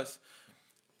us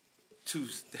to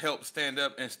help stand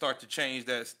up and start to change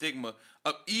that stigma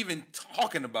of even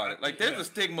talking about it. Like there's a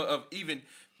stigma of even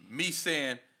me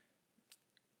saying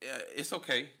it's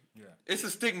okay. Yeah. It's a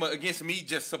stigma against me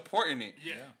just supporting it.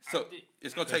 Yeah. So I think-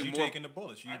 it's gonna Because take you more. taking the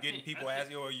bullets. You're I getting think- people I as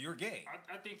think- you're gay.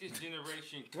 I think this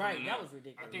generation Right, coming that up, was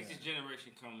ridiculous. I think this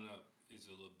generation coming up is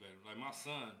a little better. Like my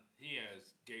son, he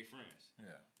has gay friends, Yeah.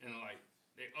 and like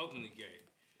they openly gay.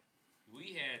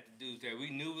 We had the dudes that we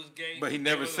knew was gay, But he they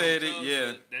never was on said it, drugs,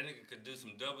 yeah. but that nigga could do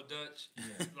some double dutch,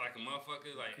 like a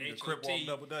motherfucker, like The crip walk HOT.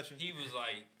 double dutching. He was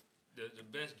like the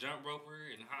best jump roper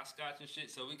and hopscotch and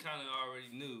shit. So we kind of already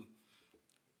knew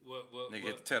what Nigga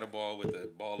hit the tether ball with the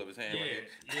ball of his hand.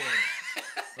 yeah,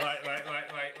 Right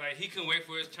yeah. like he couldn't wait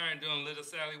for his turn doing Little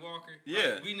Sally Walker. Like,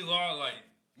 Yeah. we knew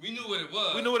what it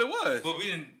was. We knew what it was. but we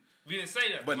didn't. We didn't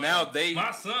say that. But now they.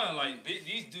 My son, like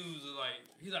these dudes are like,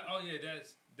 he's like, oh yeah,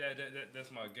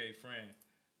 that's my gay friend.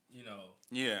 You know.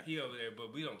 Yeah. He over there,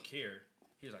 but we don't care.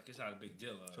 He's like, it's not a big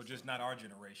deal. So just not our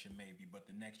generation, maybe, but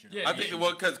the next generation. I think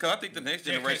because I think the next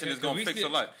generation is gonna fix a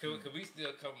lot. Cause we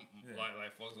still come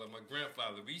like folks like my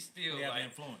grandfather. We still have like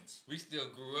influence. We still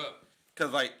grew up.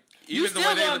 Cause like you even still the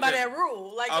way they going look by at, that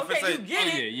rule. Like okay, you get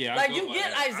it. Yeah, like you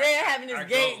get Isaiah having his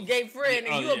gay friend,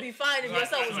 and you'll be fine if your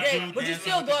son was gay. But you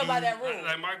still going by that rule.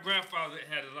 Like my grandfather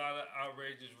had a lot of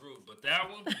outrageous rules, but that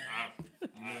one,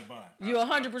 you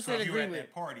 100% agree with.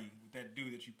 That party with that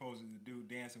dude that you posed as the dude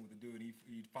dancing with the dude,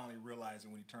 he finally realized it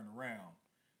when he turned around.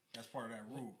 That's part of that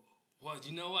rule. Well,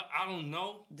 you know what? I don't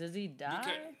know. Does he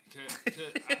die?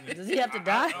 Does he have to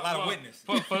die? A lot of witnesses.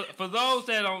 For those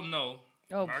that don't know,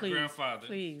 my please, grandfather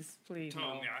please told me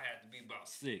I had to be about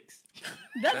 6.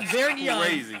 That's very young.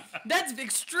 Crazy. That's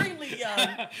extremely young.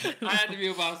 I had to be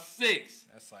about 6.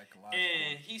 That's psychological.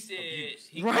 And he said, abuse.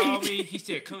 Called me, he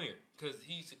said, come here. Because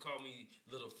he used to call me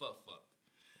little fuck.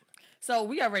 So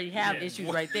we already have issues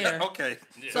right there. Okay.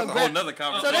 So that's a whole nother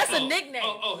conversation. So that's a nickname.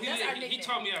 He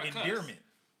taught me how to cuss. Endearment.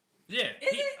 Yeah.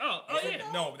 Is it? Oh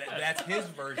yeah. No, that's his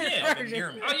version of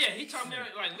endearment. Oh yeah, he taught me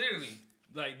like literally,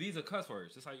 like these are cuss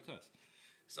words. That's how you cuss.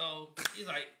 So he's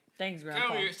like, thanks, Grandpa.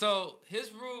 come here. So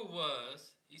his rule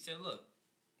was, he said, look,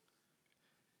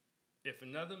 if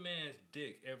another man's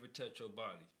dick ever touch your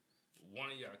body,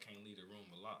 one of y'all can't leave the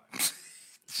room alive.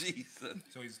 Jesus.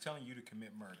 So he's telling you to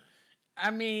commit murder.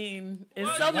 I mean, in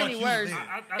so many words.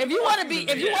 I If you want to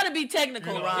be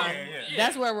technical, Ron,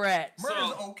 that's where we're at.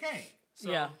 Murder's okay.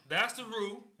 So that's the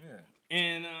rule. Yeah.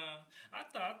 And I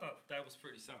thought that was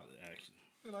pretty solid, actually.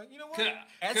 You're like, you know what?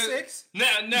 At 6.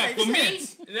 Now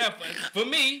for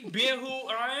me, being who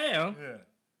I am,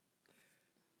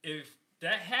 if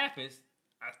that happens,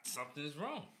 something is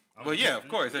wrong. Well, yeah, of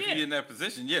course. If you're in that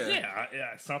position,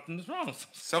 yeah, something is wrong.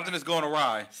 Something is going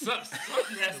awry. Something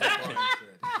has happened.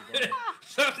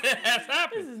 Something has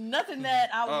happened. This is nothing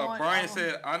that I want. Brian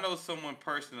said, I know someone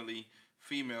personally,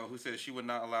 female, who says she would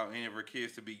not allow any of her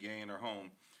kids to be gay in her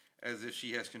home, as if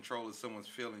she has control of someone's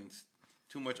feelings.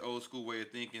 Too much old school way of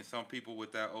thinking. Some people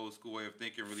with that old school way of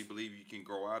thinking really believe you can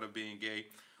grow out of being gay,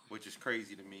 which is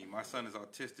crazy to me. My son is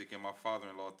autistic, and my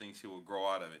father-in-law thinks he will grow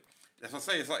out of it. That's what I'm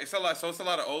saying. It's a lot. So it's a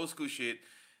lot of old school shit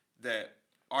that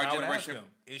our generation.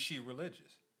 Is she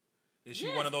religious? Is she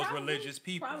one of those religious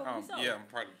people? So. Yeah, I'm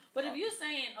probably. But if you're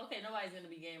saying, okay, nobody's gonna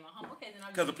be gay in my home, okay, then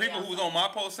I'm. Because the people who was on my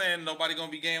post saying nobody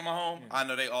gonna be gay in my home, I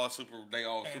know they all super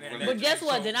religious. But guess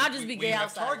what? Then I'll just be gay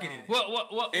outside.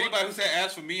 What? Anybody who said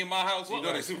ask for me in my house, you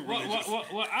know they super religious.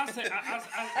 What I say, I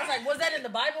was like, was that in the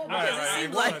Bible? Because it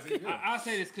seems like. I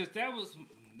say this because that was.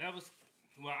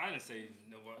 Well, I didn't say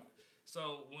you know what.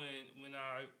 So when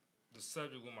the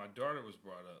subject when my daughter was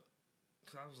brought up,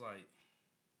 because I was like,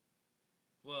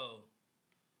 well.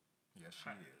 Yes, she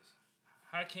is.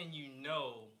 How can you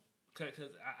know?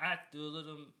 Because I had to do a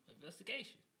little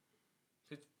investigation.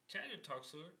 Because Chatter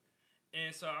talks to her.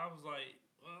 And so I was like,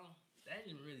 well, that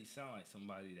didn't really sound like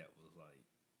somebody that was like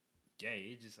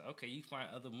gay. It just, okay, you find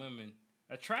other women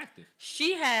attractive.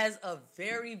 She has a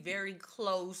very, very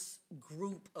close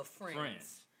group of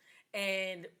friends.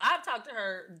 And I've talked to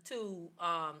her too,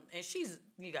 and she's,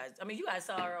 you guys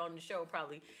saw her on the show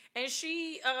probably. And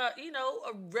she, a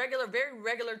very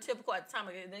regular, typical at the time.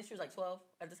 I think she was like 12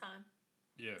 at the time.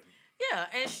 Yeah. Yeah,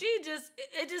 and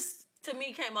it just, to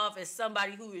me, came off as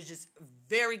somebody who is just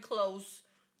very close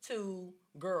to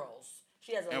girls.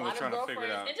 She has a lot of girlfriends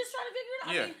and just trying to figure it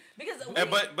out. Yeah. I mean, because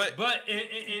but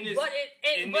in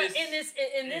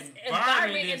this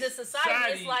environment, in this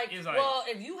society, it's like, well,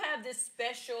 if you have this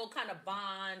special kind of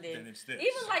bond, and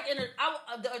even like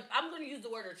I'm going to use the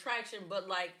word attraction, but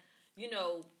like,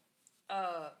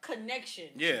 connection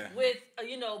with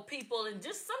people, and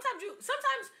just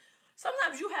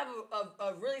sometimes you have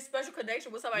a really special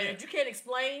connection with somebody that you can't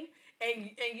explain.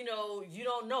 And you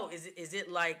don't know. Is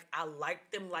it like I like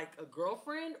them like a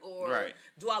girlfriend, or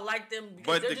do I like them because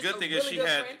but they're the just good a thing really is good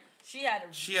friend?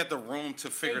 She had the room to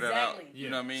figure that out.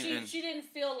 You know what I mean? She didn't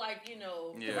feel like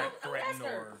threatened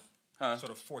or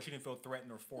sort of forced. She didn't feel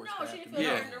threatened or forced. No, she didn't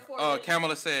feel threatened or forced.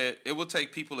 Kamala said it will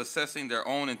take people assessing their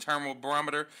own internal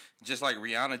barometer, just like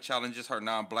Rihanna challenges her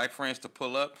non-black friends to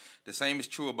pull up. The same is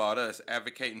true about us,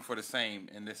 advocating for the same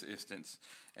in this instance.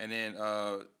 And then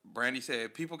Brandy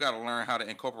said, people got to learn how to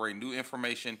incorporate new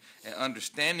information and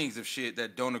understandings of shit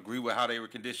that don't agree with how they were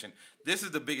conditioned. This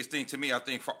is the biggest thing to me, I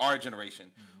think, for our generation.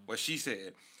 What she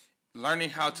said,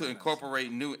 learning how to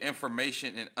incorporate new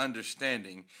information and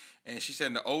understanding. And she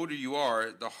said, the older you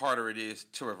are, the harder it is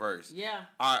to reverse. Yeah.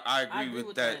 I agree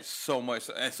with that so much.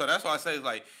 And so that's why I say,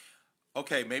 like,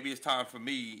 okay, maybe it's time for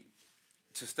me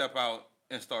to step out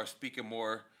and start speaking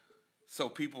more, so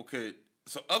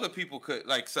other people could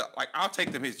like I'll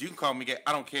take them hits. You can call me gay.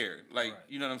 I don't care. Like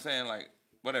you know what I'm saying? Like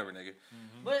whatever, nigga.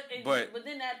 But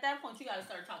then at that point you got to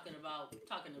start talking to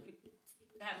people.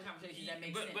 Having conversations that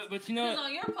make sense. But you know, because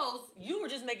on your post, you were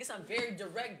just making some very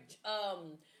direct,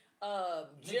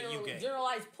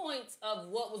 generalized points of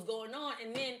what was going on,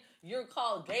 and then you're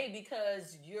called gay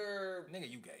because you're nigga,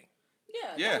 you gay.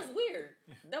 Yeah, that was weird.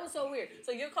 That was so weird.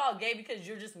 So you're called gay because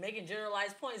you're just making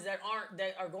generalized points that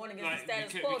are going against the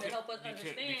status quo to help us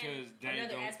understand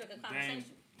another aspect of conversation.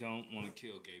 Don't want to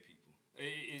kill gay people.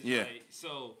 It's like,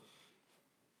 so.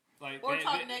 Like, or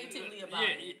talk negatively about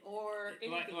it, or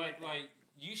anything like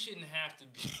you shouldn't have to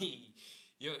be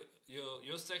your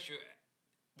sexual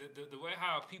the way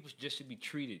how people just should be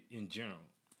treated in general.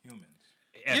 Humans.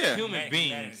 As human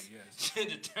beings to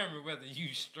determine whether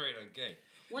you straight or gay.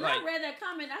 When I read that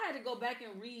comment, I had to go back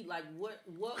and read like what.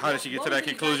 How did she get to that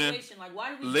conclusion? Like, why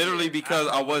did we literally because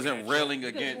I wasn't railing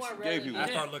against gay people. I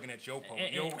started looking at your post.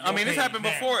 I mean, this happened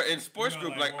before in sports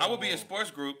group. Like I would be in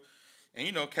sports group,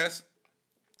 and Cass,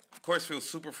 of course, feels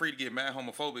super free to get mad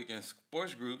homophobic in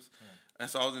sports groups. And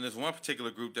so I was in this one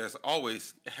particular group that's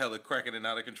always hella cracking and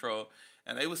out of control.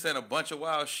 And they was saying a bunch of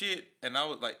wild shit. And I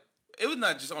was like, it was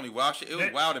not just only wild shit. It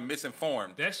was wild and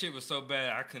misinformed. That shit was so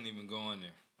bad, I couldn't even go in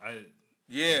there.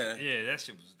 Yeah, that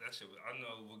shit was. I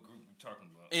know what group you're talking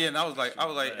about. Yeah, and I was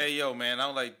like, hey, yo, man. I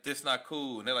was like, this not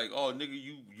cool. And they're like, oh, nigga,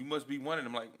 you must be one of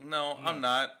them. I'm like, no, I'm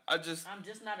not. I'm just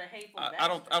not a hateful. I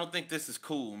don't think this is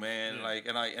cool, man.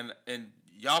 Yeah. Like, and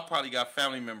y'all probably got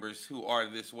family members who are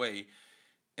this way.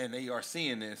 And they are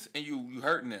seeing this, and you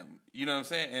hurting them. You know what I'm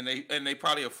saying? And they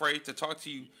probably afraid to talk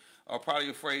to you, or probably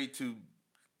afraid to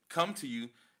come to you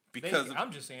because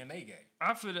I'm just saying they gay.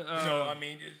 I feel I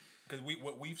mean, because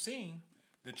what we've seen,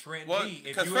 the trend.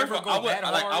 Because first of all,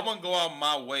 I wouldn't go out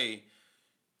my way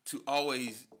to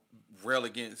always rail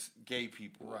against gay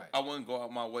people. Right. I wouldn't go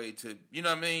out my way to, you know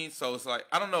what I mean? So it's like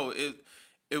I don't know.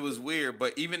 It was weird,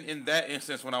 but even in that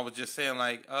instance, when I was just saying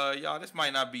like, y'all, this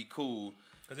might not be cool.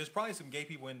 Because there's probably some gay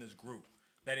people in this group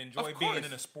that enjoy being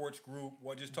in a sports group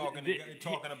or just talking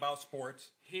about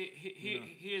sports.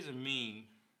 Here's a meme.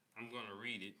 I'm gonna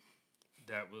read it.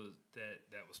 That was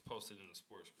posted in the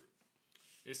sports group.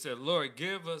 It said, "Lord,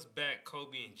 give us back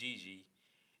Kobe and Gigi,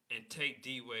 and take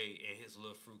D-Wade and his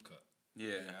little fruit cup."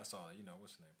 Yeah, I saw.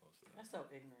 What's the name posted? That's so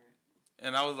ignorant.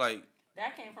 And I was like,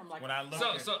 that came from like when I looked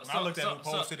at who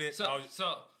posted it.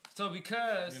 So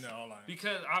because you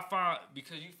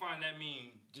find that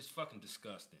meme just fucking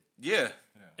disgusting. Yeah.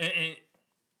 And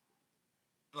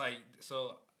like,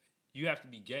 so you have to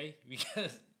be gay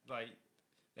because like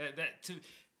that too.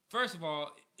 First of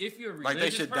all, if you're a religious like they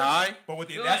should person, die, but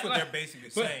that's what they're basically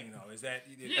saying though is that.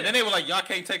 And then they were like, y'all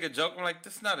can't take a joke. I'm like,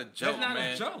 that's not a joke, man.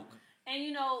 That's not a joke.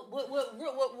 And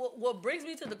what brings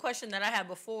me to the question that I had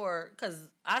before, because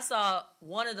I saw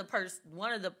one of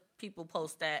the people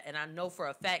post that, and I know for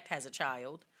a fact has a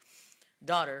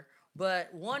daughter,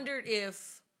 but wondered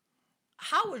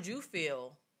how would you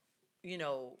feel,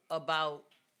 about,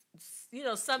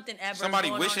 something ever somebody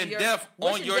going wishing on death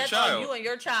on your child, on you and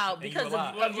your child because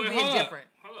of you being different.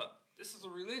 Hold up, this is a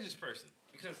religious person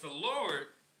because the Lord,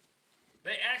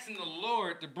 they asking the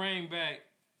Lord to bring back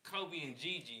Kobe and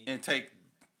Gigi and take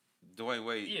Dwayne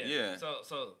Wade. Yeah.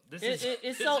 So this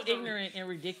it's so ignorant and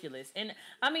ridiculous. And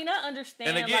I mean, I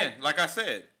understand. And again, like I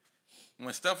said,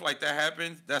 when stuff like that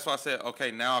happens, that's why I said,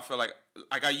 okay, now I feel like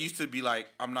I used to be like,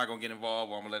 I'm not gonna get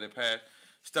involved or I'm gonna let it pass.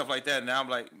 Stuff like that. Now I'm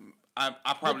like, I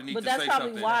probably need to say something. But that's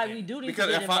probably why we do need to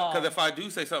get involved. Because if I do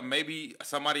say something, maybe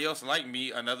somebody else like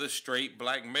me, another straight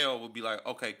black male, would be like,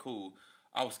 okay, cool.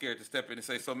 I was scared to step in and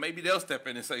say, so maybe they'll step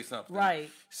in and say something. Right.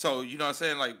 So, you know what I'm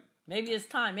saying? Like, maybe it's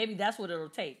time. Maybe that's what it'll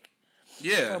take.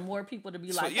 Yeah. For more people to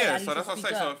be so, like, yeah, hey, so that's what I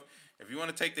say. Up. So if you want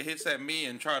to take the hits at me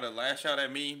and try to lash out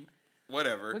at me,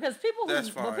 whatever. Because people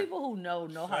who know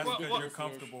how to do because you're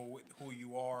comfortable with who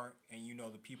you are and you know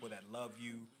the people that love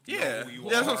you. Yeah,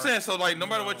 that's what I'm saying. So like, no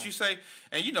matter what you say,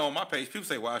 and on my page, people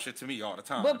say wild shit to me all the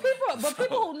time. But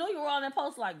people who knew you were on that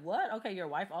post like, what? Okay, your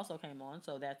wife also came on,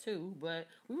 so that too. But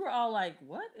we were all like,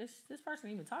 what is this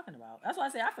person even talking about? That's why I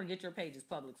say I forget your page is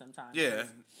public sometimes. Yeah.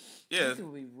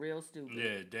 People be real stupid.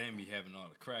 Yeah, they be having all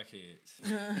the crackheads.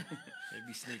 They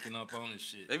be sneaking up on this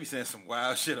shit. They be saying some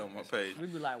wild shit on my page. We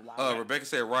be like, wow. Rebecca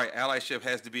said, right, allyship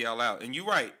has to be all out. And you're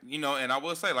right, and I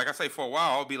will say, like I say, for a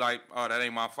while, I'll be like, oh, that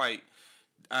ain't my fight.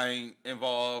 I ain't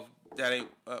involved. That ain't.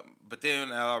 But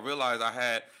then I realized I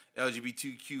had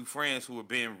LGBTQ friends who were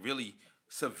being really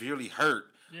severely hurt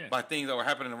by things that were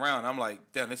happening around. I'm like,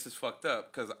 damn, this is fucked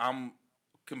up because I'm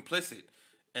complicit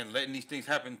and letting these things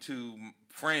happen to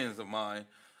friends of mine.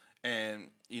 And,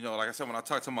 you know, like I said, when I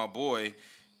talked to my boy,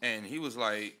 and he was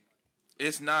like,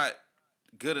 it's not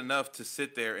good enough to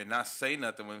sit there and not say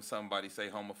nothing when somebody say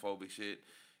homophobic shit.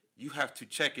 You have to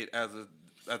check it as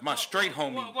my straight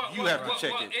homie. You have to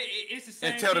check it it's the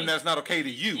same and tell them thing. that's not okay to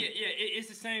you. Yeah, it's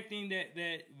the same thing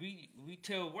that we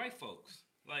tell white folks.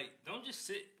 Like, don't just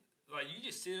sit. Like, you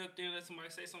just sit up there and let somebody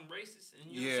say some racist,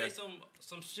 and you say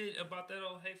some shit about that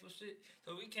old hateful shit.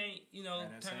 So we can't, you know,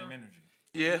 that turn same energy.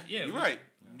 Yeah, you're right.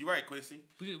 You're right, Quincy.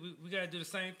 We gotta do the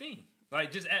same thing.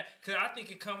 Like, just because I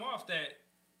think it come off that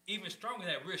even stronger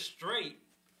that we're straight,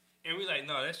 and we're like,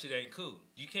 no, that shit ain't cool.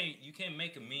 You can't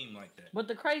make a meme like that. But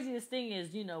the craziest thing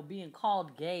is, you know, being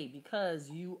called gay because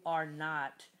you are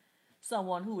not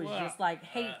someone who is just like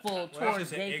hateful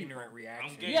towards gay people. Ignorant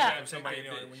reaction. Yeah. From somebody, you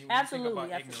know, when you Absolutely, think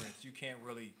about absolutely. ignorance, you can't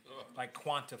really like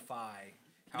quantify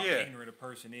how Yeah. ignorant a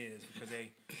person is because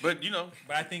they. But, you know,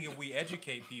 But I think if we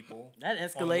educate people That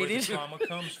on where the escalated. trauma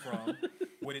comes from,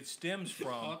 what it stems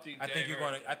from, I think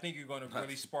you're gonna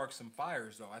really spark some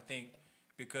fires though. I think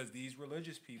because these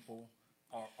religious people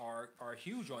are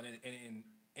huge on it,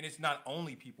 and it's not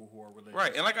only people who are religious.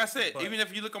 right. And like I said, But- even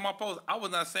if you look at my post, I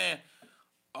was not saying,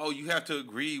 oh, you have to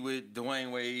agree with Dwayne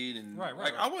Wade. And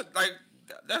Right. I was like,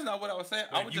 that's not what I was saying.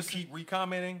 I Like, was you just keep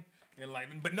recommenting and like,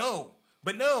 but no.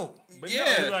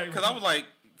 yeah, like, because I was like,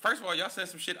 first of all, y'all said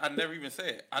some shit I never even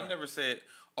said. I never said,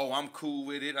 oh, I'm cool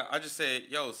with it. I just said,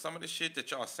 yo, some of the shit that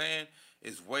y'all saying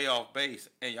is way off base,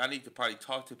 and y'all need to probably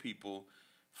talk to people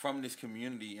from this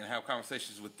community and have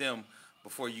conversations with them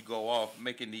before you go off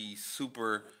making these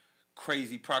super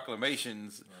crazy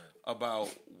proclamations about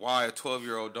why a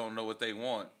 12-year-old don't know what they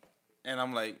want. And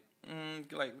I'm like,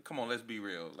 come on, let's be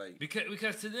real. Like,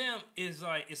 Because to them it's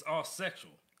like it's all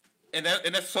sexual. And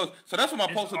that's so that's what my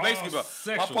It's post was all basically about.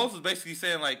 sexual. My post was basically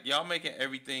saying, like, y'all making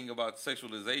everything about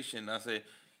sexualization. I said,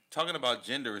 talking about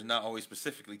gender is not always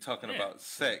specifically talking about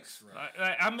sex.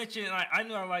 Like I mentioned, like I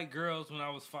knew I liked girls when I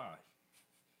was 5,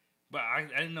 but I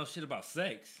didn't know shit about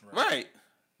sex. Right.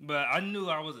 But I knew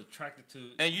I was attracted to.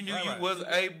 And you knew you was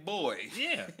a boy.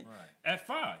 Yeah. At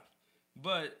 5,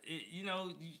 but you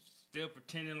know, you still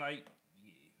pretending like.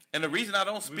 And the reason I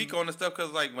don't speak on the stuff,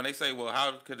 because, like, when they say, well,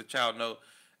 how could a child know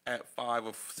at 5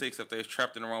 or 6 if they're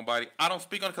trapped in the wrong body? I don't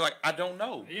speak on it because, like, I don't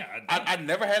know. Yeah, I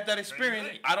never had that experience.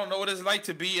 Right. I don't know what it's like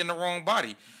to be in the wrong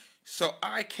body. So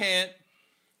I can't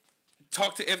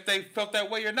talk to if they felt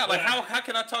that way or not. Like, how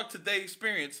can I talk to their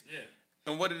experience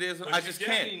and what it is? But I you just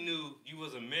definitely can't. knew you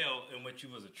was a male and what you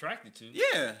was attracted to.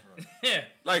 Yeah. Yeah.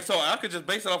 Like, so I could just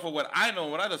base it off of what I know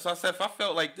and what I do. So I said, if I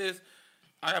felt like this,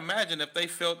 I imagine if they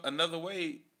felt another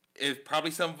way, it's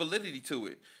probably some validity to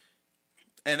it.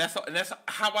 And that's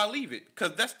how I leave it.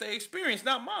 Because that's their experience,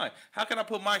 not mine. How can I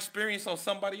put my experience on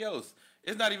somebody else?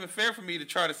 It's not even fair for me to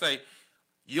try to say,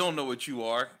 you don't know what you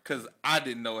are, because I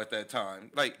didn't know at that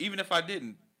time. Like, even if I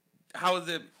didn't, how is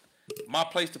it my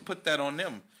place to put that on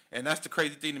them? And that's the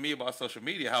crazy thing to me about social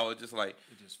media, how it's just like...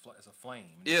 it's a flame.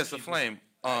 Yeah, it's a flame.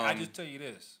 I just tell you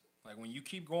this. Like, when you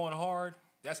keep going hard,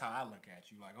 that's how I look at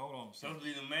you. Like, hold on a second.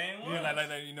 Supposed to be the main one. Yeah, like,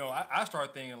 you know, I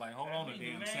start thinking, like, hold on a Be the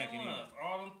damn main second one. here.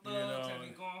 All them thugs You know, that be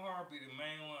going hard be the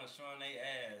main ones showing their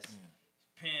ass.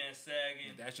 Pants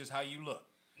sagging. That's just how you look.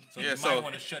 So Yeah, you so, might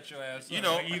want to shut your ass up. you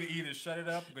know- Like, either shut it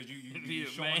up because Be you're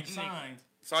the showing main signs.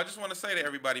 So I just want to say to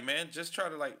everybody, man, just try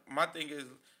to, like, my thing is,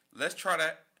 let's try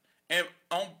to, and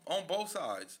on both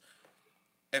sides,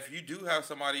 if you do have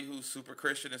somebody who's super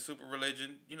Christian and super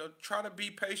religion, you know, try to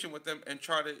be patient with them and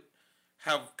try to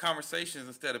have conversations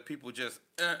instead of people just,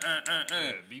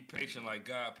 Yeah, be patient like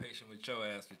God patient with your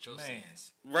ass with your Man,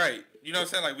 sins. Right. You know what I'm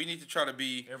saying? Like, we need to try to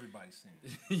be, everybody's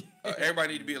saying.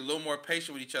 everybody need to be a little more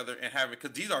patient with each other and have it,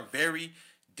 because these are very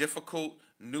difficult,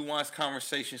 nuanced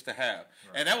conversations to have.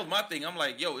 Right. And that was my thing. I'm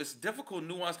like, yo, it's difficult,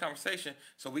 nuanced conversation,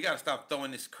 so we got to stop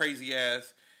throwing this crazy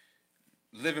ass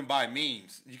living by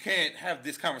memes. You can't have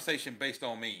this conversation based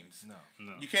on memes. No.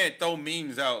 You can't throw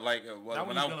memes out like, well, Not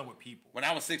when you're dealing with people. When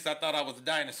I was 6, I thought I was a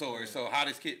dinosaur. So how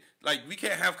this kid, like, we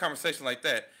can't have conversations like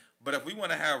that. But if we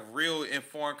want to have real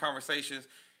informed conversations,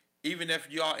 even if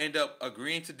y'all end up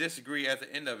agreeing to disagree at the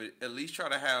end of it, at least try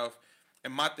to have.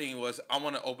 And my thing was, I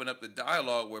want to open up the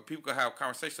dialogue where people can have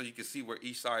conversations so you can see where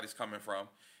each side is coming from,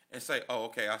 and say, oh,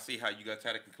 okay, I see how you got to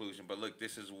that conclusion, but look,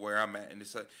 this is where I'm at, and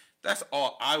it's like, that's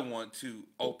all I want to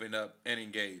open up and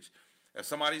engage. If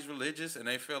somebody's religious and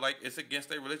they feel like it's against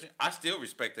their religion, I still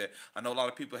respect that. I know a lot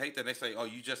of people hate that. They say, oh,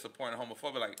 you just supporting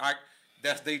homophobia. Like,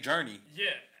 that's their journey. Yeah.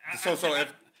 I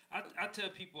tell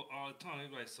people all the time,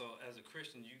 they're like, so as a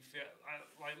Christian, you feel,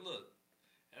 like, look,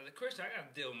 as a Christian, I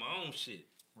got to deal with my own shit.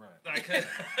 Right.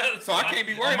 Like, So I can't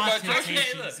be worried My about your shit.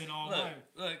 temptations and all that.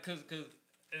 Look, because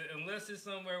unless it's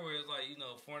somewhere where it's like, you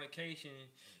know, fornication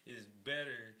is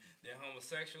better than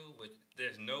homosexual, but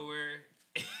there's nowhere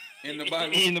In the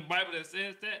Bible? in the Bible that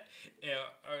says that.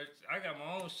 Or I got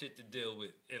my own shit to deal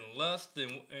with, and lust,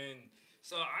 and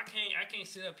so I can't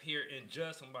sit up here and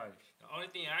judge somebody. The only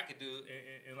thing I could do,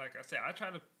 and like I said, I try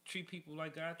to treat people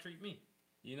like God treat me.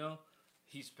 You know,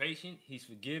 He's patient, He's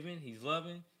forgiving, He's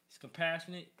loving, He's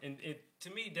compassionate, and to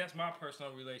me, that's my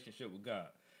personal relationship with God.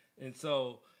 And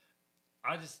so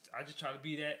I just try to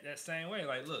be that same way.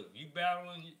 Like, look, you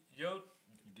battling your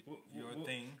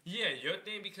thing. Yeah, your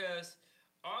thing, because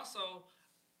also,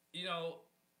 you know,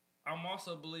 I'm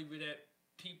also a believer that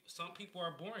some people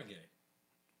are born gay.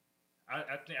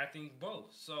 I think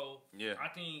both. So Yeah. I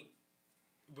think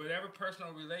whatever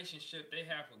personal relationship they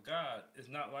have with God is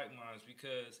not like mine,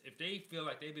 because if they feel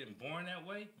like they've been born that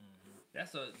way,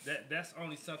 that's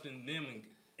only something them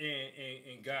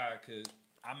and God could.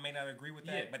 I may not agree with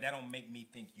that, Yeah. but that don't make me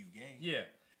think you gay. Yeah.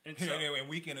 And You so, know, and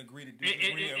we can agree to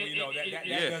disagree. That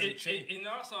doesn't change. And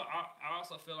also, I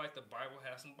also feel like the Bible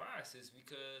has some biases,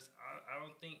 because I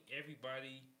don't think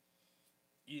everybody,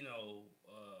 you know,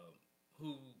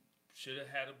 who should have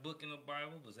had a book in the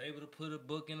Bible was able to put a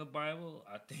book in the Bible.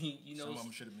 I think, you know, Some of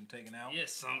them should have been taken out.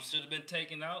 Yes, some should have been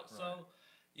taken out. Right. So,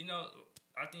 you know,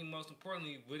 I think most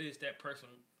importantly, what is that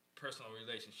personal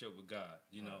relationship with God,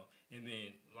 you know? And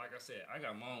then, like I said, I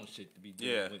got my own shit to be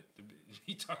dealing with. To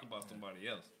be talking about somebody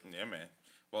else. Yeah, man.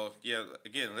 Well, yeah.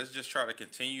 Again, let's just try to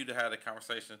continue to have the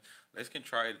conversation. Let's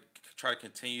try to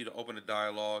continue to open the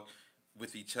dialogue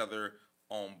with each other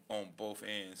on both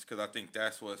ends, because I think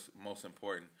that's what's most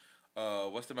important.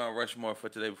 What's the Mount Rushmore for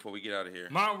today before we get out of here?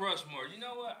 Mount Rushmore. You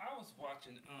know what? I was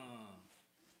watching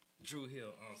Drew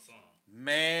Hill Ensemble.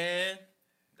 Man,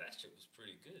 that shit was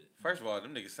pretty good. First of all,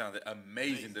 them niggas sounded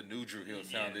amazing. The new Drew Hill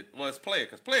sounded. Well, it's Player,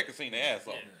 because Player could sing their ass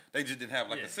off. Yeah. They just didn't have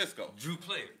like a Cisco. Drew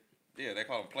Player. Yeah, they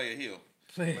call him Player Hill.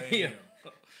 Yeah.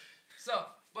 So,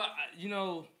 but you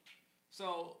know,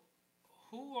 so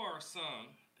who are some?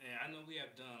 And I know we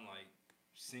have done like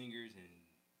singers and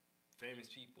famous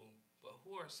people, but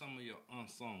who are some of your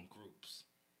unsung groups?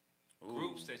 Ooh.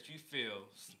 Groups that you feel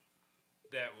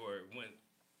that went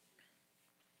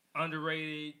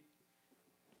underrated,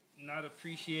 not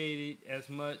appreciated as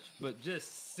much, but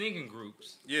just singing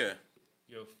groups. Yeah.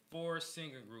 Your 4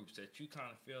 singing groups that you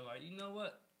kind of feel like, you know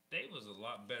what? They was a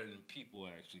lot better than people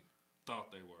actually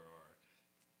thought they were. Or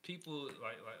people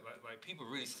like people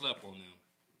really slept on them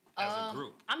as a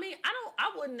group. I mean,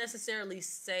 I wouldn't necessarily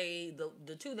say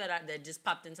the 2 that just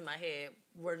popped into my head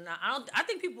were not.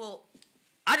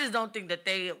 I just don't think that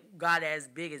they got as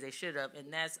big as they should have,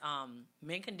 and that's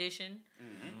Mint Condition.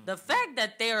 Mm-hmm. The fact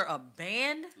that they're a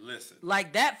band,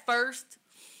 like that first,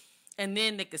 and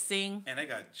then they could sing, and they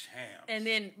got jams, and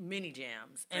then mini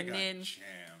jams, and then jams.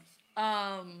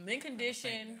 Mint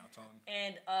Condition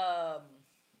and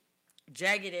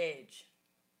Jagged Edge.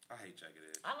 I hate Jagged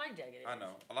Edge. I like Jagged Edge. I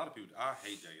know a lot of people. I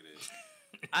hate Jagged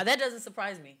Edge. That doesn't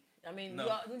surprise me. I mean,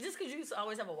 No. just because you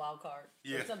always have a wild card,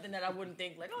 Yeah. or something that I wouldn't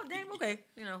think like, oh damn, okay,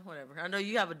 you know, whatever. I know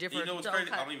you have a different. You know what's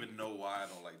crazy? I don't even know why I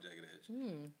don't like Jagged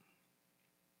Edge.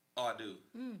 Oh, I do.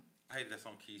 I hated that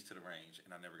song "Keys to the Range,"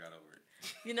 and I never got over it.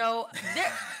 You know,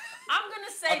 I'm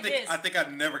gonna say this. I think I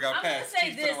never got I'm past. gonna say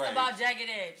Keys to the this Range. about Jagged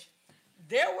Edge.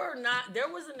 There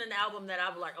wasn't an album that I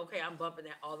was like, okay, I'm bumping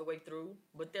that all the way through.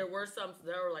 But there were some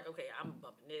that were like, okay, I'm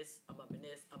bumping this, I'm bumping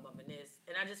this, I'm bumping this.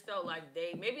 And I just felt like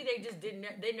they just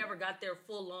they never got their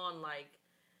full on, like,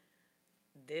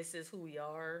 this is who we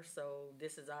are, so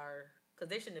this is because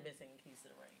they shouldn't have been singing Keys to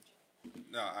the Range.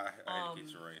 No, I hate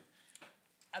Keys to the Range.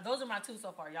 Those are my 2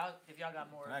 so far. Y'all, if y'all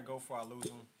got more. Can I go before I lose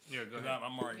them? Yeah, go ahead.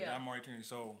 I'm already turning.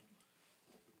 So,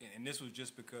 and this was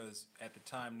just because at the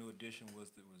time New Edition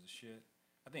was the shit.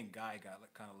 I think Guy got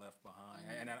kind of left behind,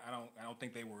 and I don't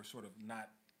think they were sort of not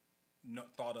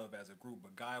thought of as a group,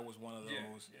 but Guy was one of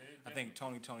those. Yeah, I think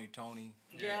Tony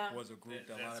was a group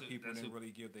that a lot of people didn't really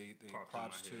give they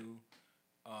props to.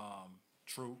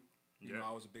 True, you know,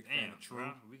 I was a big fan of True.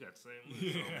 Wow, we got the same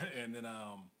one. So. And then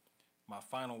my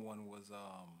final one was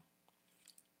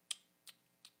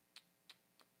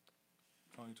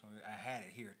Tony. I had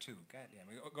it here too. God damn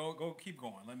it. Go keep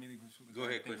going. Let me go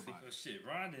ahead, Quincy. Oh shit,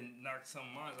 Ron didn't knock some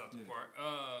of mine out the park.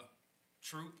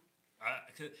 Troop.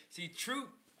 See, Troop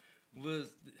was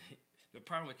the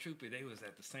problem with Troop. They was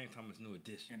at the same time as New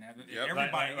Edition. And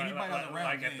everybody around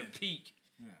like at the peak,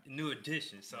 New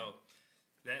Edition. So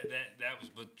that was,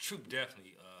 but Troop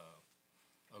definitely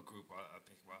a group I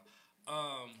think about.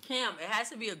 Cam, it has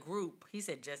to be a group. He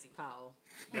said Jesse Powell.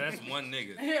 That's one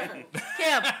nigga.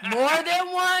 Cam, more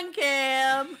than one,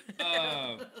 Cam.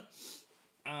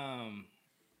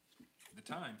 The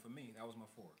Time for me, that was my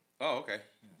 4. Oh, okay.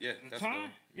 Yeah, that's Time? cool.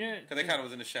 Yeah. Because they kind of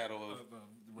was in the shadow of The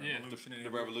Revolution. the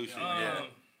revolution. Yeah. Yeah.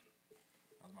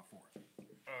 That was my 4.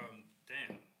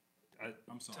 Damn.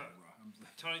 I'm sorry, bro.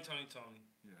 Tony.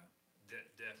 Yeah.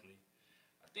 Definitely.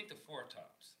 I think the Four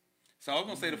Tops. So I was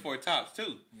gonna say the Four Tops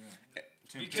too.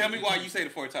 Yeah. Tell me why you say the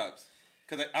Four Tops.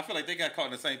 Because I feel like they got caught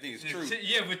in the same thing. It's true.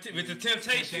 Yeah, with the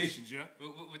Temptations. Yeah.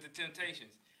 With the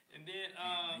Temptations. And then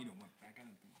You know what?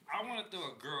 I want to throw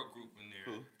a girl group in there.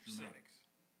 Who? Genetics.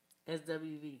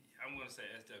 SWV. I'm going to say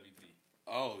SWV.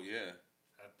 Oh yeah.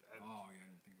 Oh yeah, I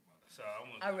didn't think about that. So I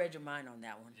want. I read your mind on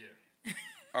that one. Yeah.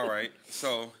 All right.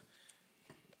 So.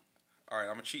 All right,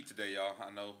 I'm gonna cheat today, y'all.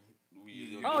 I know.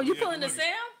 Oh, you pulling the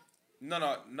Sam? No.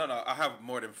 I have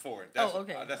more than 4. That's,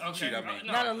 okay. That's the cheat. I mean,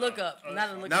 Not a lookup. Not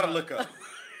a lookup. not a lookup.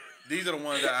 These are the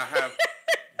ones that I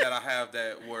have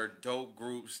that were dope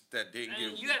groups that didn't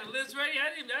And get. you got a list ready?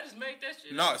 I just made that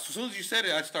shit. No, as soon as you said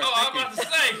it, I started Oh, thinking. I was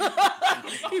about to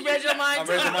say. He read your mind I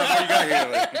too. read your mind how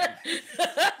you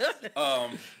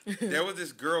got here. There was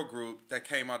this girl group that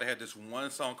came out. They had this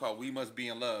one song called "We Must Be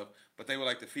in Love," but they were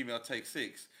like the female Take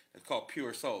 6. It's called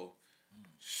Pure Soul.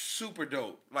 Super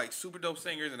dope, like super dope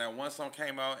singers. And that one song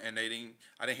came out, and I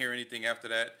didn't hear anything after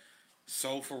that.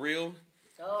 Soul for Real.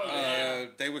 Oh, yeah.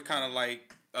 They were kind of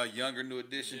like a younger New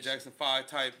Edition, Jackson 5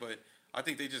 type, but I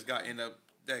think they just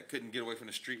that couldn't get away from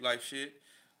the street life shit.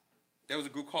 There was a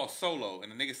group called Solo,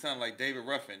 and the niggas sounded like David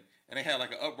Ruffin, and they had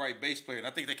like an upright bass player, and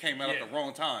I think they came out at the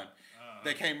wrong time.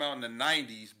 They came out in the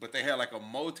 90s, but they had like a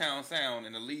Motown sound,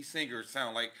 and the lead singer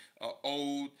sounded like an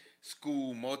old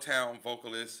school Motown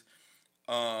vocalist.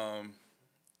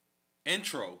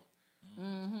 Intro.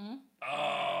 Mm-hmm.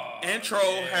 Oh, Intro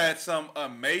had some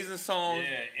amazing songs.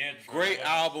 Yeah, Intro. Great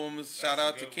albums. That's Shout a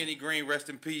out to good Kenny Green, rest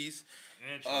in peace.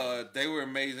 Intro. They were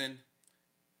amazing.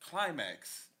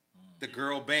 Climax, the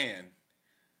girl band,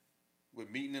 with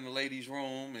Meeting in the Ladies'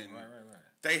 Room, and Right.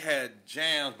 they had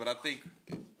jams. But I think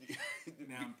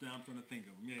Now I'm trying to think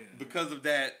of them. Yeah. because of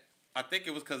that, I think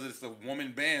it was because it's a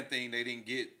woman band thing. They didn't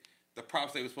get the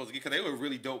props they were supposed to get because they were a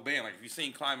really dope band. Like if you've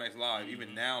seen Climax live,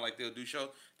 even now, like they'll do shows.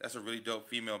 That's a really dope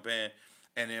female band.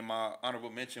 And then my honorable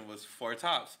mention was Four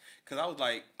Tops because I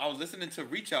was listening to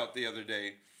Reach Out the other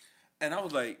day, and I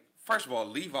was like, first of all,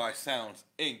 Levi sounds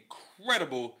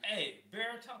incredible. Hey,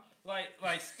 baritone,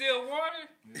 like Stillwater.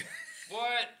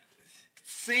 What?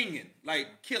 Singing, like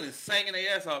killing, singing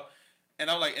their ass off. And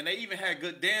I was like, and they even had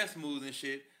good dance moves and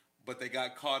shit, but they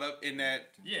got caught up in that.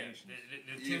 Yeah.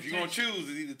 The If you're gonna choose,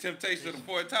 it's either Temptation or the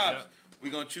Four Tops.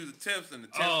 We're gonna choose the Temps and the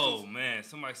Temps. Oh man,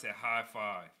 somebody said high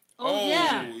five. Oh,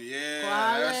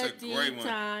 yeah. That's a great one.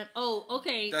 Time. Oh,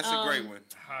 okay. That's a great one.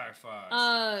 High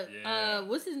five.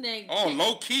 What's his name? Oh,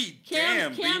 low key.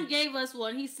 Cam Damn. gave us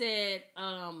one. He said,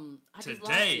 I just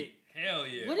lost Today. it. Hell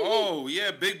yeah. What did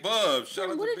Yeah, Big Bub. Shout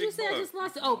out What to did you Big say? I Bub. just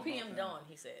lost it. Oh, PM Dawn,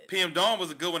 he said. PM Dawn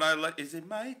was a good one. I like. Is it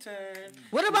my turn?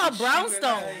 What about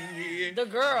Brownstone? Yeah. The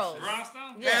girls.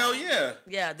 Brownstone? Yeah. Hell yeah.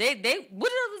 Yeah, they.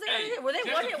 What was they? Hey, Were they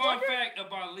just one a hit fun wonder? fact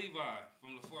about Levi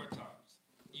from the Four Tops.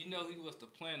 You know he was the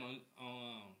plant on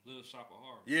Little Shop of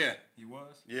Horrors. Yeah. He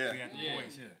was? Yeah. He had the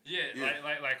voice, Yeah, Yeah.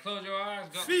 like close your eyes.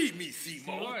 Go. Feed me,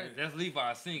 Seymour. That's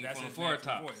Levi singing That's from the his Four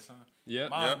natural Tops. voice, huh? Yep.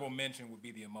 My honorable mention would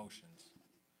be The Emotions.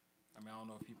 I mean, I don't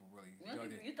know if people really dug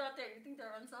it. You think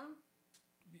they're unsung?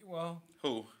 Well,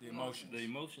 Who? The Emotions. The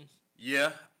Emotions.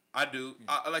 Yeah, I do.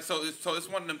 It's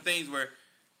one of them things where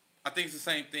I think it's the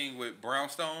same thing with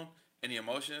Brownstone and The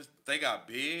Emotions. They got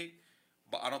big,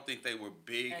 but I don't think they were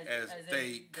big as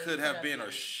they could have been or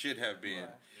should have been.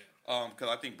 Because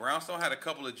I think Brownstone had a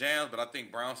couple of jams, but I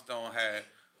think Brownstone had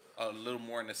a little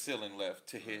more in the ceiling left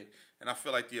to hit. And I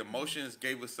feel like The Emotions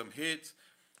gave us some hits,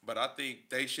 but I think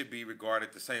they should be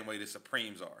regarded the same way the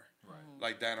Supremes are. Right.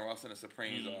 Like Diana Ross and the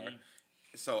Supremes are.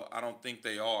 So I don't think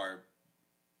they are.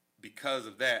 Because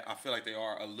of that, I feel like they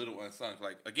are a little unsung.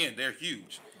 Like, again, they're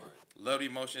huge. Right. Love The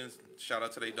Emotions. Shout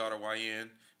out to their daughter, YN,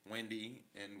 Wendy,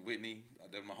 and Whitney.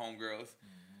 They're my homegirls.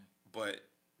 But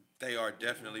they are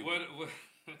definitely... What?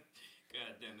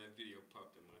 God damn, that video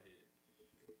popped in my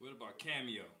head. What about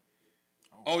Cameo?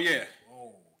 Oh, yeah.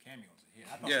 Oh, Cameo's a hit.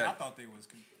 I thought they was...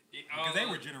 Because they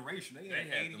were generation. They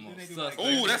had the most.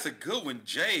 Oh, that's a good one.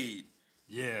 Jade.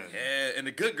 Yeah. Yeah, and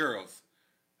the Good Girls.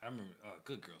 I remember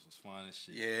Good Girls was fun as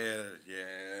shit. Yeah.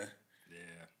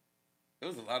 There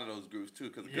was a lot of those groups, too,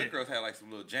 because the Good Girls had, like, some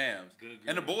little jams.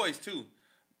 And the boys, too.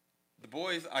 The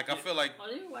boys, like, I feel like... Oh,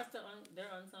 did you watch their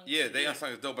unsung? Yeah, they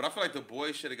unsung is dope, but I feel like the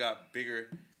boys should have got bigger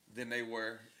than they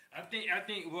were. I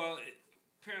think. Well,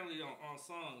 apparently on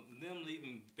song, them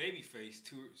leaving Babyface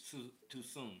too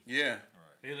soon. Yeah.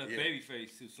 They left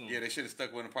Babyface too soon. Yeah, they should have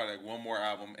stuck with him probably like one more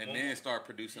album and then start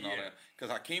producing all that.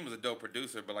 Because Hakeem was a dope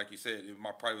producer, but like you said, it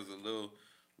probably was a little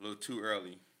too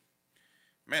early.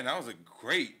 Man, that was a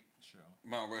great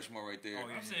Mount Rushmore right there. Oh,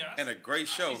 yeah. I'm saying, and a great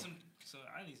show.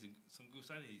 I need some goose.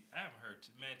 I haven't heard.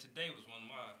 Man, today was one of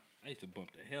my. I used to bump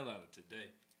the hell out of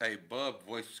today. Hey, Bub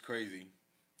voice was crazy.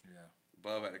 Yeah.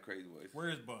 Bub had a crazy voice. Where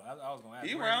is Bub? I was going to ask.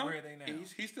 He where, around. Where are they now?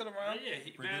 He's still around.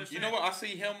 Yeah, you know what? I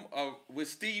see him with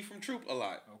Steve from Troop a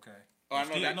lot. Okay. Oh,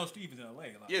 I know Steve is in LA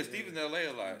a lot. Yeah, Steve is in LA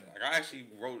a lot. Like I actually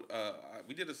wrote.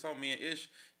 We did a song. Me and Ish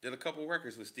did a couple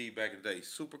records with Steve back in the day.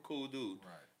 Super cool dude.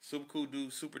 Right. Super cool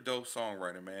dude. Super dope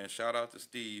songwriter, man. Shout out to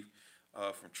Steve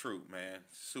from Troop, man.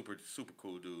 Super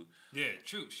cool dude. Yeah,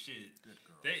 Troop. Shit.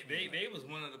 They was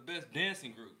one of the best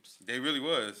dancing groups. They really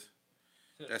was.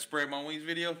 That Spread My Wings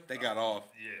video, they got off.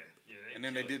 Yeah. And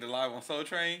then they did the live on Soul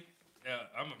Train. Yeah,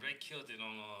 I remember they killed it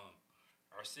on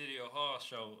Arsenio Hall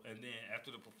show, and then after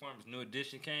the performance, New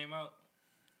Edition came out.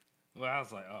 Well, I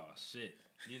was like, oh shit,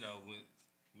 you know, when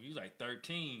you like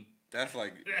 13, that's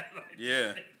like, yeah,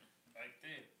 like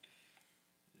that.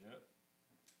 Yep.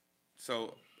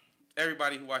 So,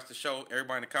 everybody who watched the show,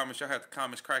 everybody in the comments, y'all have the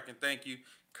comments cracking. Thank you,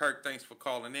 Kirk. Thanks for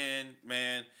calling in,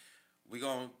 man. We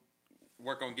gonna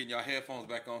work on getting y'all headphones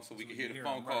back on so we can hear the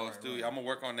phone calls too. I'm gonna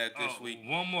work on that this week.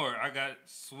 One more, I got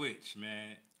Switch,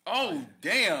 man. Oh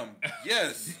damn!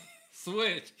 Yes,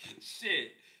 Switch.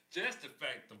 Shit, just the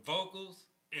fact the vocals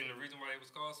and the reason why it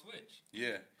was called Switch.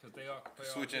 Yeah, because they all can play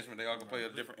Switch instrument. They all can play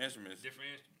different instruments.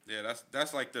 Different instruments. Yeah,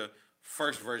 that's like the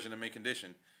first version of Mint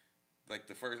Condition. Like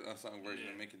the first unsung version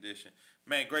of Mint Condition.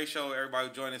 Man, great show. Everybody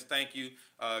who joined us, thank you.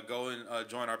 Go and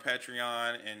join our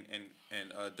Patreon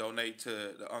and donate to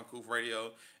the Uncouth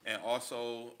Radio. And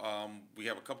also, we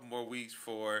have a couple more weeks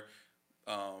for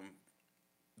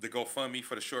the GoFundMe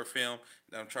for the short film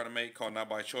that I'm trying to make called Not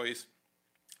by Choice.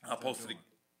 I posted it.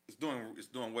 It's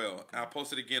doing well. Okay. I'll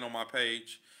post it again on my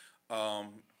page.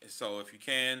 So if you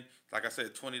can, like I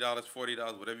said, $20,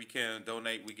 $40, whatever you can,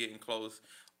 donate. We're getting close.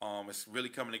 It's really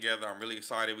coming together. I'm really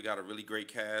excited. We got a really great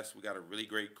cast. We got a really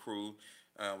great crew.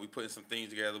 We putting some things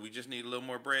together. We just need a little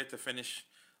more bread to finish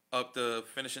up the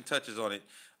finishing touches on it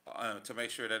to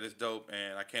make sure that it's dope.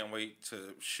 And I can't wait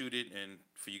to shoot it and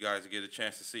for you guys to get a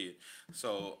chance to see it.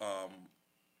 So,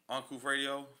 Uncouth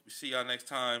Radio, we see y'all next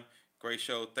time. Great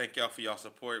show. Thank y'all for y'all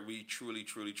support. We truly,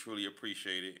 truly, truly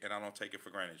appreciate it. And I don't take it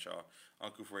for granted, y'all.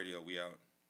 Uncouth Radio, we out.